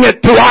bring it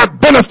to our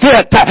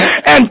benefit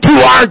and to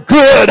our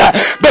good,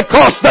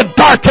 because the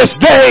darkest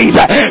days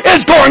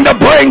is going to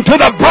bring to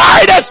the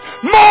brightest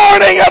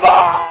morning of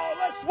all.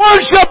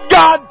 Worship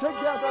God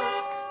together.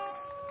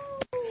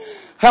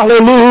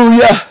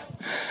 Hallelujah.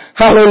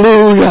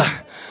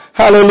 Hallelujah.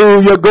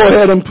 Hallelujah. Go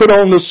ahead and put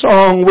on the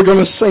song. We're going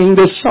to sing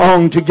this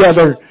song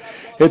together.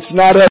 It's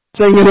not us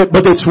singing it,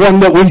 but it's one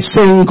that we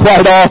sing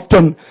quite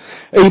often.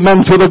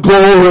 Amen. To the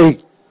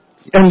glory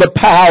and the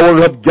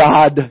power of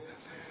God.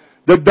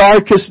 The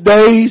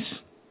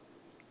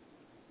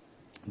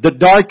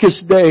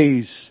darkest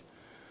days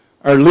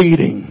are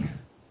leading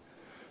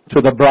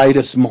to the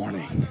brightest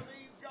morning.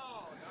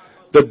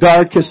 The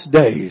darkest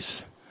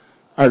days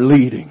are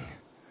leading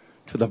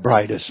to the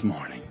brightest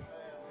morning.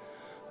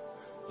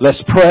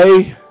 Let's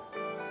pray.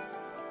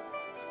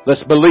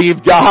 Let's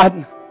believe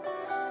God.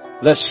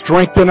 Let's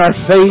strengthen our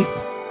faith.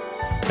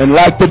 And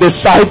like the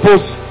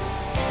disciples,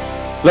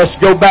 let's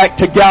go back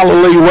to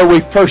Galilee where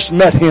we first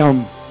met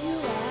Him.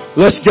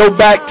 Let's go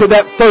back to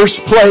that first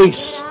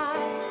place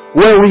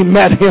where we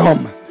met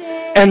Him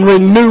and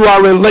renew our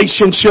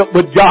relationship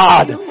with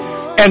God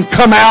and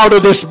come out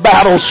of this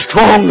battle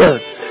stronger.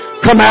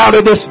 Come out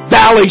of this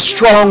valley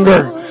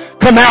stronger.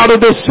 Come out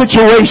of this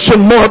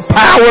situation more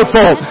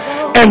powerful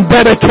and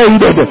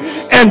dedicated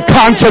and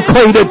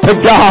consecrated to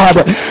God.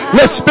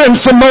 Let's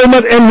spend some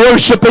moment in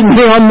worshiping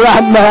Him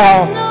right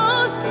now.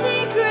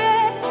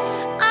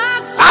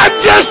 I'm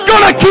just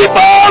going to keep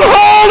on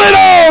holding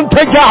on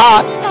to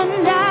God.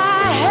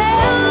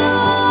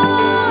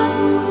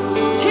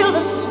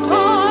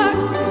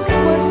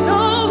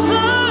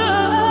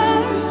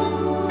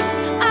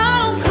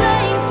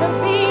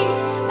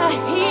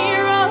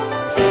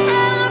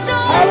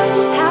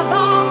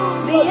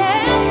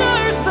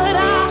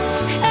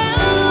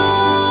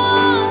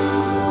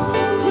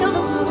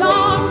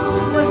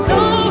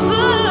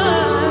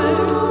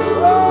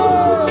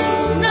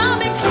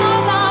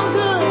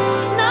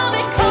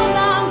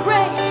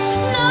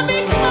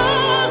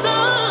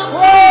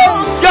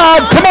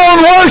 Come on,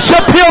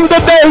 worship Him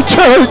today,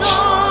 church.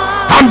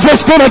 I'm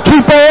just going to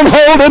keep on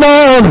holding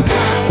on.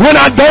 When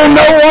I don't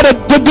know what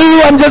to do,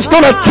 I'm just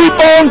going to keep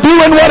on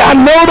doing what I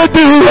know to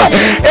do.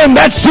 And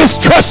that's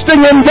just trusting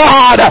in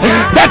God.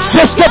 That's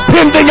just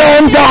depending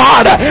on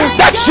God.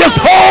 That's just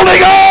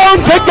holding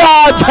on to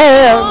God's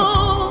hand.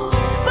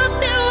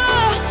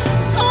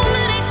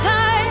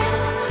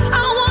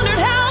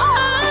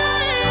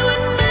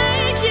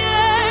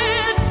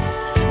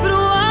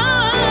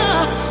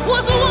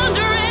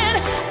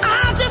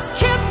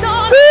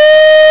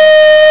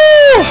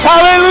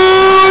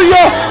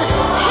 Hallelujah.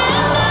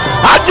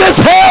 I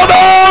just held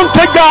on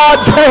to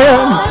God's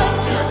hand.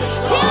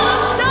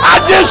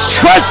 I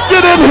just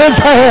trusted in His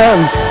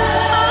hand.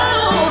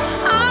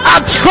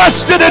 I've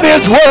trusted in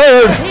His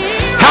Word.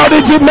 How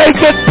did you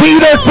make it,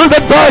 Peter, through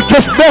the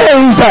darkest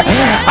days?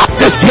 I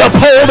just kept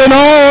holding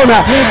on.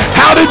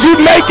 How did you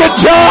make it,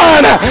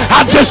 John?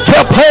 I just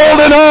kept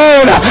holding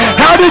on.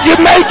 How did you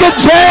make it,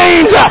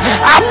 James?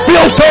 I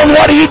built on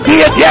what he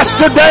did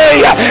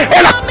yesterday,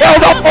 and I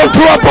held up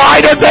onto a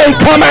brighter day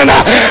coming.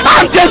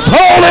 I'm just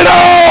holding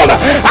on.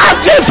 I'm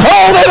just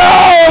holding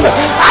on.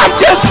 I'm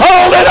just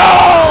holding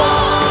on.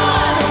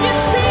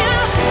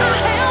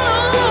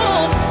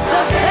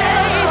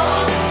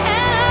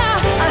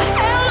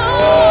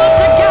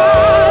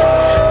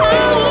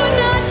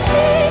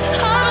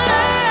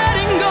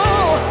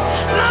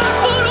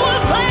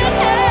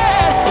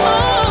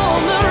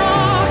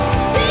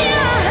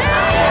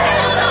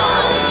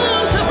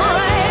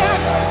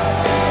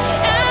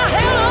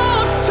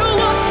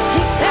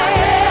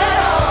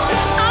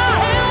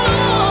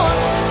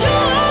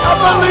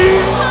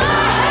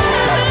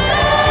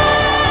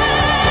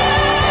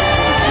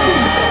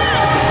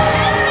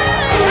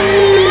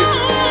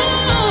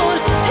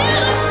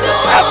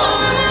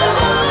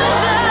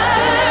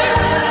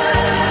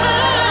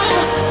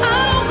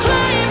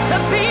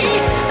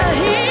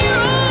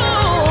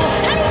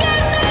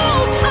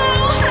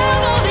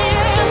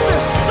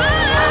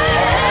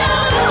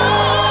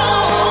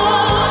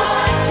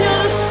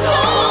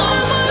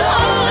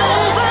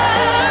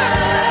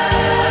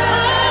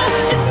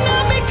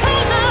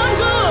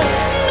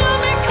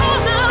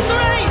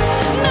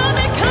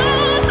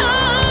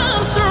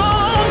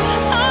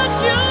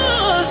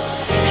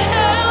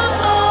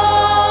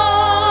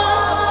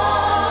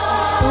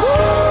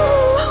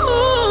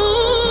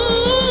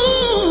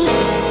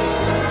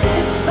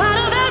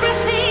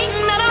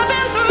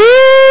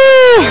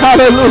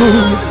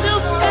 Hallelujah.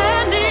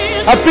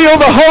 I feel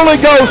the Holy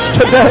Ghost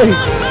today.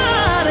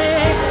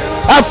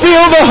 I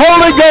feel the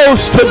Holy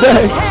Ghost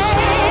today.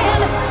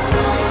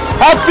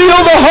 I feel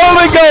the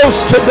Holy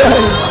Ghost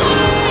today.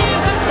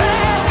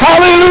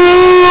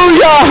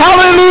 Hallelujah.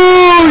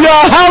 Hallelujah.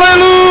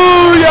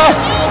 Hallelujah.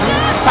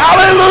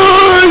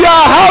 Hallelujah.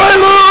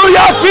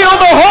 Hallelujah. I feel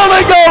the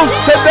Holy Ghost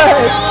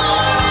today.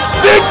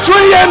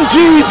 Victory in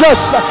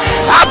Jesus.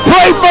 I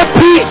pray for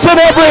peace in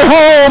every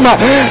home.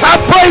 I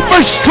pray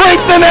for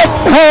strength in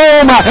every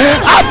home.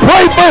 I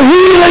pray for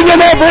healing in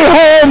every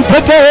home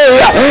today.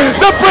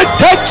 The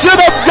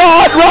protection of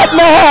God right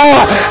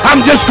now.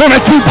 I'm just going to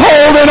keep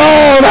holding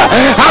on.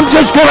 I'm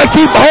just going to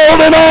keep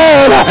holding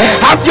on.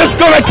 I'm just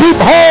going to keep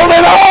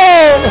holding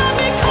on.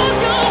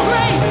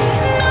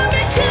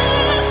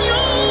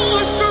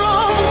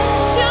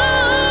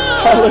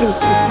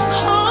 Hallelujah.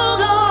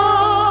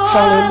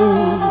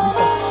 Hallelujah.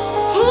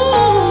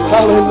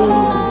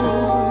 Hallelujah.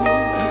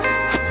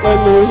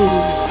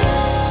 Hallelujah.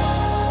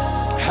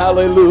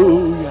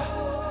 Hallelujah.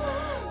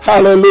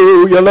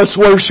 Hallelujah. Let's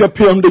worship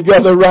Him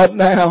together right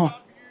now.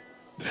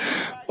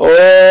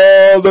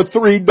 Oh, the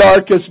 3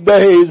 darkest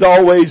days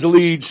always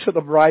leads to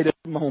the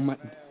brightest moment.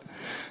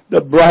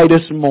 The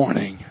brightest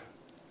morning.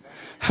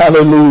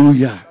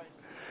 Hallelujah.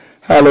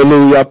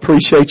 Hallelujah. I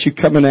appreciate you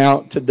coming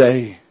out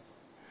today.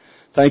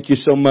 Thank you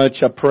so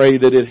much. I pray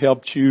that it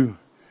helped you.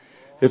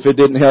 If it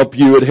didn't help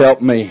you, it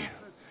helped me.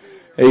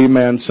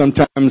 Amen.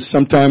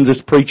 Sometimes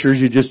as preachers,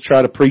 you just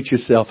try to preach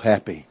yourself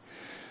happy.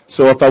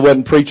 So if I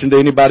wasn't preaching to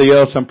anybody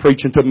else, I'm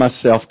preaching to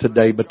myself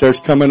today. But there's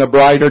coming a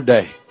brighter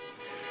day.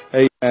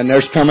 Amen.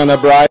 There's coming a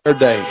brighter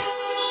day.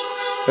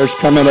 There's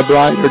coming a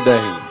brighter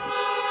day.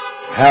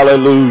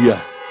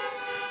 Hallelujah.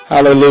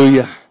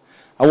 Hallelujah.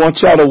 I want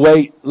y'all to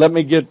wait. Let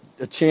me get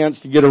a chance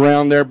to get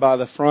around there by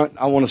the front.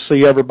 I want to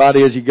see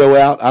everybody as you go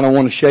out. I don't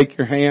want to shake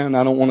your hand.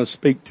 I don't want to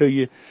speak to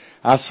you.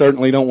 I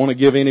certainly don't want to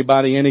give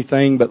anybody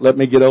anything, but let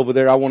me get over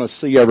there. I want to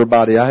see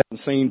everybody. I haven't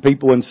seen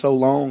people in so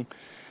long.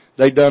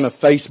 They done a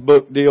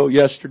Facebook deal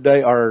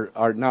yesterday, or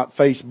not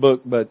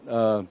Facebook, but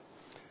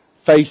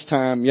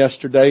FaceTime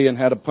yesterday, and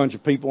had a bunch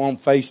of people on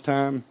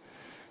FaceTime.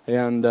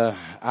 And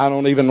I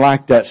don't even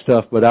like that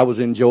stuff, but I was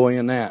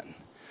enjoying that.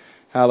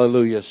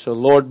 Hallelujah. So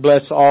Lord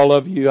bless all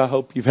of you. I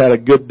hope you've had a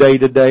good day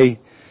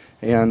today,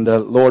 and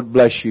Lord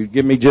bless you.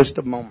 Give me just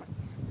a moment.